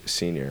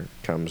 Senior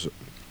comes,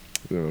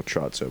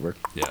 trots over.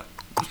 Yeah.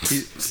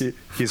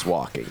 He's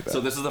walking. Though.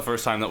 So this is the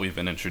first time that we've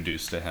been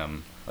introduced to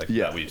him. Like,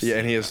 yeah, that we've yeah, seen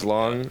and he has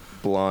long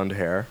blonde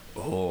hair.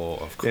 Oh,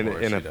 of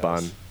course. In a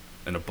bun.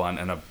 In a bun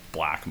and a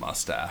black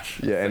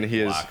mustache. Yeah, and he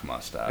has black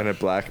mustache. And a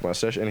black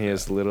mustache, and he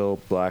has little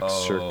black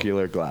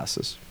circular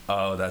glasses.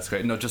 Oh, that's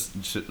great. No,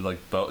 just like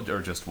both,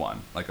 or just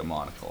one, like a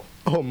monocle.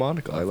 Oh,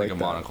 monocle. I like a that.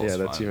 monocle. Yeah,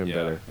 that's fun. even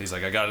better. He's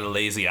like, I got a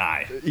lazy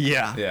eye.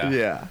 Yeah.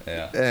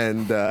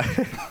 And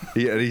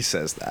he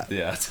says that.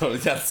 Yeah, so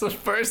that's the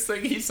first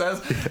thing he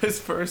says. His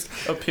first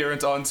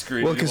appearance on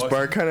screen. Well, because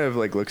Bart kind of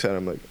like looks at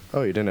him like,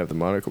 "Oh, you didn't have the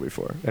monocle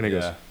before," and he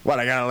goes, "What?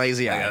 I got a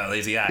lazy eye. I got a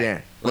lazy eye.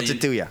 Yeah. What's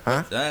it do you,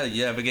 huh?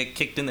 You ever get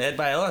kicked in the head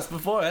by a horse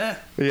before, eh?"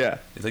 Yeah.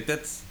 He's like,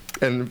 that's.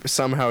 And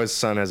somehow his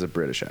son has a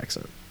British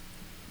accent.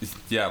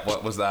 Yeah,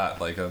 what was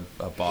that? Like a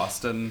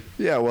Boston?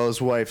 Yeah, well,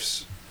 his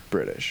wife's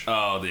British.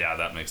 Oh, yeah,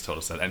 that makes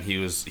total sense. And he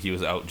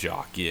was out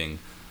jockeying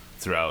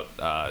throughout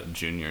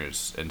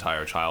Junior's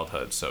entire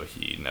childhood, so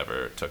he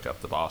never took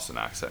up the Boston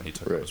accent. He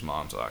took up his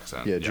mom's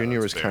accent. Yeah,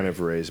 Junior was kind of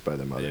raised by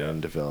the mother and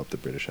developed the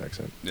British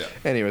accent. Yeah.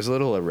 Anyways, a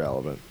little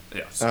irrelevant.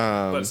 Yeah,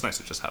 but it's nice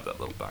to just have that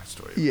little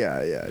backstory.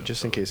 Yeah,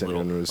 just in case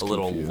anyone was confused. A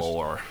little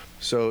lore.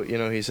 So,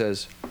 he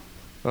says,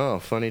 "Oh,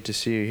 funny to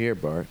see you here,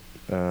 Bart.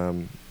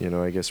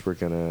 I guess we're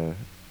gonna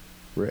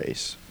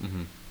race."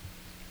 Mm-hmm.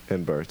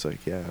 And Bart's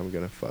like, "Yeah, I'm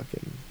gonna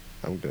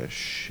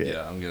shit."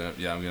 Yeah, I'm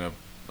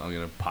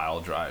gonna pile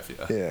drive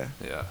you.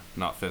 Yeah,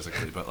 not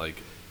physically, but like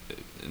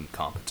in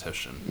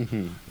competition.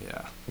 Mm-hmm.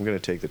 Yeah, I'm gonna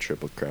take the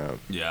Triple Crown.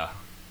 Yeah,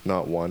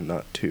 not one,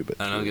 not two, but.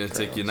 And I'm gonna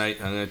take your I'm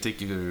gonna take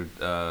your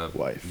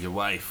wife. Your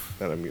wife.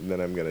 And then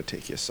I'm gonna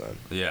take your son.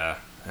 Yeah,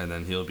 and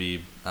then he'll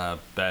be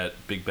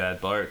Big Bad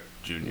Bart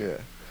Jr. Yeah,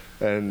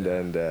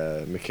 and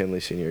McKinley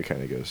Senior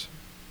kind of goes,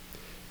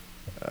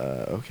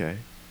 "Okay.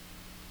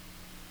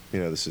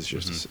 This is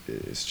just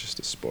it's just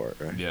a sport,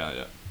 right?"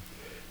 Yeah.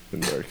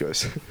 And Bart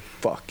goes,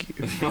 "Fuck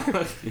you."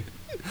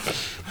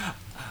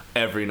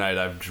 Every night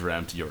I've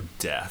dreamt your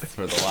death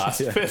for the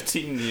last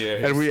 15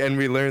 years. And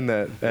we learned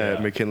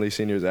that McKinley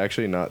Senior is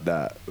actually not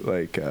that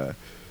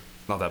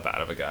not that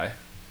bad of a guy.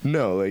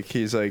 No, like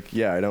he's like,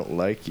 "Yeah, I don't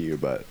like you,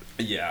 but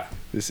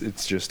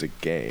it's just a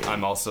game."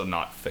 I'm also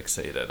not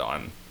fixated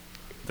on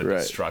the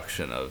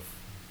destruction of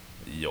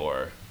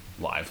your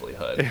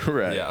livelihood.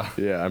 Right. Yeah.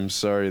 Yeah, I'm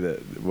sorry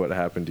that what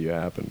happened to you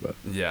happened, but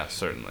yeah,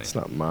 certainly. It's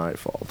not my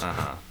fault.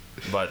 Uh-huh.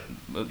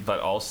 But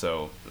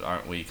also,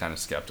 aren't we kind of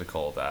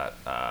skeptical that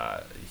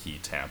he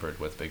tampered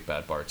with Big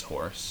Bad Bart's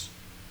horse,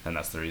 and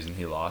that's the reason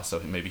he lost? So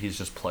maybe he's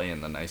just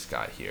playing the nice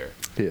guy here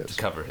to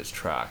cover his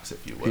tracks,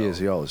 if you will. He is.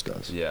 He always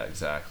does. Yeah,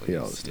 exactly. He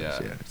always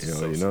does. Yeah.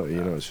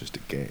 It's just a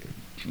game.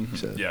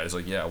 Mm-hmm. Yeah, he's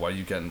like,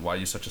 why are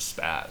you such a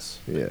spaz,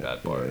 Big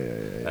Bad Bart?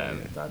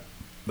 And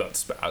that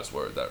spaz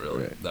word that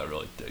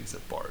really digs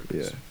at Bart.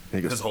 Yeah. He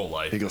goes, his whole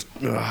life. He goes,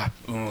 "Ugh."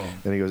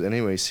 And he goes,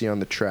 "Anyway, see you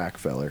on the track,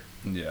 feller."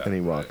 Yeah. And he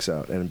walks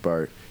out, and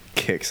Bart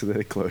kicks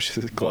the closest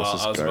I was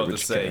garbage about to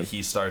say, can.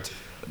 he starts.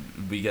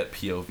 We get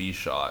POV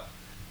shot,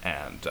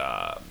 and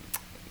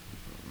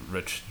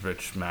Rich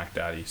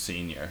MacDaddy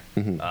Senior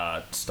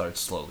starts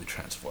slowly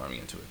transforming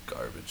into a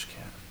garbage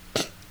can.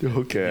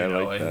 Okay, I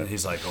like that. And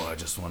he's like, "Oh, I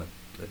just want to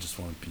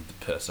beat the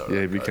piss out of he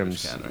a garbage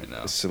becomes can right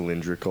now."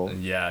 cylindrical.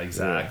 Yeah,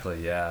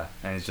 exactly. Yeah,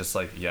 and he's just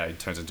like, he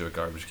turns into a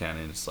garbage can,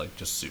 and it's like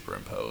just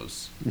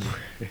superimpose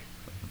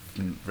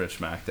Rich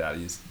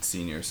MacDaddy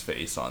Senior's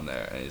face on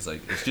there, and he's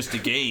like, "It's just a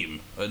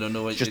game. I don't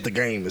know what." It's just a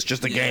game. It's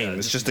just a game.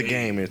 It's just a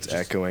game. It's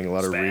echoing a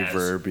lot of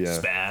reverb. Yeah.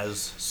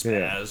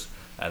 Spaz.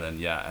 And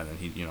then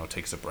he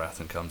takes a breath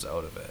and comes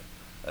out of it,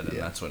 and then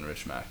that's when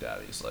Rich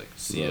MacDaddy's like,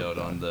 "See you out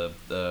on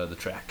the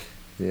track."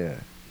 Yeah.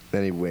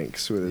 Then he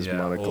winks with his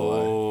monocle eye.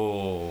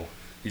 Oh,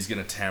 he's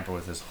gonna tamper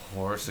with his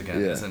horse again,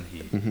 isn't he?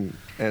 Mm-hmm.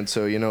 And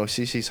so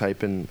Cece's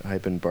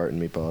hyping Bart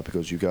and Meatball up. He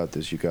goes, "You got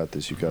this. You got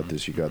this. You got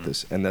this. You got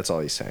this." And that's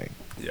all he's saying.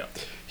 Yeah.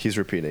 He's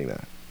repeating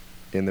that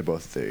in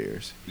both of their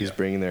ears. He's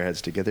bringing their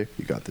heads together.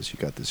 "You got this. You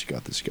got this. You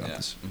got this. You got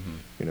this."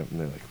 Mm-hmm. And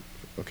they're like,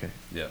 "Okay."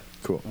 Yeah.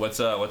 Cool. What's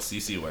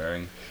Cece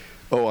wearing?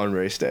 Oh, on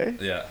race day?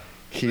 Yeah.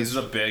 This is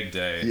a big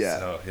day. Yeah.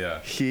 So, yeah.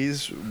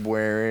 He's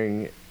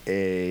wearing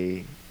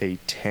a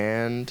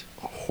tanned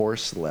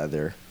horse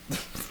leather.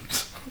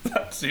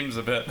 That seems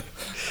a bit.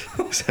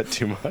 Is that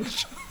too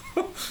much?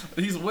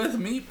 He's with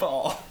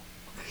Meatball.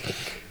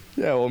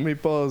 Yeah, well,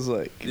 Meatball is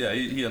like... Yeah,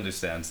 he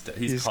understands.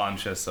 He's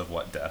conscious of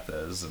what death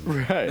is.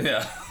 And, right.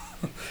 Yeah.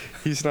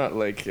 He's not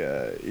like,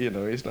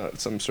 he's not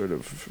some sort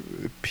of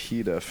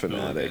PETA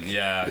fanatic.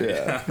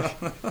 Yeah.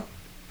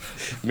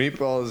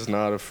 Meatball is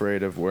not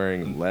afraid of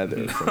wearing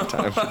leather from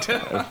time to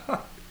time.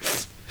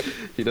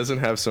 He doesn't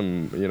have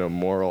some,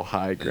 moral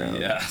high ground.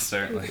 Yeah,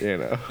 certainly.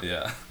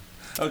 Yeah.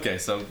 Okay,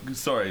 so,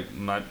 sorry,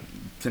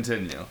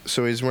 continue.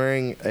 So he's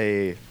wearing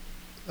a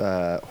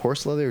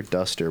horse leather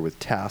duster with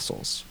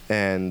tassels.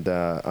 And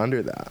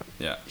under that,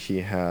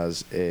 he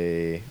has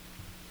a...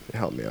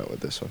 Help me out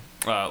with this one.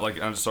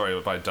 I'm sorry,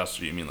 by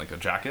duster you mean like a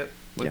jacket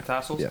with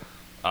tassels? Yeah.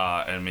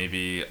 And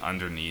maybe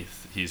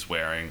underneath he's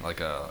wearing like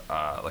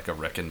a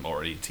Rick and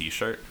Morty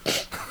T-shirt.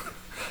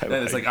 And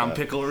it's like I'm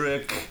Pickle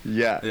Rick.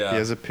 Yeah. He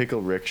has a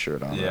Pickle Rick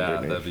shirt on. Yeah,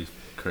 underneath. that'd be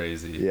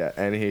crazy. Yeah,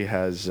 and he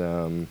has.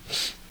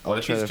 What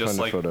if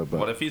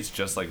he's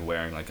just like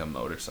wearing like a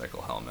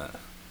motorcycle helmet?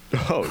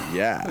 Oh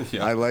yeah,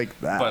 I like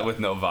that. But with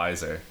no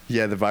visor.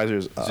 Yeah, the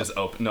visor's up. It's just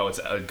open. No, it's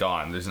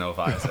gone. There's no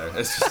visor.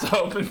 It's just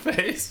open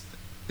face.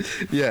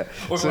 Yeah.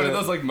 Or one of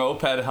those like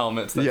moped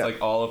helmets that's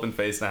like all open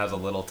face and has a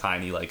little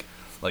tiny like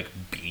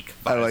beak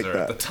visor I like that.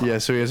 At the top. Yeah,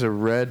 so he has a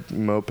red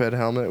moped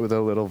helmet with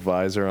a little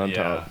visor on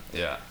top.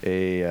 Yeah.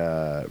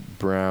 A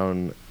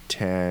brown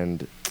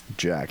tanned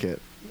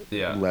jacket.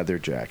 Yeah. Leather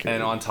jacket.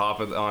 And on top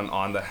of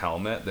on the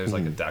helmet, there's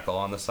like a decal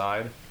on the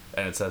side,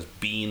 and it says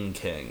Bean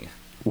King.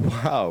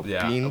 Wow.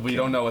 Yeah. Bean we King.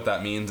 don't know what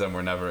that means, and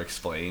we're never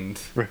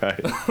explained. Right.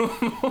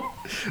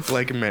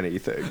 Like many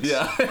things.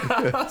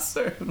 Yeah.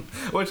 Certain.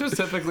 Which is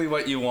typically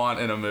what you want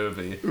in a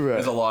movie. Right.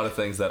 There's a lot of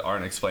things that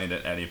aren't explained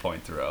at any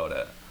point throughout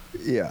it.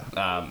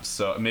 Yeah.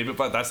 So maybe,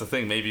 but that's the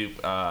thing. Maybe,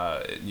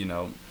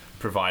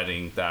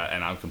 providing that,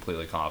 and I'm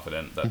completely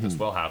confident that this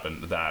will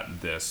happen,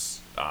 that this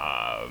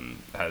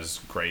has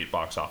great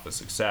box office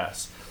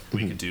success.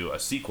 We could do a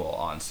sequel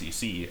on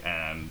CC,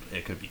 and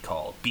it could be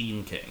called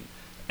Bean King.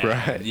 And,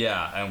 right.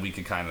 Yeah, and we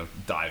could kind of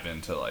dive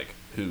into like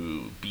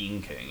who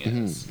Bean King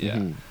is.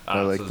 Yeah.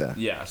 I like that.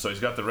 Yeah. So he's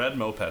got the red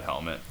moped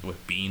helmet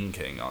with Bean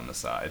King on the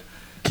side.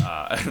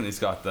 And he's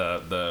got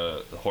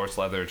the horse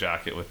leather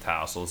jacket with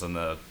tassels and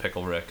the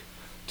Pickle Rick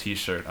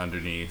T-shirt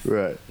underneath.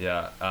 Right.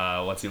 Yeah.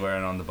 What's he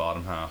wearing on the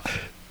bottom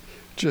half?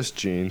 Just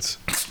jeans.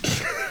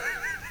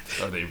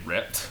 Are they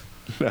ripped?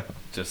 No.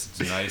 Just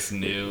nice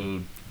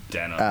new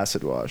denim.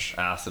 Acid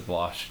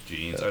wash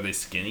jeans. Are they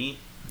skinny?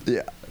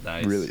 Yeah.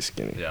 Nice. Really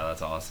skinny. Yeah,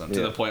 that's awesome.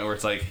 To the point where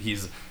it's like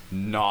he's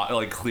not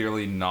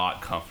clearly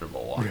not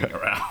comfortable walking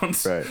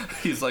around. Right.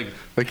 He's like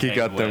he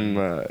got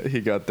them.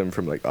 He got them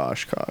from like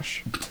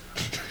Oshkosh.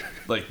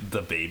 Like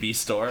the baby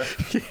store.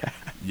 Yeah.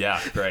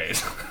 Yeah.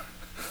 Great.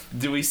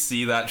 Do we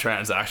see that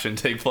transaction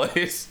take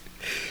place?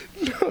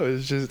 No,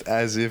 it's just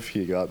as if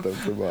he got them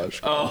from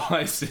Oshkosh. Oh,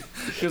 I see.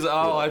 Because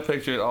all I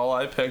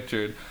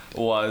pictured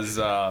was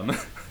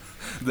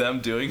them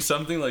doing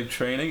something like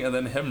training, and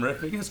then him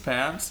ripping his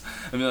pants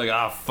and being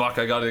like, fuck,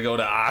 I gotta go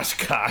to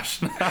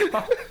Oshkosh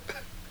now.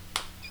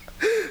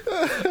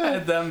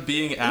 And them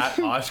being at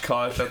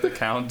Oshkosh at the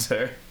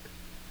counter.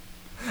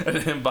 And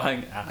him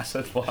buying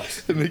acid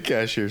wash. And the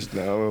cashier's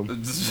now.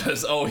 It's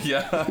just, oh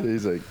yeah.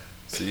 He's like,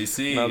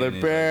 CC. another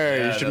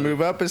pair. You should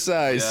move up a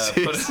size.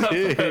 Yeah,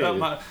 CC.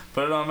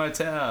 put it on my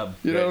tab.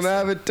 You don't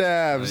have a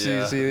tab,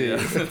 CC.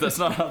 Yeah. That's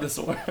not how this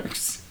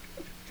works.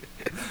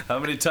 How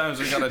many times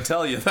we gotta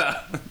tell you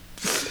that?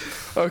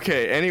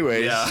 Okay,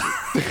 anyways. Yeah.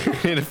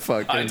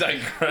 I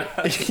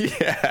digress.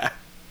 Yeah.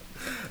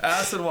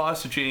 Acid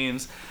wash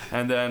jeans,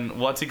 and then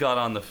what's he got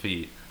on the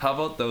feet? How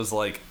about those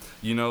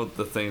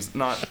the things,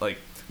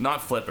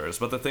 not flippers,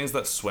 but the things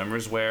that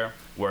swimmers wear,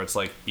 where it's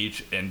like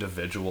each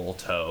individual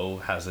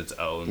toe has its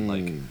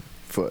own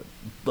foot,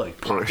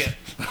 pocket.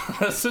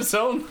 Has its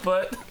own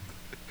foot.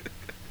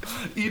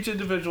 Each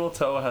individual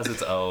toe has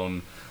its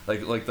own I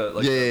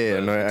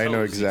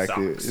know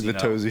exactly socks, the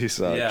toesy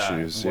sock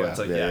shoes.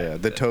 Yeah,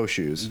 the toe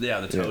shoes. Yeah,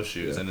 the toe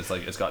shoes, and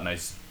it's got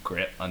nice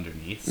grip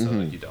underneath, so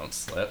you don't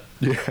slip.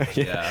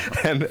 Yeah.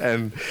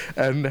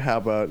 And how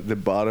about the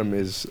bottom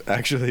is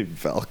actually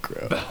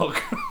Velcro?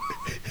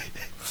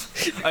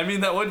 I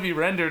mean, that would be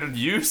rendered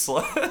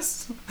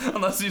useless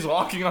unless he's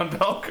walking on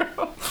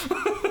Velcro.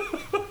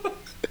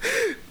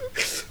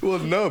 Well,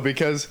 no,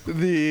 because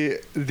the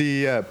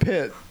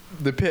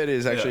pit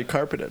is actually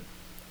carpeted.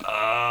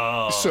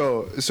 Oh.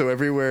 So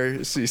everywhere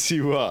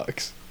CC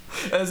walks.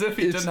 As if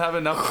he didn't have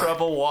enough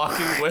trouble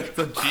walking with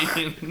the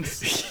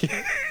jeans.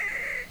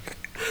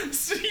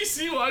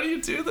 CC, why do you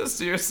do this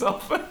to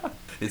yourself?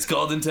 It's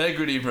called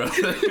integrity,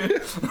 brother.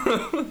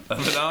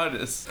 I'm an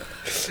artist.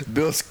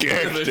 Builds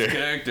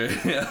character.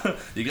 Yeah.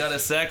 You gotta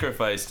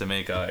sacrifice to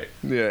make art.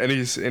 Yeah, and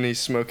he's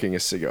smoking a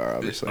cigar,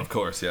 obviously. Of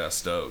course, yeah,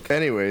 Stoke.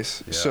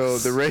 Anyways, yes. So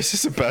the race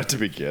is about to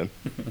begin.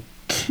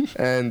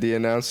 And the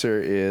announcer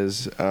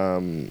is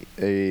a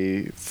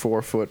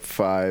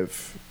 4'5",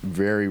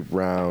 very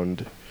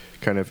round,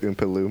 kind of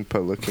Oompa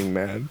Loompa looking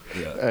man,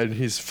 and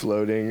he's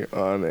floating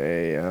on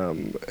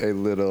a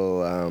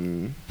little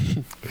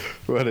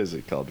what is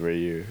it called?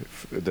 The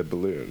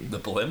balloon? The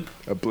blimp?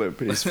 A blimp.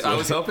 He's I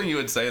was hoping you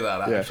would say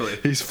that actually.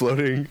 He's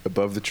floating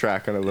above the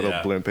track on a little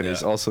blimp, and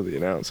he's also the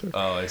announcer.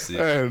 Oh, I see.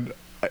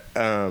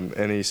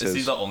 And he says, is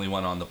he the only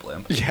one on the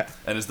blimp? Yeah.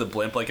 And is the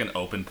blimp like an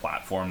open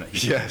platform that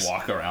he can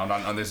walk around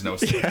on? There's no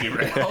safety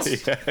rails.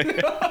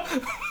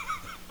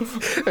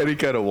 And he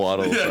kind of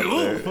waddles up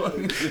there.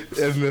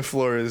 And the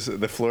floor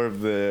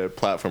of the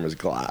platform is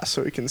glass,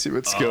 so he can see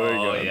what's going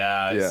on. Oh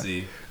yeah, I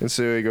see. And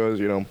so he goes,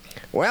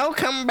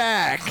 welcome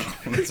back.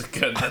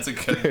 That's a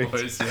good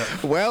voice. Yeah.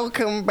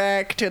 Welcome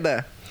back to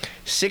the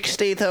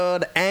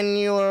 63rd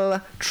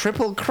annual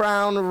Triple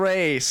Crown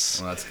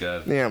race. Well, that's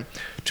good. Yeah.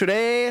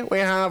 Today we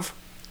have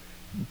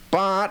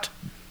Bart,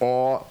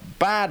 or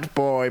Bad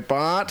Boy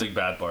Bart. Big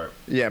Bad Bart.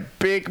 Yeah,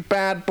 Big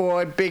Bad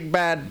Boy, Big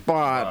Bad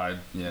Bart.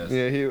 Yes.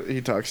 Yeah,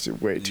 he talks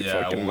way too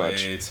fucking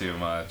much. Yeah, way too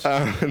much.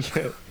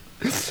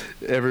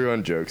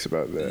 Everyone jokes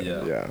about that.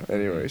 Yeah.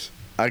 Anyways,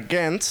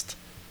 against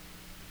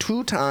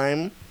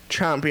two-time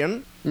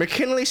champion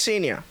McKinley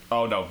Sr.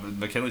 Oh no,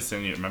 McKinley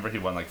Sr. Remember he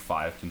won like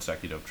 5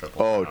 consecutive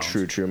triple crowns?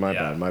 True. My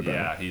bad.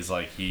 Yeah, he's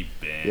like he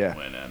been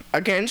winning.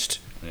 Against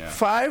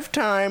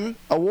 5-time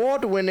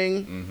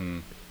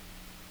award-winning,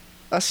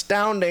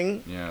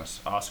 astounding. Yes,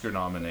 Oscar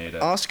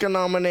nominated.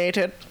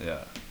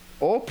 Yeah.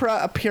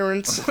 Oprah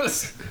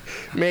appearance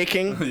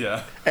making.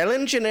 Yeah.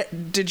 Ellen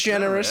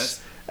DeGeneres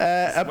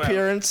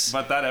appearance.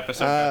 But that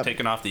episode got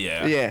taken off the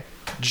air. Yeah.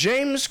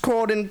 James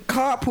Corden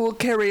carpool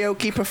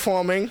karaoke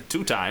performing.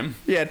 2-time.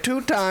 Yeah,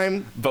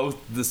 2-time. Both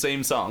the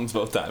same songs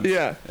both times.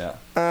 Yeah. Yeah.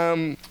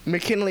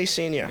 McKinley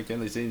Sr.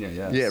 McKinley Sr.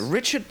 Yes. Yeah,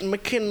 Richard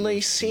McKinley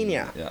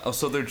Sr. Yeah. Oh,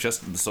 so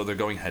they're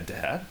going head to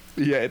head.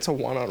 Yeah, it's a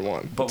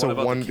 1-on-1. But it's what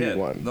a about 1v1. the kid?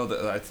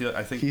 No,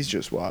 I think he's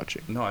just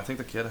watching. No, I think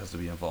the kid has to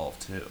be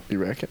involved too. You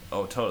reckon?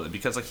 Oh, totally.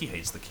 Because like he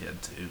hates the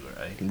kid too,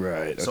 right?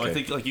 Right. So I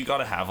think like you got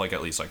to have like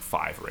at least like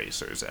 5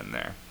 racers in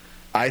there.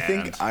 I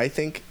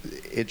think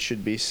it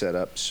should be set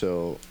up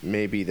so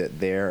maybe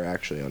that they're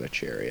actually on a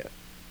chariot.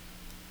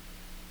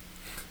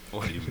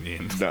 What do you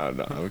mean? No,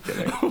 I'm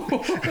kidding.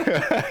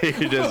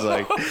 You're just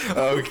like,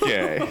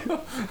 okay.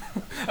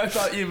 I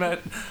thought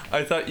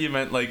you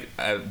meant like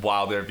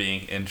while they're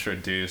being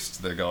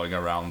introduced, they're going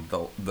around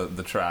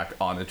the track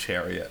on a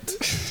chariot.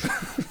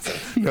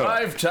 No.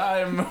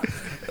 5-time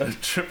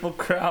Triple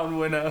Crown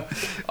winner.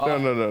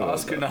 No.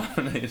 Oscar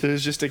nominated.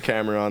 There's just a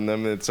camera on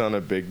them. It's on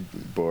a big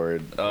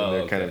board, and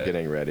they're kind of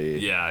getting ready.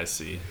 Yeah, I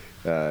see.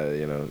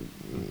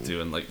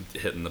 Doing like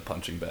hitting the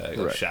punching bag,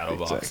 like shadow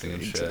boxing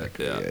and shit.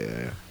 Exactly.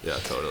 Yeah,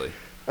 totally.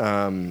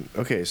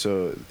 Okay,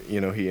 so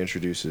he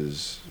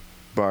introduces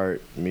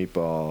Bart,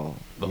 Meatball,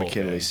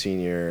 McKinley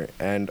Sr.,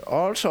 and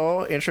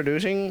also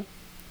introducing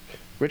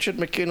Richard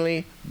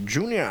McKinley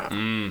Jr.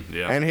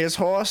 And his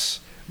horse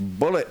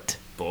Bullet.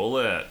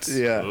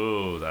 Yeah.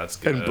 Ooh, that's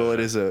good. And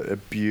Bullet is a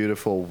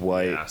beautiful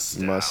white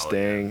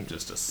Mustang,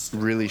 just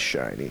really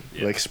shiny,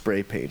 like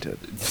spray painted.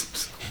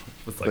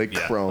 With like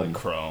chrome. Like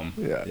chrome.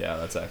 Yeah. Yeah,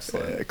 that's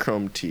excellent.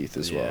 Chrome teeth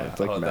as well. It's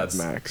like Mad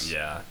Max.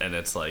 Yeah, and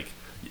it's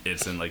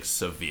in like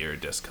severe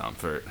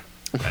discomfort,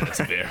 and it's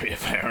very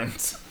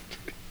apparent.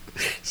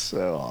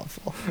 So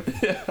awful.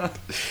 Yeah.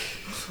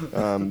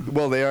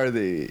 Well, they're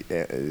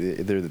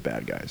the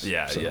bad guys.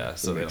 Yeah,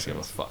 so they don't give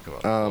a fuck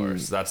about the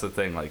horse. That's the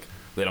thing. Like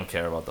they don't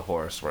care about the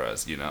horse,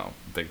 whereas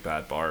Big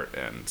Bad Bart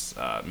and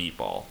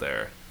Meatball,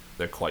 they're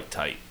quite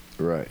tight.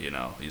 Right.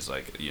 He's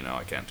like,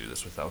 I can't do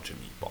this without you,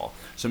 Meatball.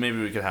 So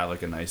maybe we could have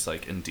like a nice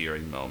like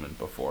endearing moment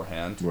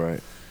beforehand. Right.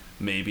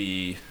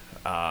 Maybe,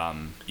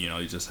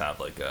 you just have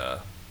like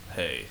a,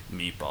 hey,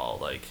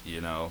 Meatball, like,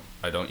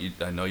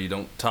 I know you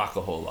don't talk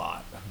a whole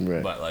lot,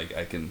 right. But like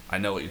I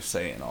know what you're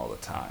saying all the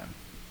time.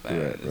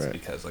 And it's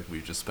because like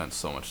we've just spent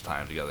so much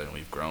time together and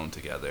we've grown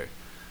together,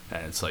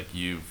 and it's like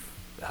you've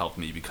helped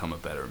me become a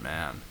better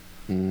man.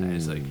 And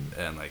it's like,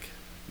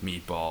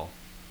 Meatball,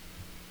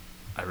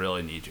 I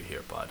really need you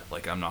here, bud.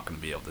 Like, I'm not going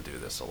to be able to do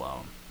this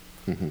alone.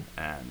 Mm-hmm.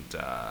 And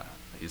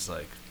he's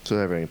like... So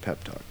they're having a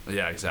pep talk.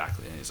 Yeah,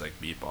 exactly. And he's like,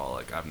 Meatball,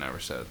 like, I've never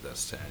said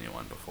this to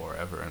anyone before,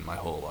 ever in my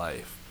whole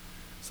life.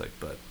 It's like,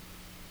 but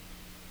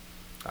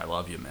I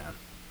love you, man.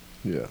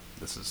 Yeah.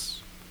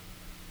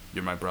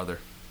 You're my brother.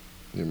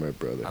 You're my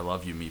brother. I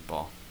love you,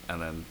 Meatball.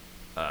 And then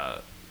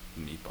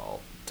Meatball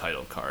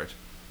title card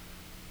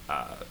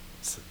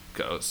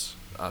goes,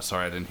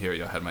 sorry, I didn't hear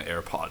you. I had my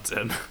AirPods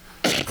in.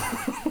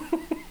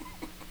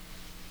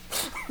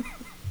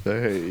 I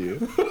hate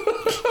you.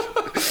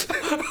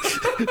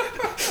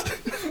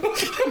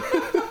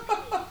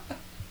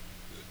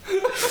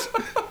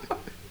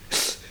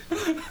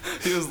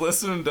 He was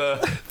listening to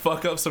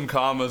Fuck Up Some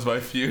Commas by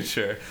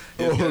Future.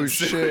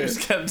 Shit.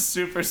 He's getting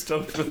super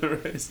stoked for the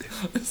race.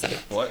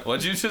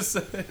 What'd you just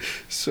say?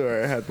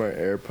 Sorry, I had my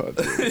AirPods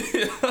in.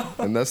 Yeah.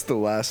 And that's the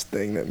last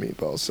thing that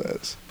Meatball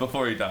says.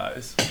 Before he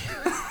dies.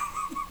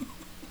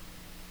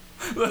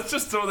 Let's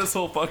just throw this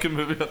whole fucking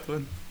movie out the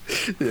window.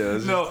 Yeah.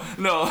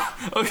 No.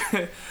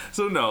 Okay.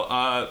 So no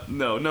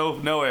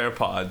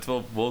AirPods.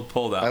 We'll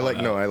pull that. I one like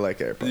out. I like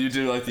AirPods. You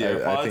do like the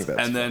AirPods, I think that's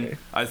and then funny.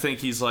 I think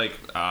he's like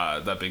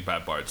that big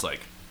Bad Bart's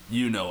like,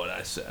 you know what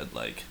I said,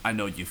 like I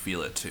know you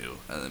feel it too,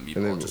 and then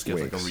Meatball just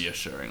gives like a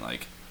reassuring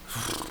like,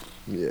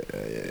 yeah.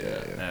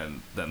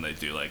 And then they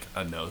do like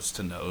a nose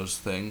to nose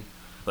thing,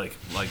 like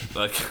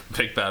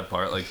Big Bad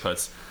Bart like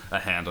puts a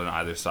hand on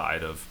either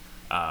side of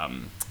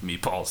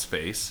Meatball's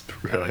face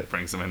and like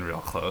brings him in real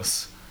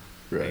close.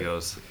 Right. He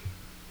goes,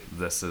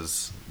 this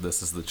is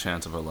the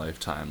chance of a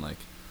lifetime. Like,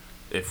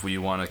 if we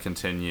want to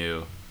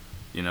continue,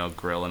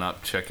 grilling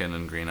up chicken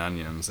and green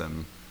onions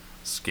and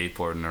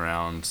skateboarding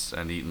around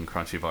and eating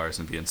crunchy bars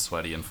and being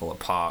sweaty and full of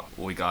pop,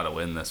 we gotta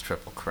win this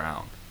Triple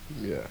Crown.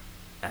 Yeah.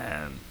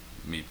 And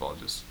Meatball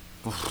just...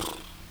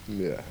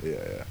 Yeah.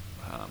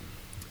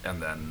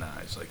 And then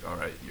he's like, all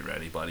right, you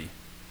ready, buddy?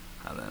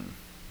 And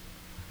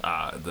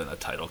then a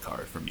title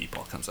card for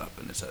Meatball comes up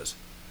and it says,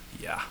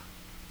 yeah.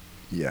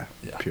 Yeah.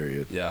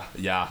 Period. Yeah.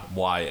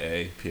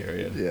 YA.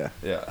 Period.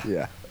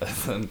 Yeah.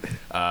 And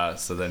then,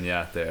 so then,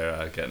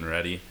 they're getting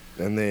ready.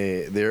 And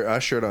they're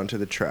ushered onto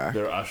the track.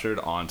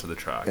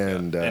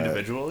 And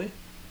individually.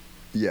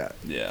 Yeah.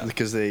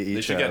 Because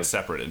they should get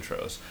separate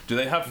intros. Do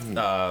they have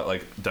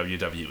like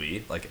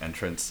WWE like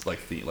entrance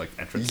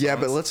entrance? Yeah,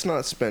 songs? but let's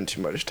not spend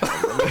too much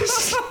time on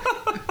this.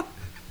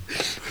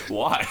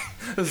 Why?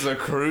 This is a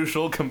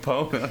crucial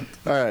component.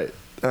 All right.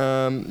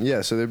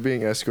 So they're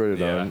being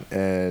escorted on,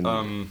 and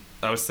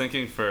I was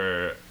thinking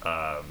for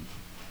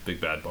Big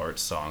Bad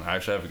Bart's song. I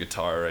actually have a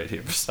guitar right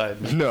here beside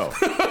me. No.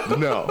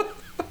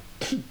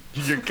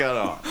 You're cut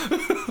off.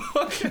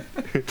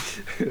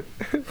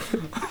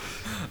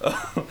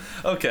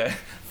 Okay,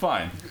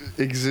 fine.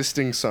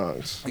 Existing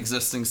songs.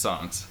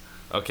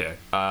 Okay,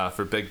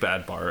 for Big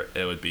Bad Bart,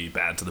 it would be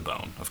Bad to the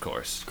Bone, of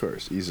course.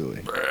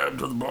 Easily. Bad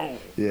to the Bone.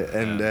 Yeah,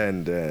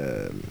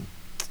 and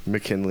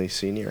McKinley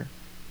Sr.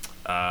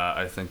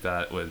 I think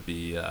that would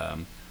be...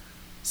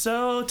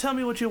 so tell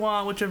me what you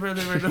want, what you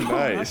really want.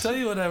 Nice. I'll tell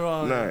you what I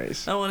want.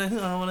 Nice. I want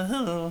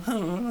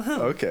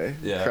to. Okay.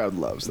 Yeah. Crowd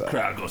loves that.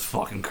 Crowd goes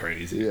fucking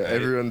crazy. Yeah, right?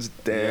 Everyone's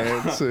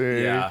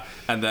dancing. Yeah.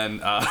 And then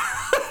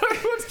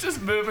everyone's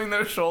just moving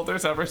their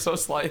shoulders ever so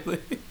slightly.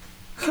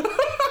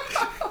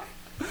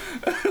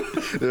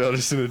 They're all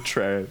just in a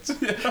trance.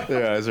 Yeah.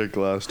 Their eyes are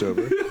glossed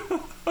over.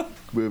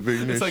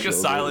 Moving their It's like shoulders.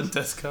 a silent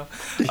disco.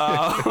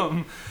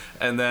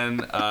 And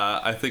then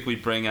I think we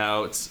bring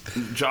out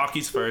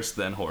jockeys first,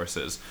 then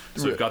horses.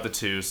 So we've got the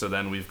two. So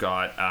then we've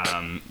got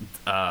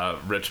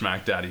Rich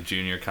Mac Daddy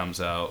Jr.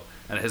 comes out,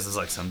 and his is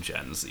like some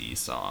Gen Z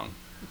song,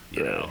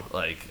 you know,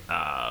 like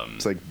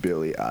it's like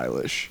Billie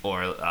Eilish.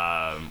 Or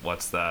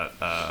what's that?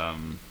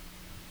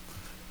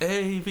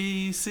 A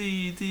B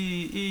C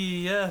D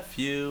E F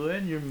U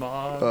and your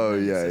mom. Oh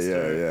yeah.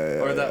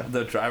 Or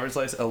the driver's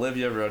license,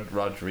 Olivia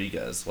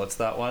Rodriguez. What's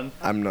that one?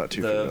 I'm not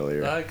too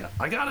familiar.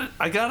 I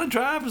got a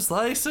driver's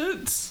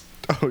license.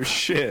 Oh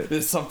shit!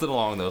 It's something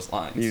along those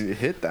lines. You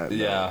hit that.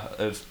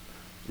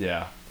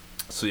 Yeah.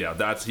 So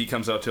he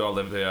comes out to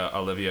Olivia.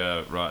 I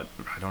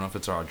don't know if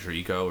it's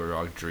Rodrigo or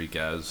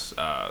Rodriguez.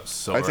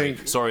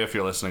 Sorry if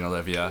you're listening,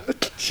 Olivia.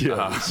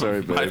 Yeah,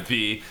 sorry, babe. Might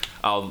be.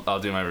 I'll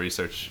do my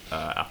research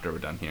after we're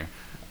done here.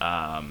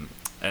 And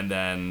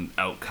then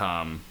out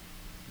come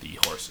the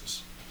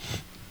horses.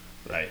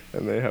 Right.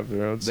 And they have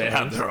their own songs. They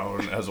have their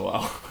own as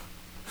well.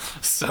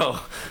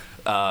 So,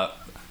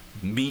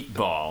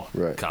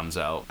 Meatball comes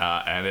out,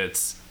 and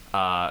it's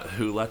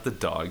Who Let the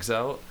Dogs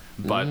Out,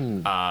 but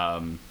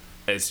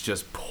it's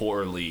just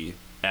poorly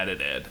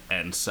edited,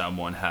 and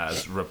someone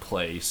has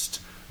replaced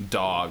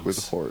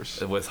dogs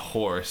with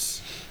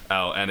horse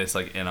out, and it's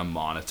like in a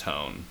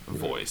monotone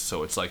voice.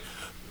 So it's like,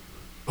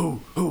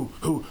 who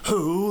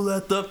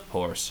let the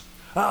horse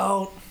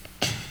out?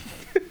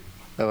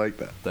 I like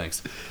that.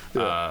 Thanks.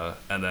 Yeah.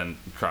 And then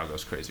crowd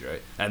goes crazy,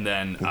 right? And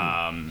then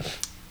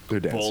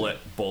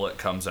Bullet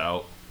comes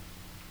out,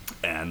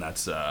 and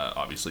that's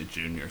obviously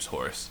Junior's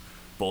horse.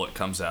 Bullet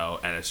comes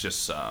out, and it's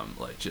just some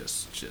like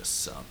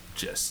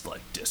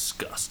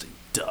disgusting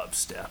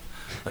dubstep,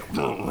 like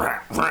Love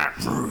that.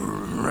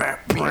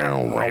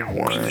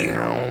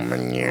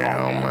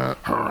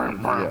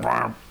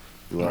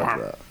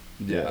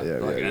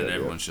 And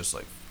everyone's just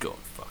like going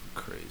fucking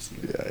crazy.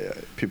 Yeah.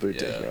 People are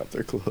taking off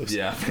their clothes.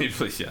 Yeah,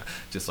 people,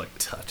 just like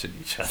touching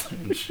each other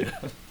and shit.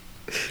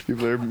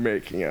 People are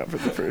making out for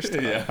the first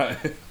time. Yeah,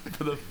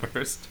 for the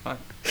first time.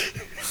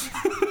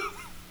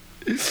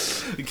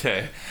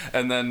 Okay,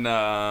 and then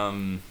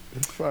the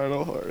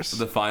final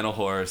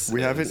horse.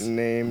 We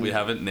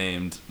haven't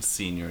named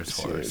Senior's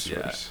horse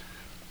yet.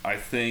 I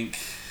think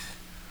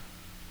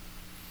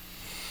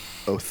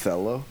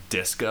Othello.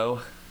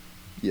 Disco.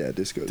 Yeah,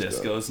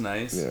 Disco's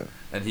nice. Yeah,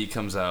 and he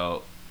comes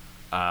out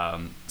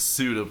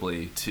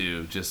suitably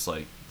to just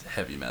like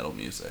heavy metal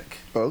music.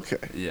 Okay.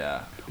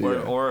 Yeah.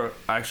 Or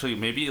actually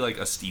maybe like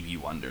a Stevie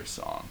Wonder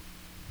song.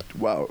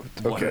 Wow.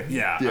 Okay.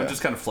 Yeah. I'm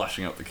just kind of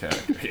fleshing out the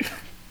character here.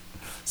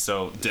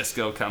 So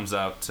Disco comes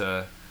out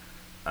to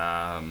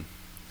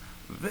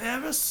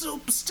very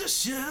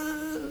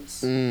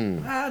superstitious,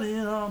 writing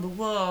on the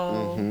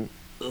wall. Mm-hmm.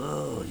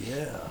 Oh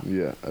yeah.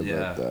 Yeah, I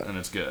love that. And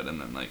it's good.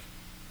 And then like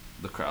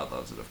the crowd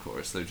loves it, of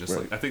course. They're just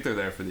Right. like, I think they're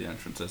there for the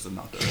entrances and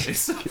not the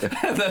race.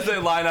 And then they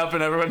line up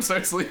and everyone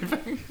starts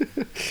leaving.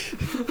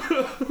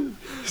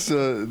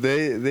 So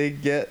they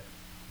get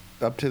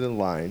up to the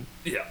line,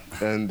 Yeah.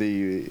 and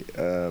the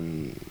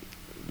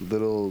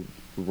little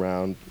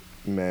round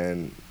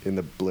man in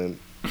the blimp.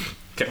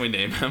 Can we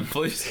name him,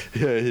 please?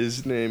 Yeah,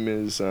 his name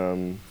is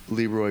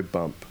Leroy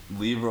Bump.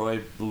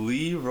 Leroy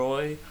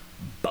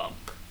Bump.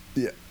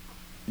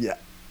 Yeah,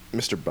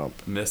 Mr.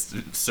 Bump.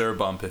 Sir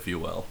Bump, if you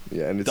will.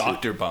 Yeah, and it's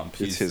Dr. Bump.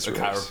 He's his a race.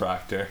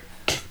 chiropractor.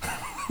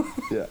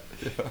 Yeah.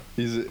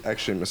 He's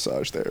actually a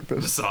massage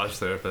therapist. Massage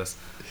therapist.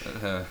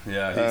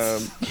 Yeah.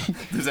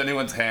 If there's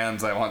anyone's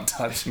hands I want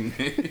touching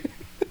me,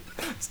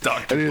 it's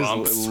Dr. And he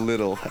Bump's. has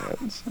little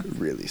hands,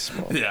 really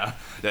small. Yeah,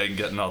 you can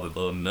get in all the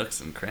little nooks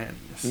and crannies.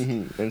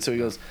 Mm-hmm. And so he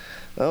goes,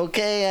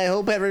 "Okay, I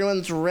hope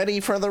everyone's ready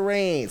for the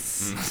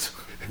race."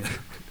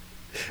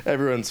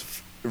 Everyone's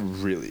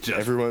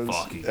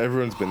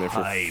been there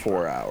for hype.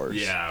 4 hours.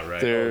 Yeah,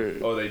 right. They're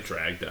they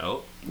dragged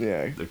out.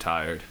 yeah, They're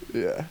tired.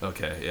 yeah.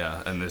 Okay,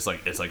 yeah, and it's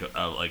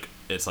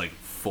like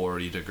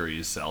 40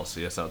 degrees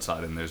Celsius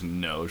outside, and there's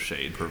no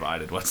shade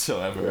provided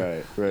whatsoever.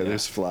 Right. Yeah.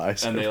 There's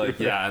flies. And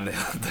everywhere.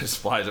 there's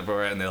flies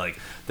everywhere, and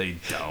they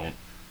don't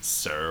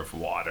serve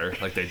water,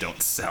 like they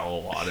don't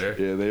sell water.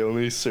 Yeah, they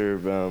only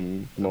serve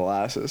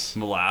molasses.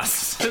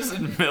 Molasses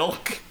and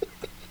milk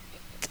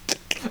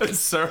and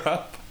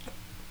syrup.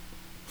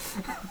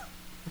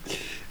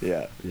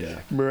 Yeah. Yeah.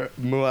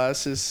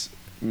 Molasses,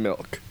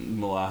 milk.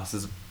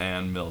 Molasses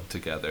and milk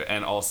together,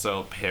 and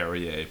also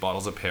Perrier,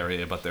 bottles of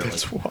Perrier, but they're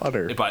That's like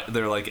water. But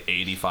they're like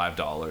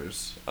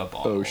 $85 a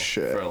bottle. Oh,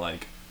 shit. For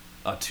like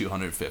a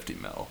 250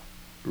 ml.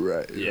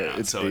 Right. Yeah,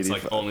 Right. so 85. it's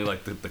like only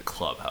like the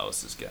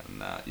clubhouse is getting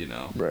that, you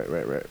know. Right.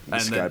 The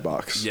And then-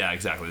 skybox. Yeah,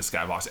 exactly, the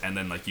skybox, and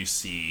then like you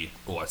see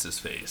what's his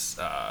face,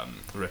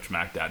 Rich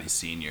McDaddy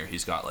Senior.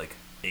 He's got like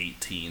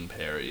 18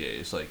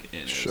 Perriers like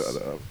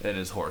in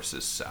his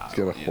horse's saddle. He's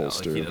got a you know,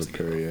 holster like, of a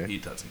Perrier. He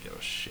doesn't give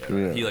a shit.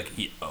 Yeah.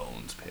 He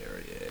owns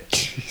Perrier.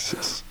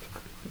 Jesus.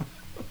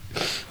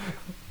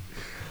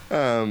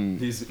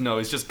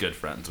 He's just good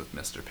friends with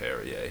Mr.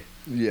 Perrier.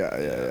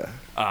 Yeah.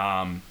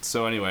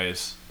 So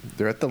anyways,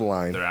 They're at the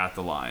line, they're at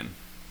the line.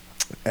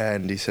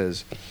 and he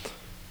says,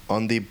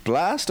 "On the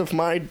blast of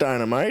my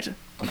dynamite,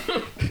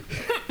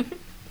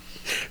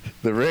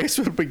 the race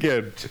will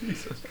begin."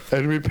 Jesus.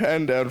 And we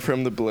pan down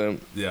from the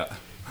blimp Yeah.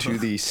 to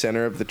the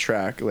center of the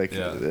track, like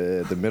Yeah.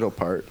 the middle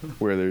part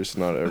where there's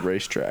not a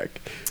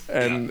racetrack,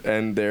 and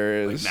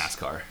there Like is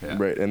NASCAR. Yeah.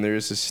 right, and there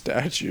is a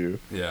statue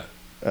Yeah.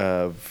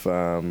 of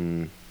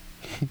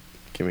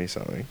give me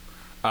something.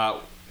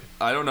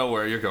 I don't know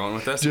where you're going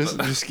with this. Just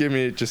but- give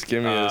me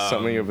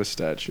something of a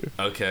statue.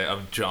 Okay,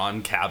 of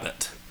John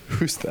Cabot,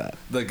 Who's that?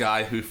 the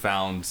guy who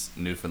found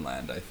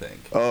Newfoundland, I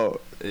think.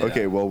 Oh, Yeah.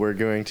 okay. Well, we're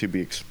going to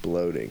be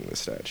exploding the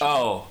statue.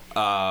 Oh,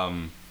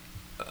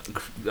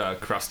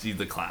 Krusty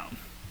the Clown.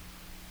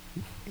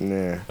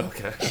 Nah.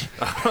 Okay.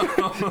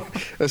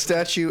 A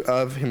statue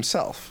of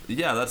himself.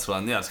 Yeah, that's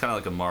fun. Yeah, it's kind of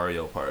like a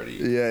Mario Party.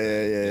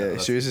 Yeah.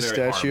 that's So he's a very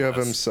statue of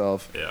harmless.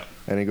 himself, Yeah.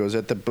 and he goes,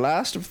 "At the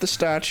blast of the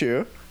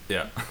statue,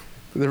 Yeah.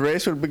 the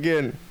race will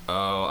begin."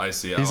 Oh, I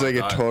see. He's Oh, like a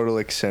God. total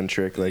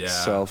eccentric, like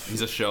self.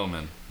 He's a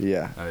showman.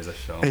 Yeah. Oh, he's a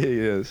showman. He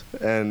is.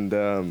 And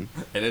And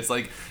it's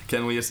like,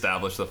 can we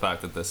establish the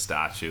fact that this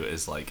statue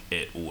is like,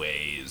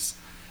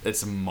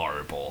 it's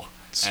marble,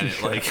 and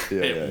it like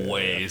Yeah,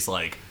 weighs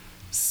like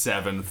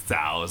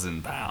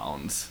 7,000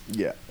 pounds.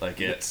 yeah. Like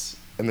it's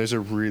And there's a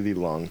really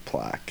long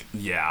plaque.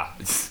 yeah,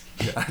 it's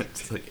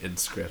like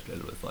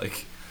inscripted with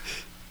like,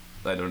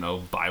 I don't know,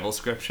 Bible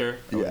scripture.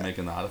 Are we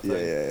making that a thing?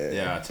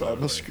 Yeah. Totally.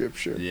 Bible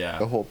scripture. Yeah.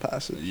 The whole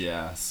passage.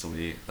 Yeah,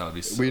 sweet. That would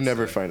be. So We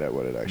never sick. find out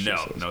what it actually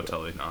No, says. no,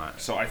 totally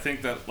not. So I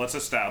think that let's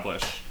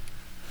establish.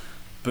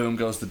 Boom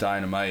goes the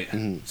dynamite.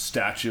 Mm-hmm.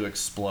 Statue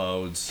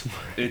explodes.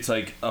 It's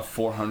like a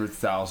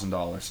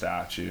 $400,000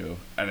 statue,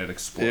 and it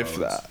explodes. If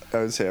that.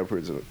 I would say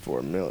upwards of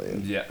 $4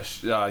 million. Yeah,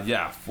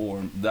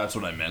 that's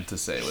what I meant to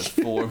say was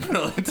 $4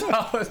 million.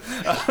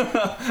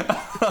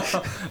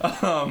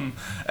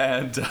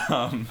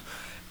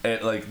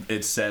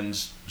 It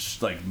sends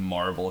like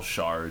marble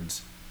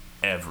shards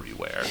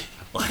everywhere.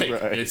 Like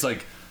Right.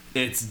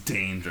 it's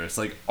dangerous.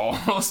 Like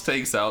almost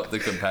takes out the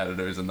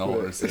competitors and the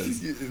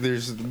horses.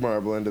 There's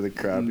marble into the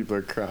crowd. People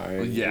are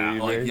crying. Yeah,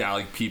 leaving.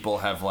 like people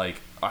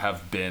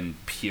have been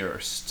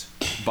pierced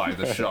by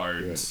the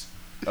shards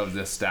of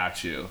this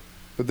statue.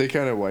 But they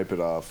kind of wipe it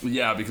off.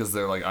 Yeah, because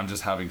they're like, I'm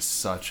just having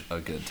such a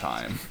good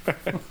time.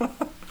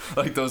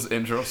 Like those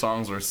intro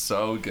songs were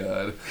so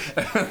good.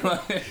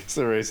 It's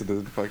the race of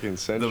the fucking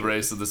century. The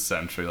race of the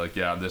century. Like,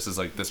 yeah, this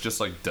just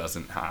like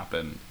doesn't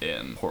happen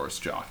in horse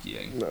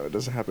jockeying No, it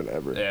doesn't happen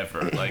ever.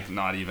 ever. Like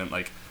not even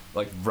like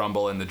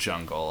Rumble in the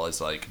Jungle is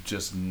like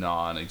just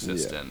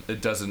non-existent. It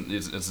doesn't.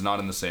 It's not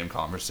in the same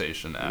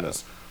conversation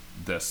as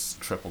this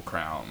Triple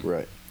Crown.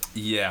 Right.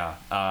 Yeah.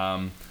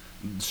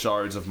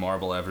 shards of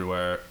marble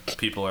everywhere.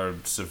 People are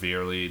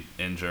severely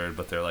injured,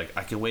 but they're like,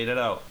 I can wait it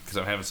out because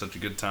I'm having such a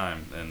good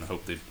time, and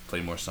hope they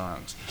play more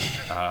songs.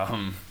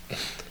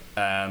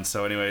 And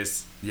so,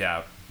 anyways,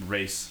 yeah,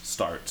 race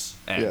starts,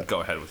 and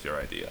go ahead with your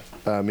idea.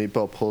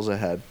 Meatball pulls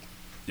ahead.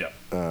 Yeah.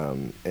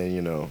 And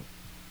you know,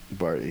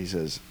 Bart, he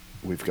says,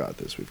 "We've got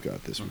this. We've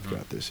got this. We've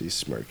got this." He's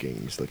smirking.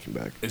 He's looking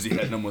back. Is he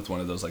hitting him with one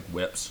of those like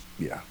whips?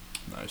 Yeah.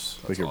 Nice.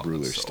 Like a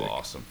ruler that's so stick.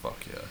 Awesome. Fuck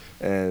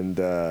yeah. And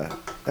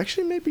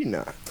actually, maybe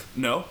not.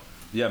 No.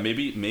 Yeah,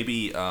 maybe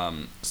maybe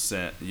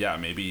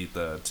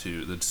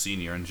the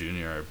senior and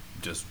junior are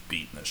just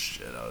beating the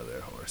shit out of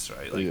their horse,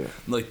 right?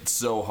 Like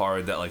so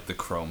hard that like the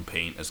chrome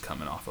paint is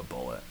coming off a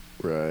bullet.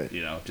 Right.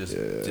 You know, just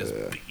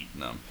beating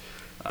them.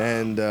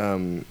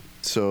 And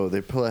so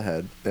they pull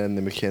ahead, and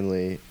the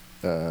McKinley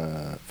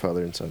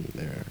father and son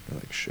there are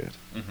like shit.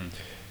 Mm-hmm.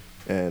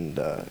 And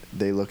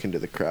they look into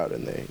the crowd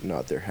and they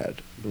nod their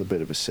head, a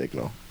bit of a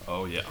signal.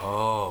 Oh yeah.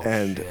 Oh.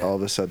 And shit. all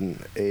of a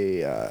sudden,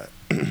 a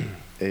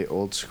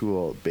old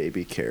school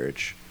baby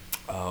carriage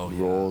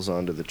rolls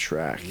onto the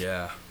track.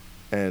 Yeah.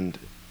 And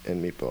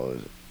Meatball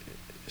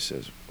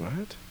says,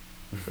 "What?"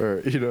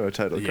 Or you know, a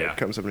title card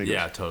comes up and he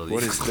goes, totally.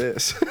 "What is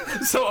this?"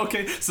 So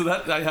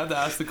that I had to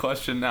ask the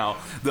question now.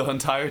 The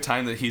entire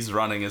time that he's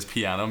running, is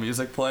piano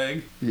music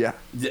playing? Yeah.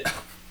 Yeah.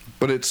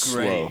 But it's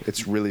Great. slow.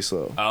 It's really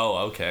slow.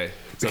 Oh, okay.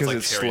 So Because it's like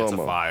it's Chariots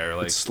slow-mo. of Fire,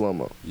 like It's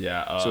slow-mo.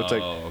 yeah. Oh, So it's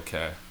like,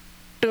 okay.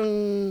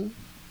 Dung,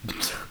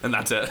 And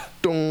that's it.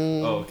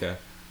 dung, Oh, okay.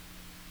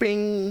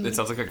 bing, It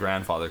sounds like a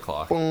grandfather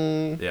clock.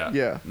 bong. Yeah.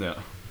 Yeah. Yeah.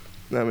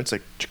 It's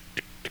like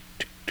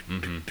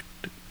Mm-hmm.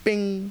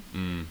 bing,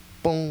 Mm.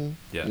 bong.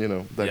 Yeah. You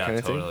know, that kind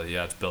of thing. Totally.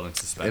 Yeah, it's building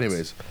suspense.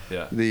 Anyways,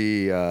 Yeah.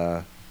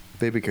 the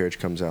baby carriage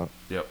comes out,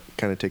 Yep.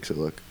 kind of takes a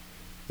look.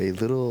 A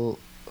little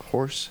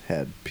horse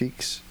head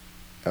peeks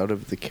out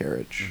of the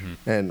carriage,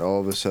 Mm-hmm. and all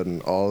of a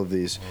sudden, all of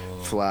these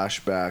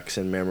flashbacks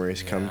and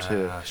memories come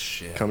to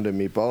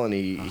Meatball, and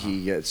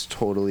he gets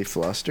totally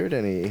flustered,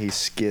 and he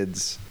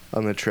skids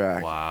on the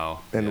track. Wow.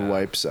 And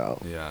wipes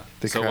out. Yeah.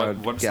 The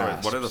crowd what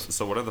gasps.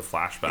 what are the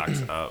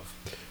flashbacks of?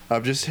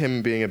 Of just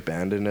him being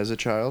abandoned as a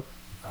child.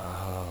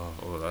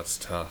 Oh, that's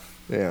tough.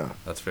 Yeah.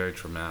 That's very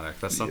traumatic.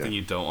 That's something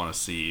you don't want to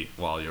see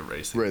while you're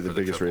racing. Right, the for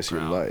biggest Triple race of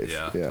your Crown. life.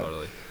 Yeah, Yeah.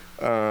 totally.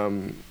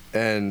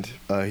 And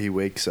he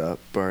wakes up.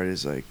 Bart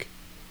is like,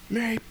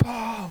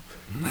 Meatball,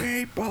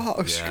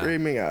 Yeah.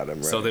 screaming at him.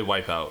 Right? So they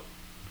wipe out.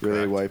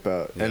 Really correct? wipe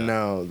out. Yeah. And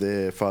now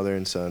the father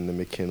and son, the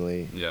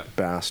McKinley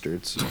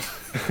bastards,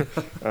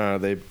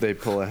 they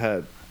pull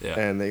ahead. Yeah.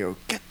 And they go,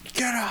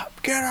 get up.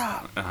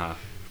 Uh-huh.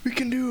 We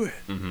can do it.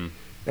 Mm-hmm.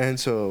 And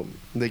so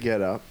they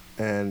get up,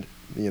 and,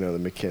 you know, the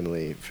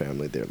McKinley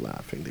family, they're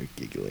laughing, they're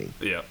giggling.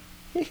 Yeah.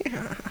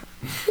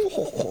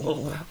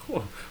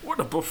 What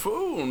a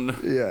buffoon.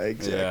 Yeah,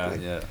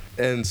 exactly. Yeah.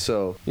 And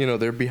so, you know,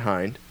 they're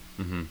behind.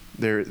 Mm-hmm.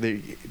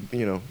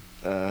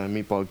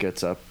 Meatball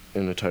gets up,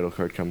 and the title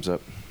card comes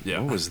up.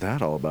 Yeah. What was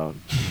that all about?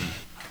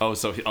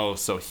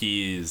 So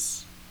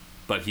he's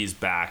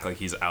back, like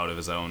he's out of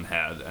his own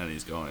head, and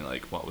he's going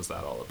like, what was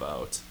that all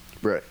about?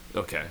 Right.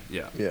 Okay,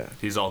 yeah. Yeah.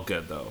 He's all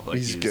good though. Like,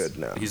 He's good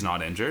now. He's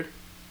not injured.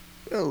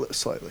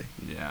 Slightly.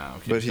 Yeah.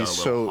 Okay. But got a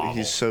little hobble.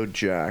 he's so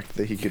jacked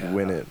that he could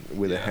win it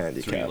with a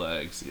handicap. 3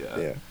 legs. Yeah.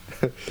 Yeah.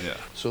 Yeah.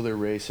 So they're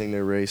racing,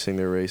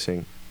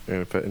 and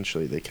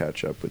eventually they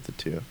catch up with the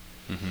two.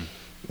 Mm-hmm.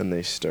 And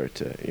they start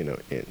to,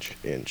 inch.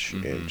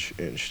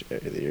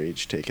 Mm-hmm. They're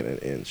each taking an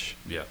inch.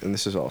 Yeah. And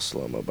this is all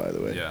slow-mo, by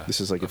the way. Yeah.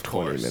 This is like Of a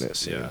course. 20-minute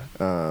scene. Yeah.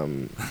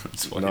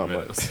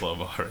 20-minute much.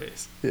 slow-mo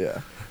race.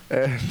 Yeah.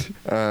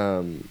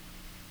 And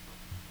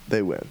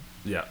they win.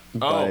 Yeah.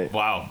 By-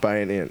 wow. By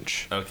an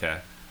inch. Okay.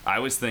 I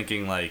was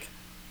thinking like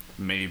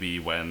maybe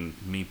when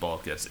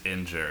Meatball gets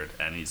injured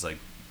and he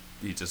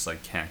just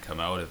like can't come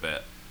out of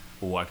it,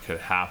 what could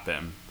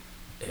happen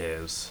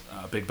is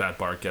Big Bad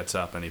Bart gets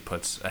up and he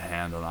puts a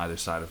hand on either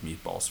side of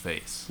Meatball's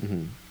face.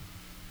 Mm-hmm.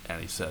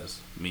 And he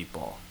says,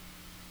 Meatball,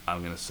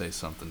 I'm going to say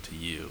something to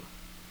you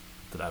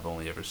that I've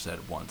only ever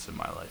said once in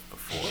my life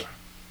before.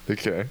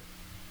 Okay.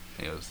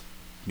 He goes,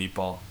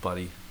 Meatball,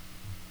 buddy,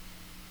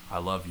 I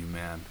love you,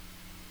 man.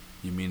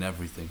 You mean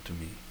everything to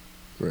me.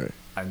 Right.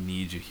 I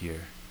need you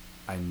here.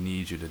 I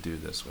need you to do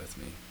this with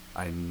me.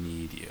 I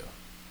need you.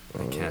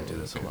 I can't do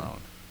this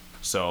alone.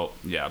 So,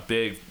 yeah,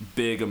 big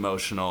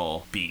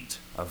emotional beat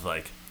of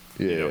like,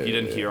 he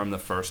didn't hear him the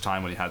first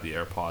time when he had the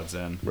AirPods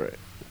in. Right.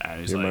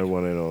 And he's You're like, my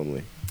one and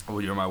only. well,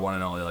 you're my one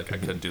and only. Like, I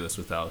couldn't do this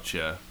without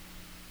you.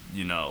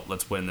 You know,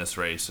 let's win this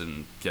race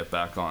and get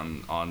back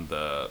on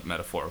the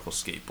metaphorical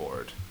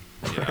skateboard.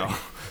 You know?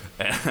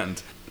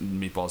 And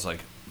Meatball's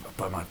like,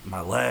 but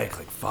my leg,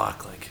 like,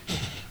 fuck, like,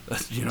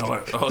 you know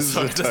what? Oh,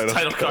 sorry, this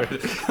title card.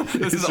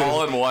 This is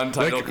all in one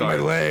title card.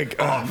 My leg.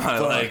 Oh, my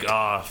fuck. leg.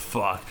 Oh,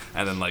 fuck.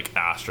 And then, like,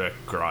 asterisk,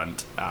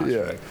 grunt,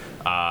 asterisk.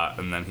 Yeah.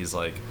 And then he's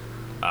like,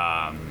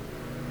 I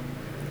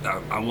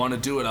want to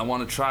do it. I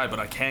want to try, but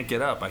I can't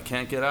get up.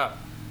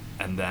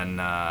 And then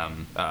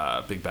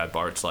Big Bad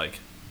Bart's like,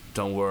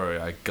 don't worry,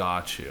 I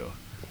got you.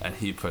 And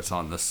he puts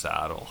on the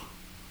saddle.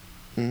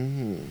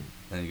 Mm.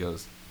 And he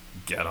goes,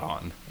 get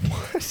on.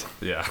 What?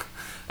 Yeah.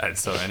 And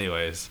so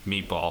anyways,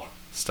 Meatball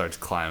starts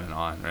climbing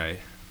on, right?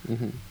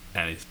 Mm-hmm.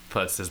 And he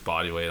puts his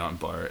body weight on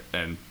Bart,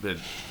 and it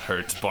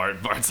hurts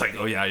Bart. Bart's like,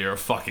 oh yeah, you're a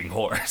fucking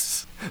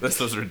horse. This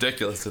was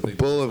ridiculous to think.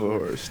 Bull of a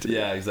horse, dude.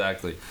 Yeah,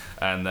 exactly.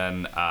 And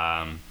then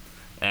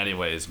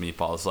anyways,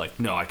 Meatball's like,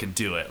 no, I can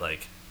do it.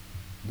 Like,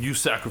 you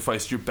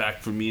sacrificed your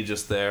back for me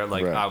just there.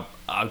 Like, Right.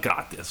 I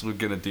got this. We're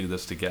gonna do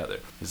this together.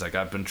 He's like,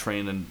 I've been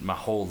training my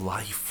whole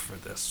life for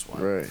this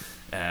one. Right.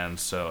 And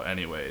so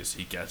anyways,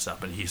 he gets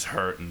up and he's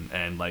hurt,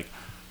 and like,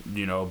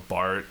 you know,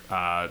 Bart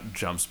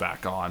jumps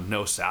back on,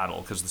 no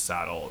saddle, because the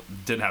saddle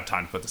didn't have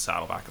time to put the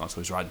saddle back on, so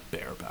he's riding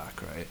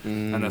bareback, right?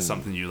 And that's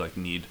something you like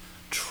need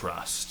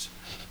trust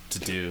to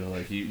do.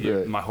 Like,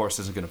 Right. my horse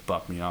isn't gonna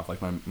buck me off.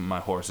 Like, my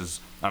horse is,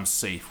 I'm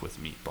safe with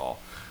Meatball.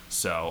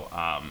 So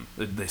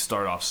they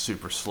start off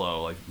super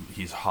slow. Like,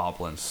 he's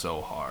hobbling so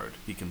hard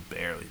he can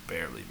barely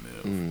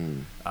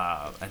move.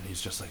 And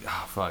he's just like,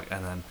 oh fuck.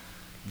 And then,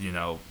 you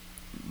know,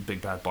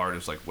 Big Bad Bart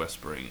is like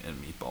whispering in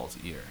Meatball's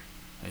ear,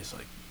 and he's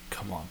like,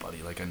 come on,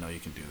 buddy, like, I know you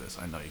can do this,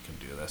 I know you can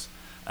do this.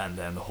 And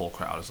then the whole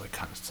crowd is like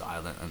kind of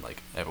silent, and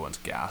like everyone's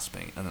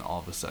gasping, and then all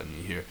of a sudden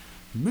you hear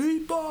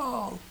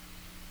Meatball,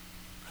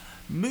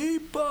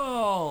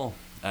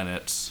 and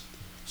it's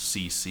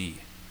CC,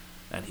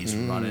 and he's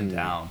running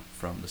down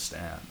from the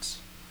stands,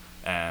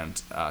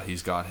 and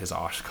he's got his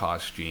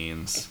Oshkosh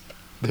jeans.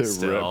 They're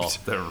still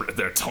ripped.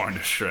 they're torn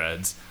to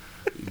shreds.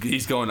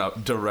 He's going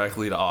up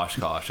directly to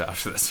Oshkosh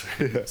after this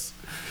race.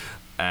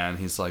 And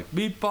he's like,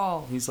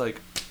 Meatball. He's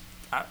like,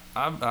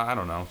 I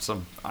don't know.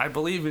 I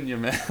believe in you,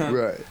 man.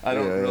 Right. I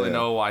don't really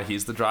know why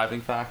he's the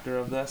driving factor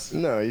of this.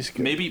 No, he's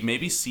good.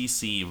 Maybe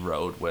CC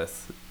rode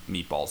with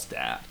Meatball's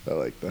dad. I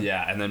like that.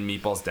 Yeah, and then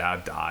Meatball's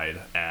dad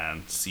died,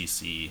 and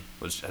CC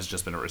has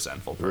just been a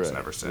resentful person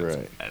ever since.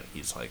 Right. And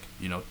he's like,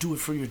 you know, do it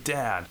for your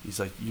dad.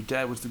 He's like, your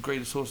dad was the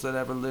greatest horse that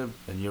ever lived,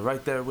 and you're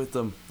right there with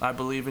him. I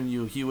believe in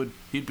you.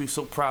 He'd be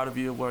so proud of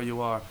you where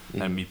you are.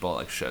 And Meatball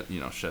like sheds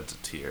a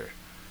tear,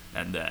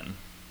 and then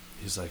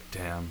he's like,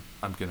 damn,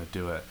 I'm gonna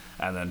do it.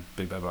 And then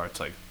Big Bad Bart's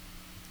like,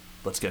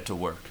 let's get to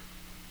work.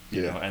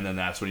 You know, and then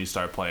that's when you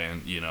start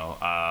playing, you know,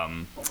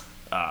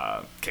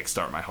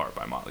 Kickstart My Heart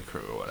by Motley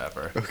Crue or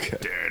whatever. Okay.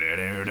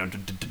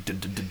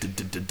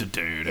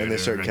 And they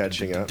start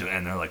catching up.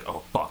 And they're like,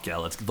 oh fuck yeah,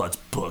 let's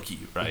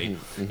boogie, right?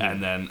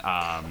 And then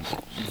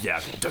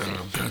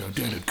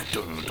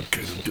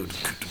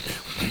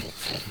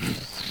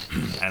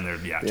and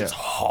they're just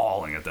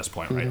hauling at this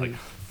point, right? Like,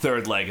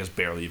 third leg is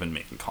barely even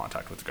making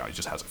contact with the ground. He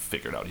just has it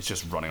figured out. He's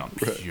just running on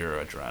pure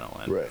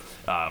adrenaline. Right.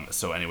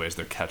 So anyways,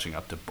 they're catching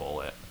up to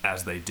Bullet,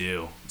 as they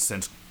do,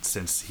 since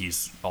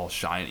he's all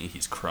shiny,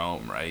 he's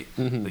chrome, right?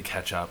 They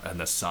catch up, and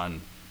the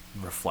sun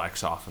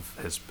reflects off of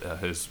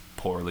his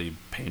poorly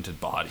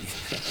painted body,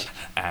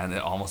 and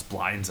it almost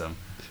blinds him.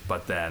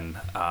 But then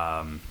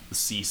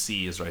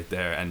CC is right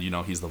there, and you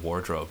know he's the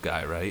wardrobe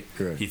guy, right?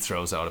 He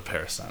throws out a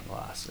pair of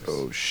sunglasses.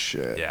 Oh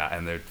shit. Yeah,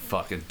 and they're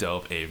fucking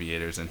dope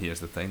aviators, and here's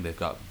the thing, they've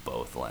got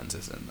both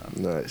lenses in them.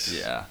 Nice.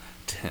 Yeah,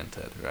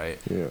 tinted, right?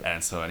 Yeah.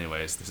 And so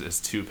anyways,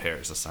 there's two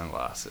pairs of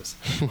sunglasses.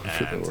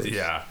 And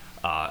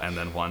and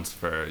then one's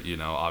for, you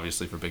know,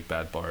 obviously for Big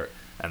Bad Bart,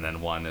 and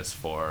then one is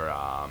for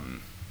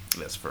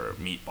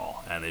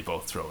Meatball, and they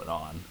both throw it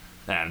on,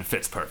 and it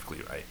fits perfectly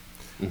right.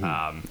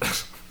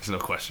 There's no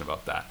question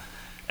about that.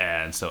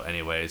 And so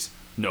anyways,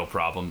 no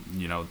problem,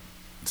 you know,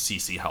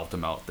 CC helped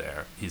him out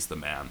there. He's the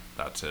man.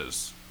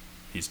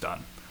 He's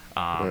done.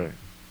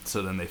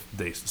 So then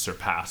they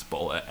surpass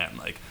Bullet, and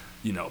like,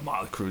 you know,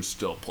 Motley Crue's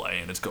still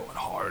playing, it's going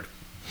hard.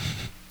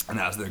 And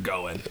as they're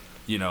going,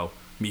 you know,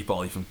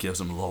 Meatball even gives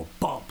him a little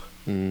bump.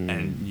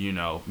 And you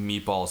know,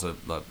 Meatball's a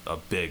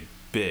big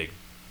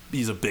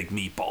he's a big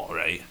meatball,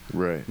 right?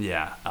 Right.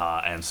 Yeah,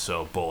 and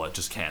so Bullet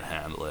just can't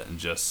handle it and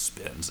just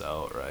spins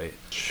out, right?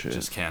 Shit.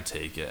 Just can't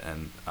take it.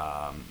 And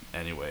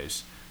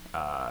anyways,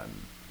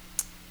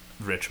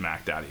 Rich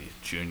McDaddy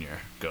Jr.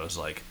 goes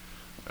like,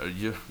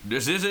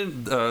 this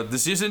isn't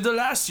the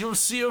last you'll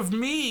see of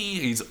me.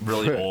 He's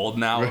really old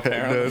now,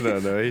 apparently.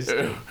 No. He's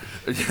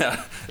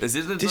yeah. This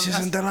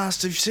isn't the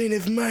last you've seen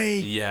of me.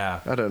 Yeah.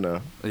 I don't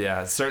know.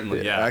 Yeah, certainly.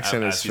 The Yeah.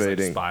 accent is he's, like,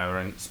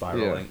 fading.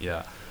 spiraling.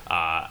 Yeah.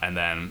 And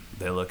then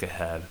they look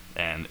ahead,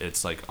 and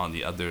it's like on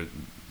the other,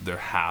 they're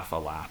half a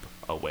lap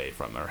away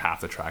from, or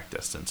half the track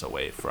distance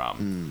away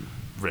from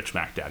Rich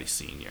McDaddy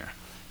Sr.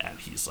 And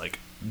he's like,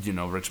 you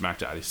know, Rich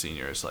McDaddy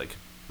Sr. is like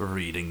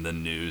reading the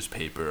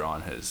newspaper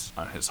on his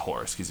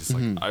horse, because he's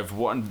like, I've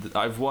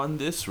won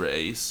this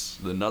race,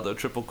 another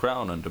Triple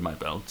Crown under my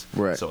belt,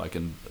 right? So I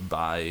can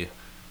buy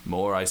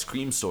more ice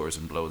cream stores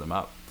and blow them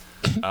up.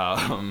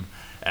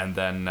 And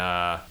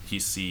then he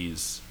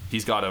sees.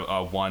 He's got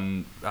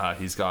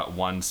he's got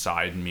one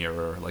side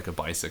mirror, like a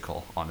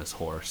bicycle, on his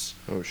horse.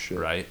 Oh shit!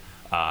 Right,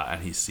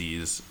 and he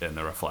sees in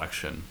the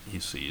reflection, he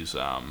sees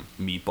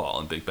Meatball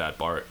and Big Bad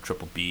Bart,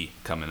 Triple B,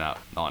 coming up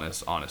on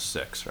his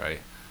six, right,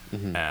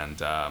 and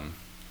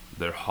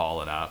they're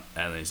hauling up,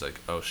 and he's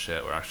like, "Oh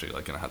shit, we're actually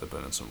like gonna have to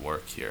put in some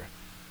work here."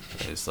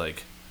 And he's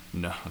like,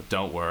 "No,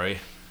 don't worry,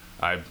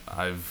 I've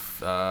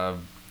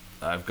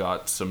I've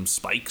got some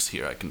spikes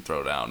here I can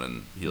throw down,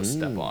 and he'll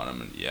step on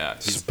them, and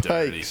he's Spikes.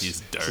 dirty.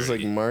 He's dirty. This is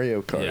like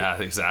Mario Kart.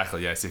 Yeah,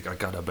 exactly. Yeah, he's like, I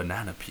got a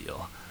banana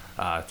peel.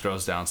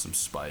 Throws down some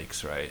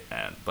spikes, right?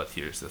 But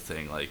here's the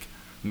thing, like,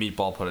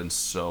 Meatball put in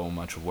so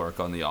much work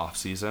on the off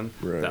season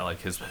that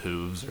like his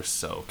hooves are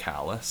so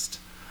calloused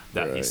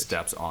that he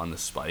steps on the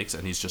spikes,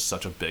 and he's just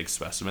such a big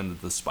specimen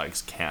that the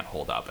spikes can't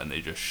hold up, and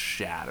they just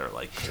shatter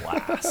like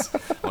glass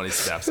when he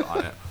steps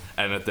on it.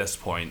 And at this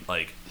point,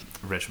 like,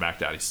 Rich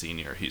McDaddy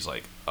Sr., he's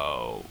like,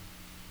 oh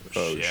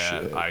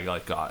shit, I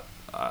like got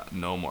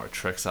no more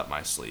tricks up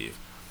my sleeve.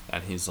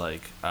 And he's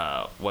like,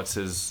 what's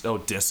his... Oh,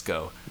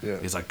 Disco. Yeah.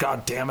 He's like,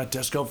 God damn it,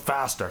 Disco,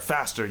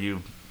 faster,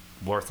 you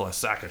worthless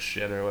sack of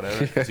shit or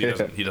whatever. 'Cause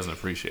he doesn't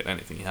appreciate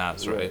anything he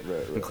has, right?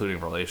 Including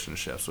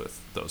relationships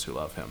with those who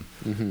love him.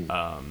 Mm-hmm.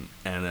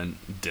 And then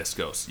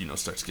Disco,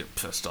 starts to get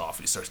pissed off.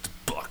 He starts to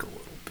buck a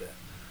little bit.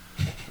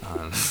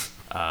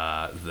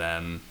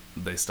 Then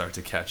they start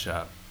to catch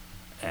up,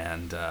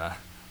 and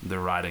they're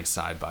riding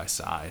side by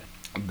side.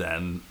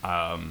 Then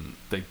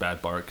Big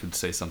Bad Bart could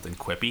say something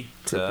quippy.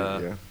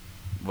 Yeah.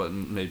 What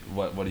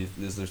do you,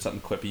 is there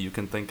something quippy you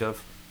can think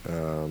of?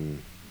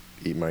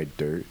 Eat my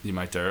dirt. Eat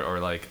my dirt, or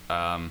like,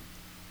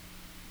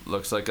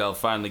 looks like I'll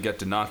finally get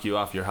to knock you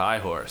off your high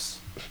horse.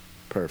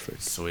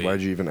 Perfect. Sweet.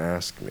 Why'd you even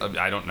ask me?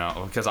 I don't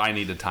know, because I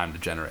needed time to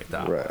generate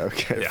that. Right,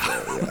 okay.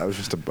 Yeah. I was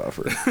just a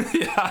buffer.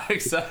 Yeah,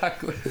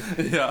 exactly.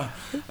 Yeah.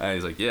 And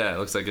he's like, yeah, it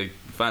looks like I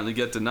finally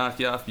get to knock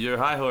you off your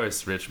high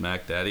horse, Rich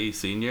McDaddy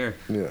Sr.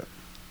 Yeah.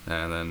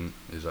 And then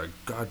he's like,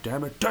 God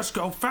damn it,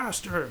 Disco,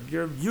 faster!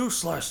 You're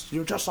useless!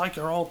 You're just like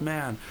your old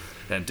man.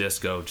 And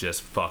Disco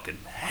just fucking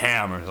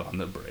hammers on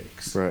the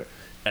brakes. Right.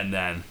 And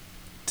then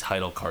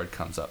title card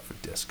comes up for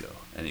Disco,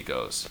 and he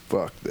goes,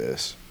 fuck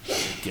this.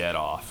 Get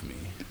off me.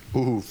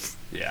 Oof.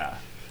 Yeah.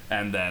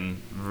 And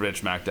then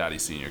Rich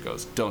McDaddy Sr.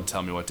 goes, don't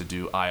tell me what to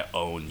do, I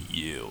own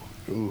you.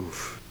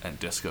 Oof. And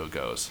Disco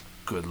goes,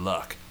 good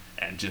luck,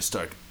 and just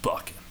starts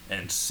bucking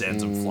and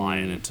sends him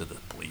flying into the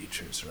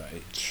bleachers,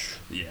 right?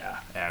 Yeah.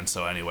 And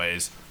so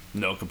anyways,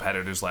 no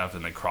competitors left,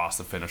 and they cross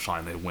the finish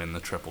line. They win the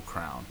Triple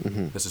Crown.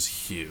 Mm-hmm. This is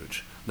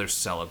huge. They're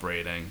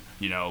celebrating.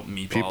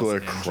 Meatball's people are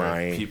injured.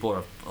 crying. People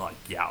are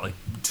like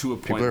to a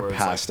point people where are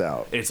passed like,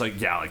 out. It's like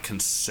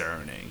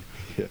concerning.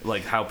 Yeah.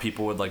 Like how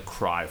people would like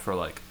cry for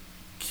like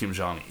Kim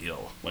Jong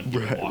Il when he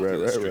would walk through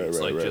the streets.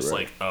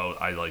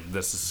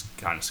 This is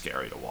kind of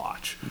scary to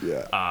watch.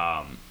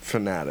 Yeah.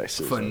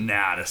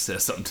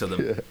 Fanaticism to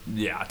the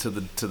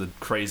to the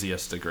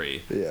craziest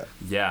degree. Yeah.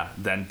 Yeah.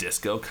 Then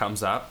Disco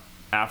comes up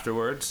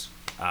afterwards,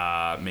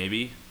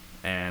 maybe,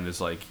 and is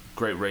like,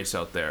 great race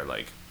out there.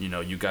 Like,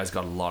 you guys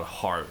got a lot of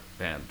heart,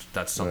 and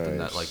that's something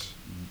that like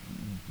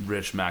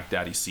Rich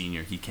McDaddy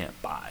Sr. he can't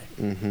buy.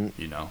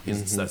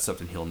 Mm-hmm. That's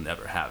something he'll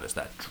never have, is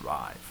that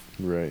drive.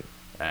 Right.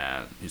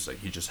 And he's like,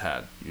 he just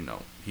had,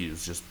 he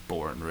was just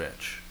born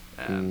rich,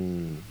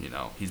 and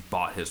he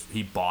bought his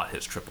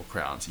Triple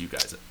Crowns. You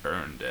guys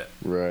earned it.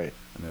 Right.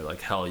 And they're like,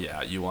 hell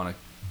yeah, you want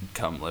to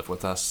come live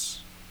with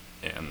us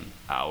in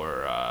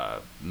our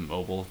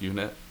mobile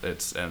unit?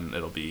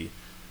 It'll be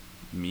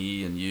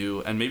me and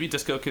you, and maybe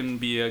Disco can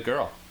be a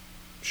girl.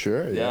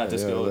 Sure. Yeah.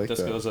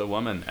 Disco's a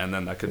woman, and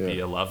then that could be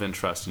a love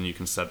interest, and you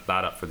can set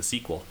that up for the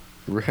sequel.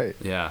 Right.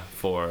 Yeah.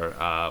 For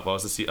what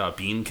was the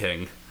Bean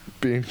King?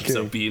 Bean King.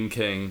 So Bean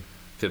King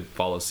could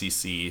follow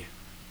CC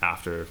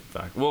after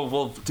fact.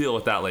 We'll deal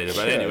with that later.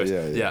 But anyways,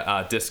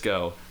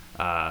 Disco.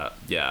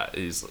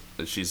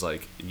 She's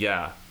like,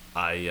 yeah,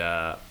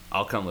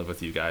 I'll come live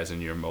with you guys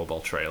in your mobile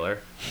trailer.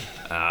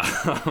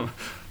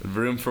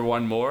 Room for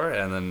one more,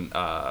 and then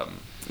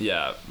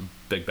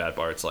Big Bad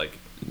Bart's like,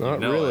 not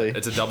really.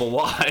 It's a double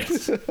wide.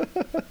 It's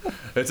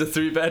a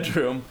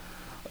 3-bedroom.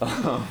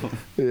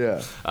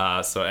 Yeah.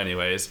 So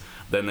anyways,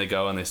 then they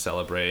go and they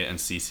celebrate, and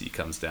CC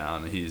comes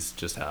down, and he's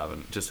just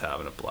having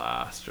a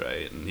blast,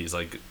 right? And he's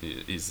like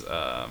he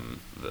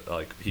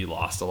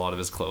lost a lot of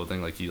his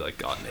clothing, like he like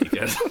got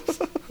naked.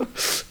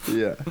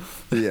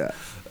 Yeah.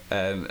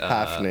 And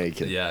half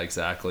naked. Yeah,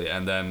 exactly.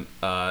 And then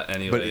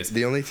anyways, but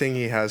the only thing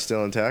he has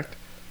still intact,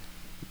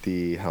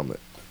 the helmet.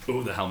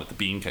 Oh, the helmet, the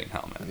Bean King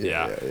helmet.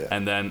 Yeah.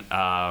 And then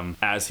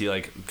as he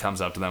like comes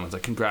up to them, it's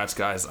like, congrats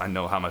guys, I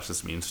know how much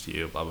this means to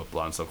you, blah blah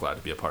blah, I'm so glad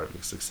to be a part of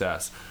your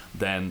success.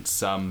 Then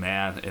some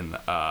man in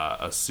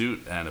a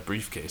suit and a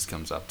briefcase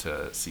comes up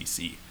to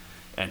CC,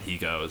 and he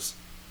goes,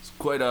 it's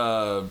quite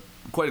a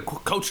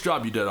coach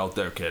job you did out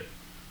there, kid.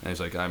 And he's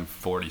like, I'm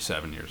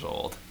 47 years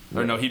old.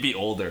 Or no, he'd be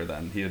older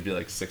then. He would be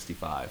like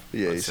 65.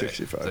 Yeah, he's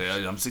 65.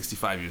 Like, I'm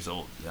 65 years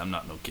old. I'm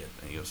not no kid.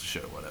 And he goes,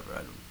 sure,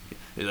 whatever.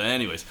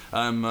 Anyways,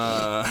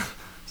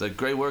 it's like,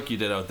 great work you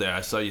did out there.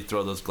 I saw you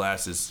throw those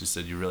glasses. You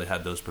said you really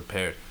had those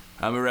prepared.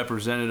 I'm a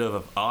representative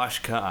of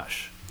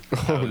Oshkosh.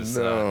 Oh,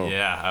 no.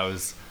 I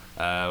was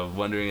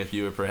wondering if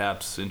you were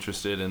perhaps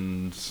interested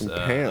in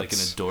like an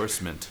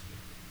endorsement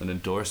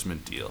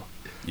deal.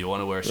 You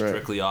want to wear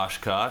strictly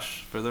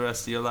Oshkosh for the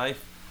rest of your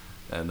life?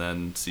 And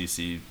then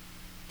CC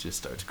just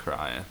starts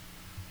crying.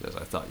 He goes,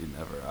 I thought you'd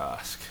never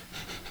ask.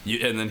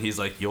 And then he's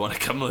like, you want to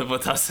come live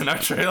with us in our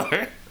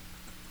trailer?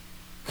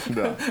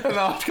 No. And the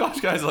Oshkosh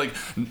guy's like,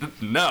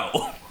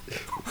 no.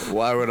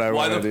 Why would I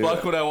Why want to do the fuck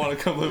that? would I want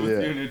to come live with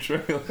Yeah. you in your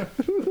trailer?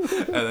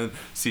 And then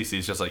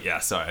Cece's just like, yeah,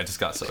 sorry, I just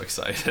got so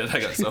excited.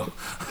 I got so...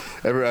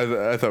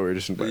 I thought we were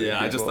just inviting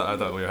Yeah, people. I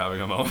thought we were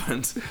having a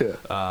moment.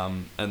 Yeah.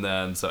 And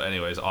then, so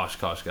anyways,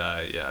 Oshkosh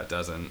guy,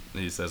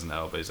 he says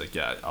no, but he's like,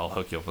 yeah, I'll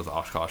hook you up with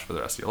Oshkosh for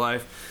the rest of your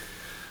life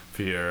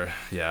for your,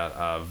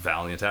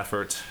 valiant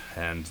effort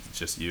and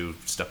just you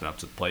stepping up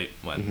to the plate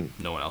when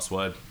no one else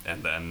would.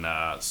 And then,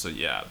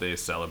 they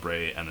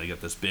celebrate and they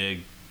get this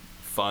big,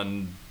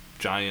 fun,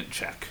 giant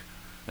check.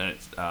 And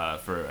it's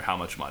for how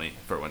much money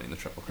for winning the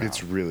Triple Crown?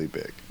 It's really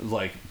big.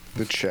 Like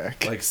the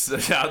check. Like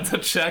the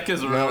check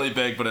is really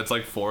big, but it's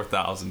like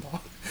 $4,000.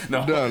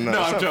 No,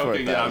 No, I'm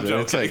joking. Yeah, I'm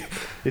 4,000. joking.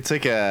 It's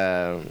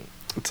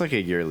like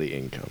a yearly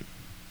income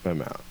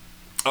amount.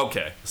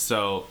 Okay,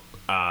 so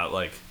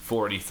like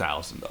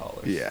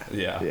 $40,000.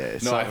 Yeah.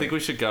 No, I think we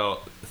should go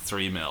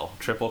 $3 million.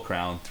 Triple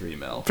Crown, $3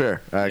 million.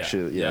 Fair,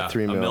 actually, yeah, $3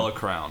 million. $1 million a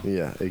crown.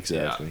 Yeah,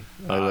 exactly.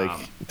 Yeah. I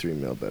like $3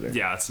 million better.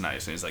 Yeah, it's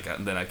nice. And he's like,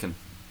 then I can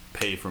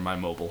pay for my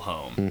mobile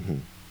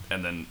home,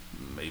 and then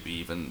maybe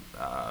even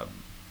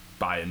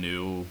buy a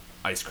new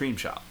ice cream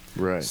shop.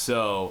 Right.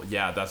 So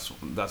yeah, that's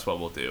what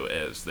we'll do.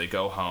 Is they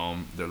go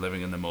home, they're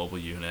living in the mobile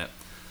unit,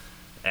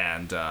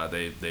 and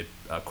they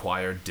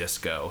acquire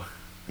Disco,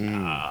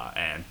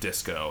 and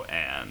Disco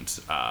and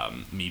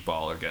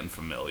Meatball are getting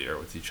familiar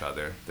with each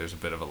other. There's a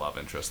bit of a love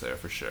interest there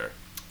for sure.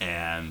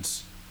 And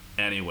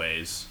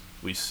anyways,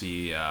 we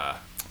see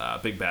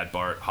Big Bad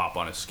Bart hop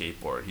on his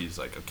skateboard. He's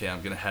like, okay,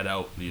 I'm gonna head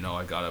out.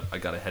 I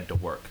gotta head to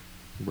work.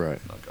 Right.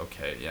 Like,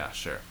 okay, yeah,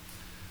 sure.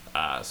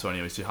 So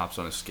anyways, he hops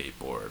on his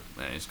skateboard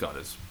and he's got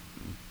his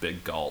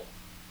big gulp.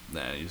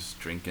 And he's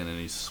drinking and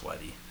he's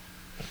sweaty.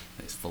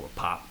 And he's full of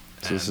pop.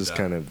 So this is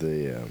kind of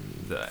the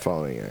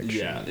following action.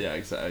 Yeah,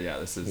 exactly. Yeah,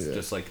 this is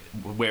just like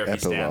where Epilogue.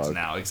 he stands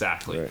now.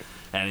 Exactly. Right.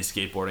 And he's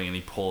skateboarding and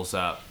he pulls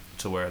up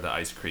to where the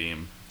ice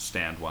cream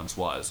stand once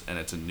was, and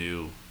it's a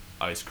new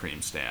ice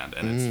cream stand,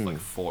 and it's like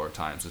 4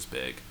 times as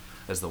big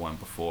as the one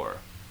before.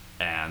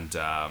 And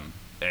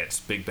it's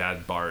Big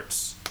Bad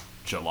Bart's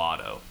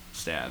gelato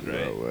stand,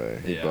 right? No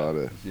way. He bought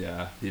it.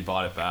 Yeah, he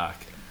bought it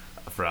back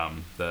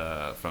from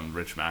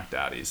Rich Mac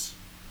Daddy's.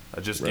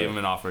 I just gave him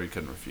an offer he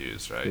couldn't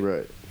refuse, right?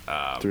 Right.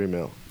 $3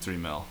 million. 3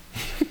 mil.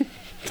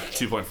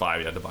 2.5.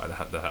 He had to buy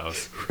the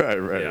house. Right.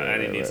 Yeah,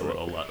 and he needs a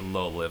little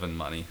low living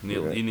money.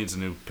 He needs a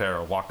new pair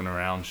of walking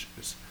around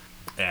shoes.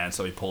 And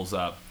so he pulls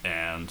up,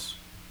 and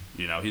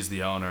he's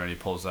the owner, and he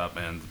pulls up,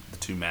 and the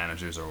 2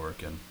 managers are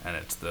working, and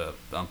it's the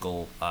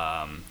Uncle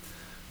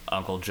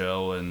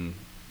Joe and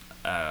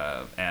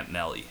Aunt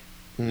Nellie.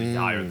 He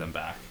hired them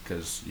back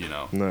because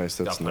Nice,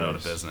 that's got put out of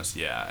nice. business.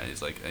 Yeah, and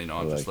he's like, I'm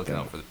like just looking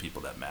that. out for the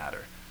people that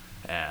matter.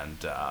 And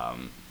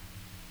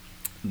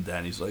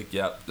then he's like,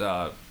 yep,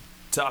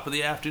 top of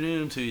the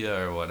afternoon to you,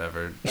 or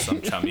whatever,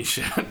 some chummy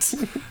shit.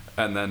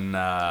 And then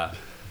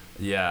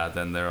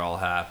then they're all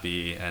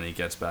happy, and he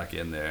gets back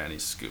in there and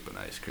he's scooping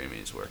ice cream and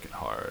he's working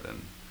hard.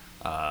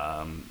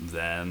 And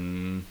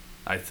then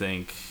I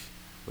think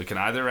we can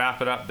either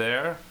wrap it up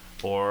there,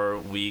 or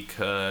we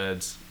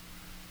could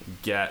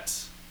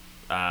get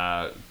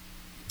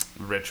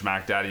Rich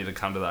Mac Daddy to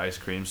come to the ice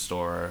cream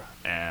store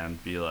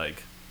and be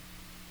like,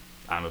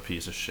 I'm a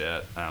piece of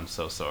shit, and I'm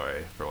so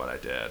sorry for what I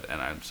did, and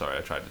I'm sorry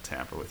I tried to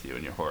tamper with you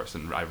and your horse,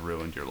 and I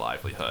ruined your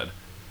livelihood.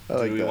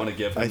 Do we want to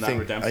give him that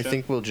redemption? I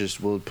think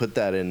we'll put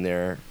that in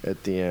there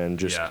at the end.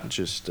 Just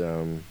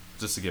to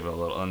give it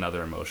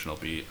another emotional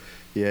beat.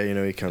 Yeah,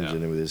 he comes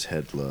in with his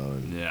head low,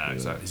 and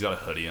exactly. He's got a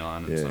hoodie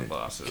on and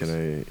sunglasses. Can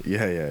I?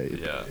 Yeah.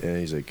 And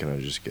he's like, "Can I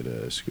just get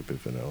a scoop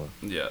of vanilla?"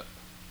 Yeah.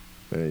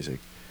 And he's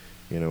like,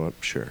 "You know what?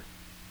 Sure."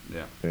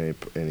 Yeah.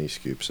 And he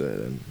scoops it,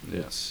 and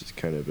it's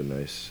kind of a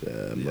nice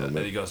moment.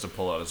 And he goes to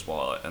pull out his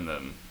wallet, and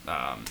then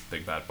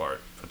Big Bad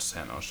Bart puts his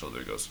hand on his shoulder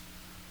and goes,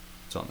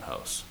 "It's on the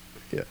house."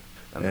 Yeah.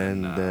 And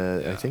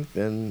then, I think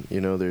then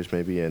there's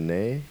maybe a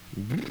neigh.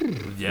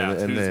 Yeah,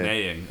 who's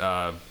neighing?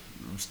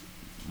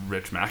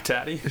 Rich Mac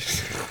Daddy?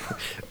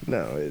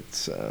 No,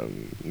 it's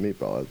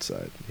Meatball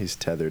outside. He's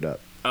tethered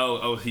up.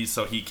 Oh,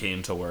 he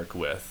came to work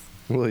with.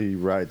 Well, he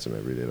rides him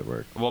every day to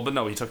work. Well, but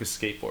no, he took his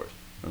skateboard.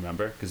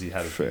 Remember? Because he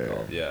had his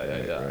Fair.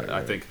 Yeah. Right.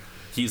 I think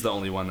he's the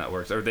only one that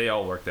works, or they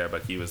all work there,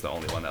 but he was the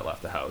only one that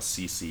left the house.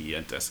 CC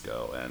and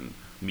Disco and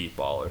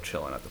Meatball are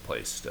chilling at the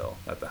place still,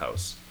 at the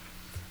house.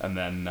 And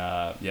then,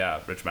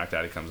 Rich Mac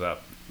Daddy comes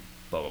up,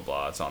 blah, blah,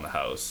 blah, it's on the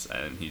house,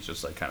 and he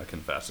just, like, kind of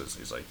confesses.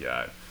 He's like,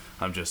 yeah,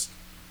 I'm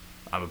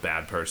a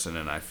bad person,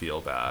 and I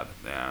feel bad,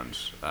 and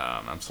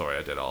I'm sorry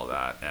I did all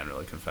that, and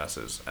really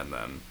confesses, and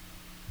then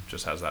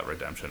just has that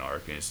redemption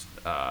arc, and he's,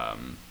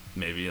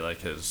 maybe,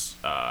 like, his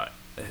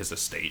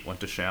estate went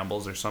to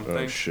shambles or something.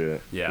 Oh,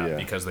 shit. Yeah,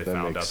 because they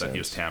found out that he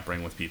was sense.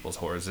 tampering with people's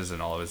horses,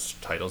 and all of his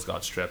titles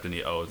got stripped, and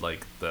he owed,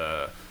 like,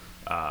 the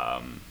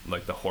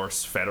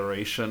Horse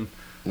Federation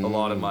a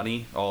lot of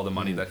money, all the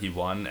money that he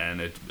won,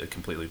 and it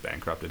completely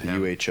bankrupted him.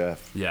 UHF.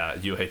 Yeah,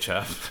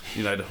 UHF,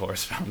 United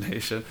Horse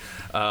Foundation.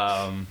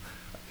 And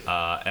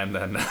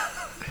then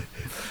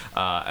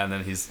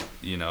he's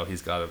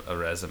got a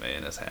resume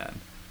in his hand,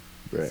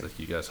 Right. It's like,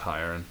 you guys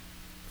hiring?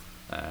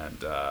 And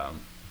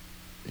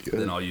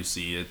then all you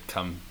see it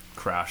come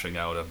crashing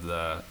out of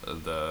the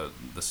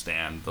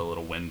stand, the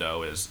little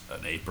window, is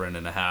an apron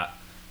and a hat.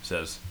 It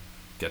says,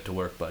 "Get to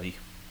work, buddy."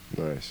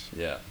 Nice.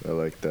 Yeah. I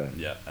like that.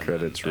 Yeah.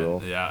 Credits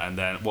roll. And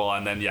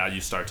then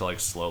you start to like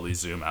slowly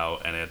zoom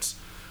out, and it's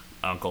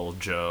Uncle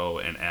Joe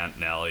and Aunt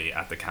Nellie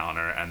at the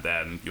counter, and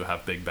then you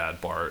have Big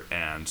Bad Bart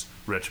and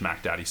Rich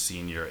McDaddy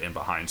Sr. in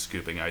behind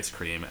scooping ice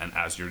cream, and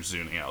as you're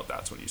zooming out,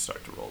 that's when you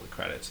start to roll the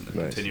credits, and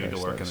they're continuing to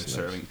work and they're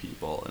serving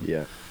people. And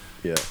yeah.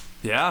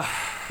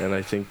 And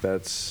I think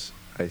that's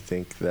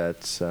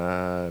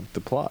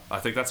the plot. I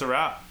think that's a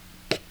wrap.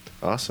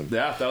 Awesome.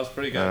 Yeah, that was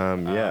pretty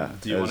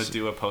good. Do you want to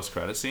do a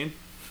post-credit scene?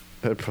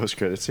 A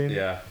post-credit scene?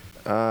 Yeah.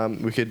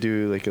 We could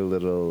do like a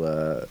little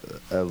a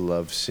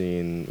love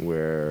scene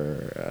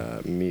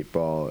where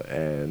Meatball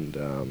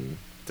and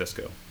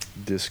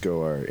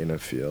Disco are in a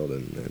field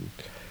and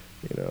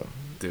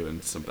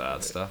doing some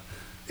bad stuff.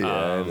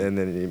 Yeah, and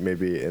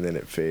then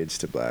it fades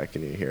to black,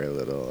 and you hear a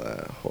little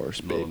horse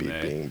baby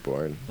being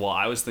born. Well,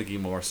 I was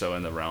thinking more so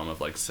in the realm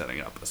of like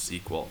setting up a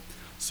sequel.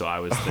 So I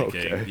was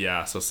thinking,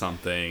 so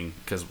something,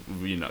 because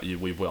we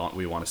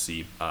want to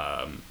see.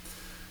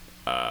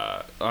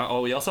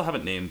 We also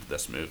haven't named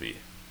this movie,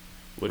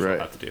 which we'll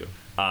have to do.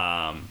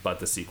 But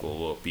the sequel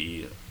will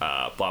be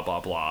blah blah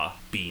blah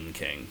Bean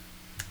King.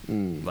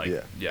 Colon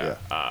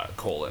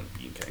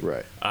Bean King.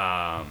 Right.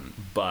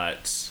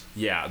 But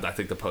yeah, I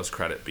think the post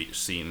credit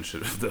scene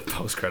should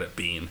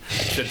be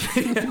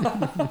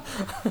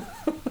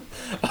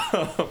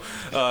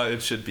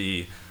it should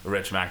be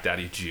Rich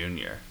McDaddy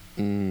Jr.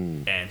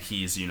 And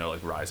he's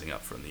rising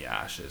up from the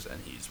ashes,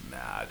 and he's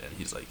mad, and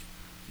he's like,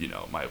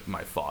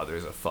 my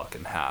father's a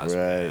fucking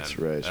has-been.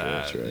 Right.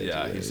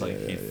 Yeah, he's like,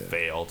 he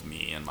failed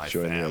me and my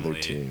Join family. The other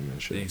team and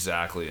shit.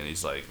 Exactly, and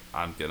he's like,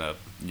 I'm gonna,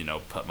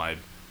 put my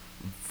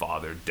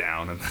father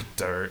down in the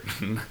dirt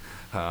and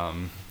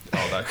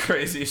all that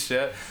crazy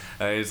shit.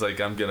 And he's like,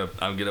 I'm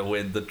gonna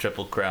win the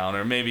Triple Crown,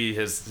 or maybe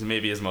his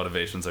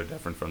motivations are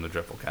different from the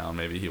Triple Crown.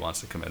 Maybe he wants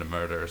to commit a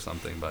murder or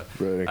something, but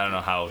I don't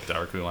know how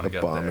dark we want to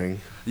get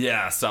bombing. there.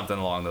 Yeah, something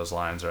along those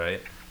lines,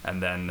 right?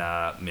 And then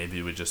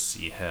maybe we just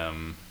see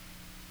him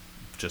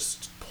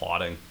just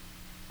plotting.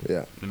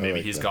 Yeah.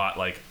 Maybe he's got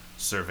like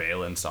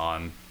surveillance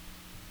on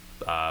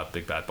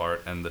Big Bad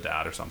Bart and the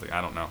dad or something. I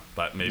don't know,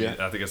 but maybe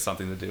I think it's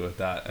something to do with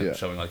that, and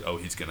showing like,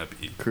 he's gonna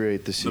be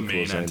create the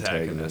main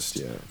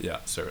antagonist. Yeah,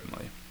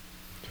 certainly.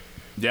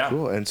 Yeah.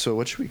 Cool. And so,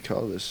 what should we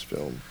call this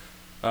film?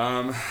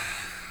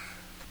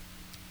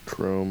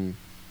 Chrome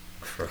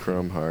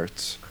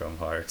Hearts. Chrome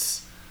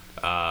Hearts.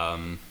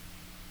 Chrome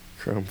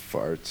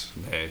Farts.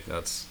 Hey,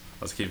 let's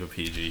keep it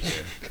PG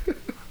here.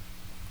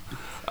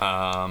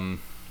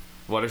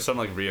 What are some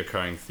like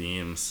reoccurring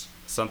themes?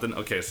 Something.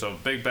 Okay, so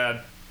Big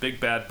Bad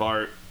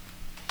Bart.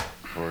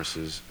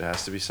 Horses. It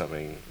has to be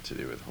something to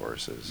do with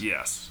horses.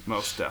 Yes,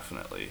 most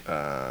definitely.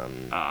 Or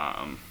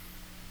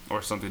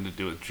something to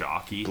do with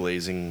jockey.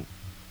 Blazing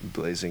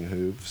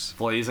hooves.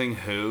 Blazing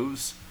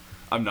hooves.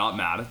 I'm not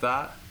mad at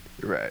that.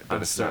 Right, but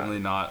I'm certainly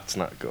not. It's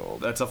not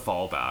gold. That's a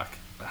fallback.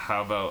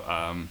 How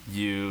about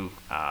you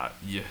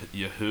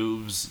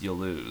hooves, you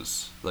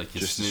lose. Like,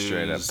 you just snooze, a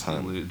straight up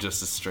pun.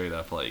 Just a straight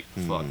up like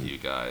fuck you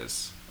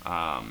guys.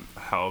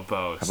 How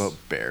about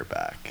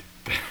bareback?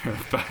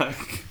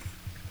 Bareback.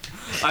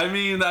 I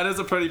mean, that is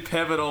a pretty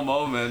pivotal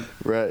moment.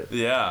 Right.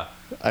 Yeah.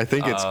 I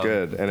think it's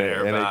good, and it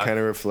bareback. kind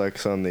of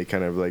reflects on the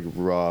kind of like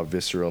raw,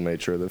 visceral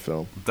nature of the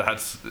film.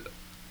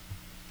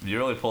 You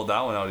really pulled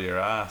that one out of your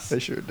ass. I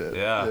sure did.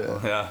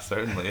 Yeah,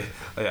 certainly.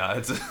 Yeah,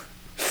 it's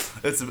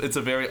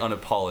a very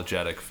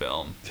unapologetic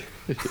film.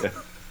 Yeah.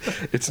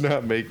 It's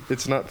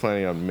not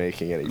planning on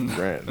making any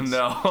friends.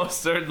 No,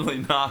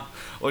 certainly not.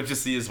 What you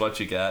see is what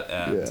you get,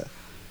 and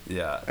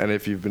yeah. And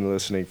if you've been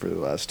listening for the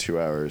last 2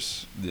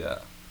 hours,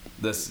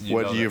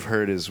 you've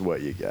heard is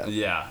what you get.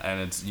 Yeah, and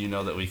it's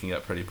that we can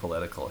get pretty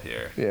political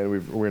here. Yeah,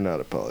 we're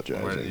not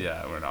apologizing.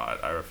 We're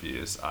not. I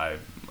refuse.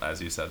 As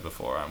you said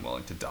before, I'm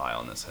willing to die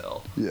on this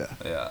hill.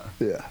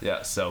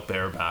 Yeah. So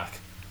bareback.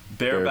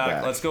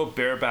 Let's go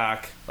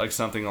bareback, like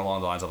something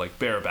along the lines of like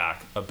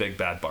bareback, a Big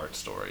Bad Bart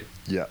story.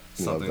 Yeah,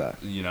 something,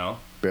 love that.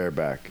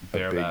 Bareback,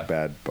 a Big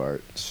Bad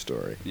Bart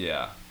story.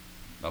 Yeah.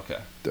 Okay.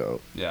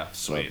 Dope. Yeah.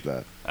 Sweet.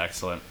 Love that.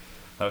 Excellent.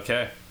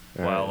 Okay.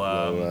 All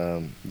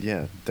right,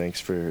 yeah. Thanks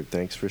for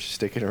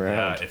sticking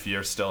around. Yeah. If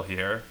you're still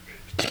here,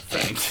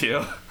 thank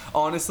you.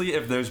 Honestly,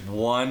 if there's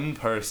one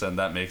person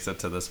that makes it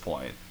to this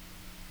point,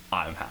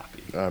 I'm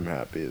happy. I'm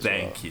happy as well.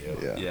 Thank you.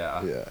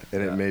 Yeah.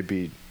 And it may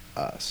be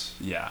us.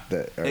 Yeah.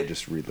 That are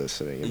just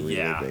re-listening and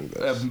reliving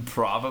this.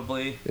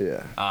 Probably.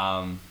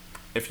 Yeah.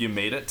 If you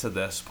made it to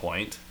this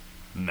point,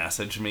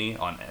 message me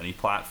on any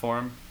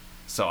platform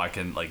so I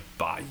can like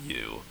buy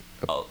you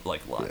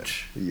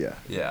lunch.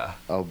 Yeah.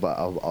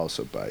 I'll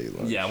also buy you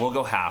lunch. Yeah, we'll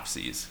go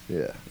halfsies.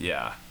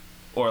 Yeah.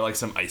 Or like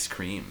some ice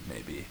cream,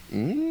 maybe.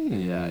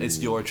 Yeah, it's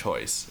your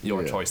choice.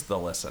 Your choice, the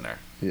listener.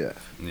 Yeah.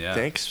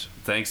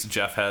 Thanks,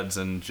 Jeff Heads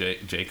and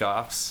Jake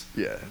Offs.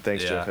 Yeah.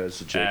 Thanks, Jeff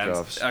Heads and Jake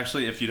Offs.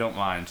 Actually, if you don't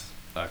mind,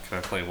 Can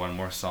I play one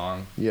more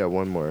song? Yeah,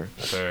 one more.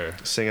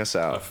 Sing us A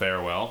out.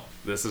 farewell.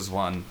 This is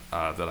one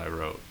that I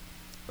wrote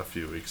a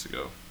few weeks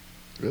ago.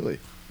 Really?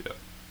 Yeah.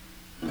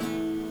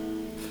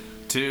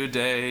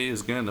 Today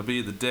is gonna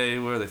be the day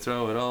where they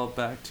throw it all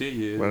back to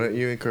you. Why don't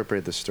you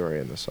incorporate the story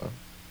in the song?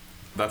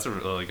 That's a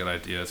really good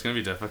idea. It's gonna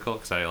be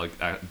difficult because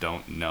I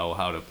don't know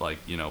how to play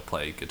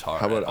guitar.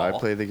 How about at I all.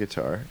 play the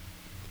guitar,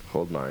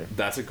 hold mine,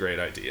 That's a great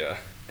idea.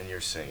 and you're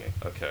singing.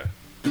 Okay.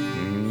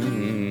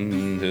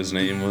 His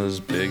name was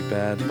Big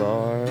Bad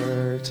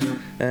Bart,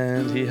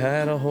 and he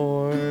had a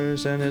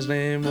horse, and his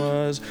name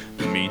was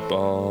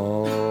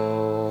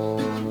Meatball.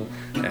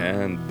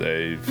 And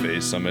they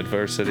faced some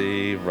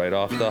adversity right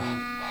off the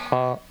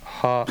hop,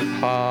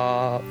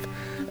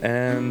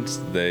 and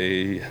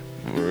they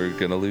were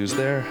gonna lose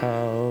their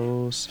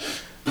house.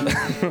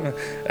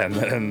 And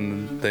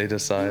then they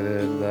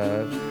decided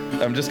that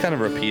I'm just kind of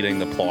repeating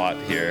the plot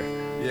here.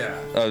 Yeah.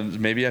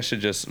 Maybe I should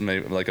just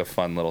make like a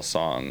fun little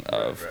song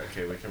of. Right,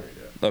 okay, we can read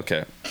it.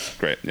 Okay,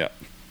 great, yeah.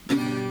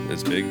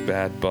 This Big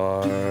Bad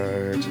Bart,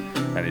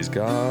 and he's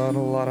got a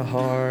lot of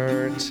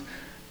heart,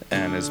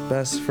 and his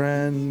best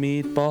friend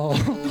Meatball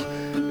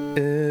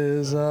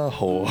is a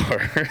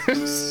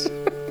horse.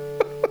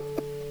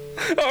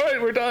 All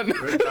right, we're done.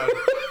 We're done.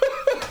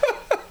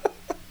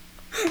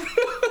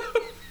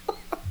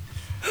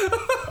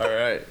 All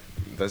right,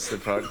 that's the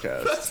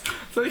podcast.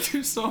 Thank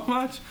you so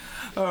much.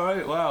 All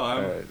right, wow,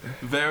 I'm All right.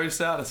 very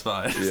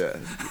satisfied. Yeah,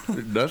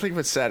 nothing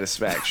but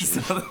satisfaction.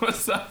 Nothing but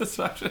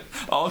satisfaction.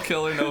 All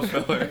killer, no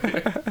filler.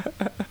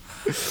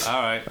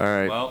 All right. All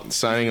right, Well,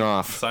 signing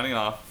off. signing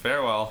off.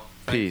 Farewell.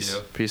 Thank Peace.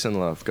 you. Peace and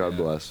love. God Yeah.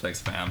 bless.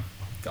 Thanks, fam.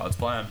 God's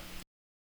plan.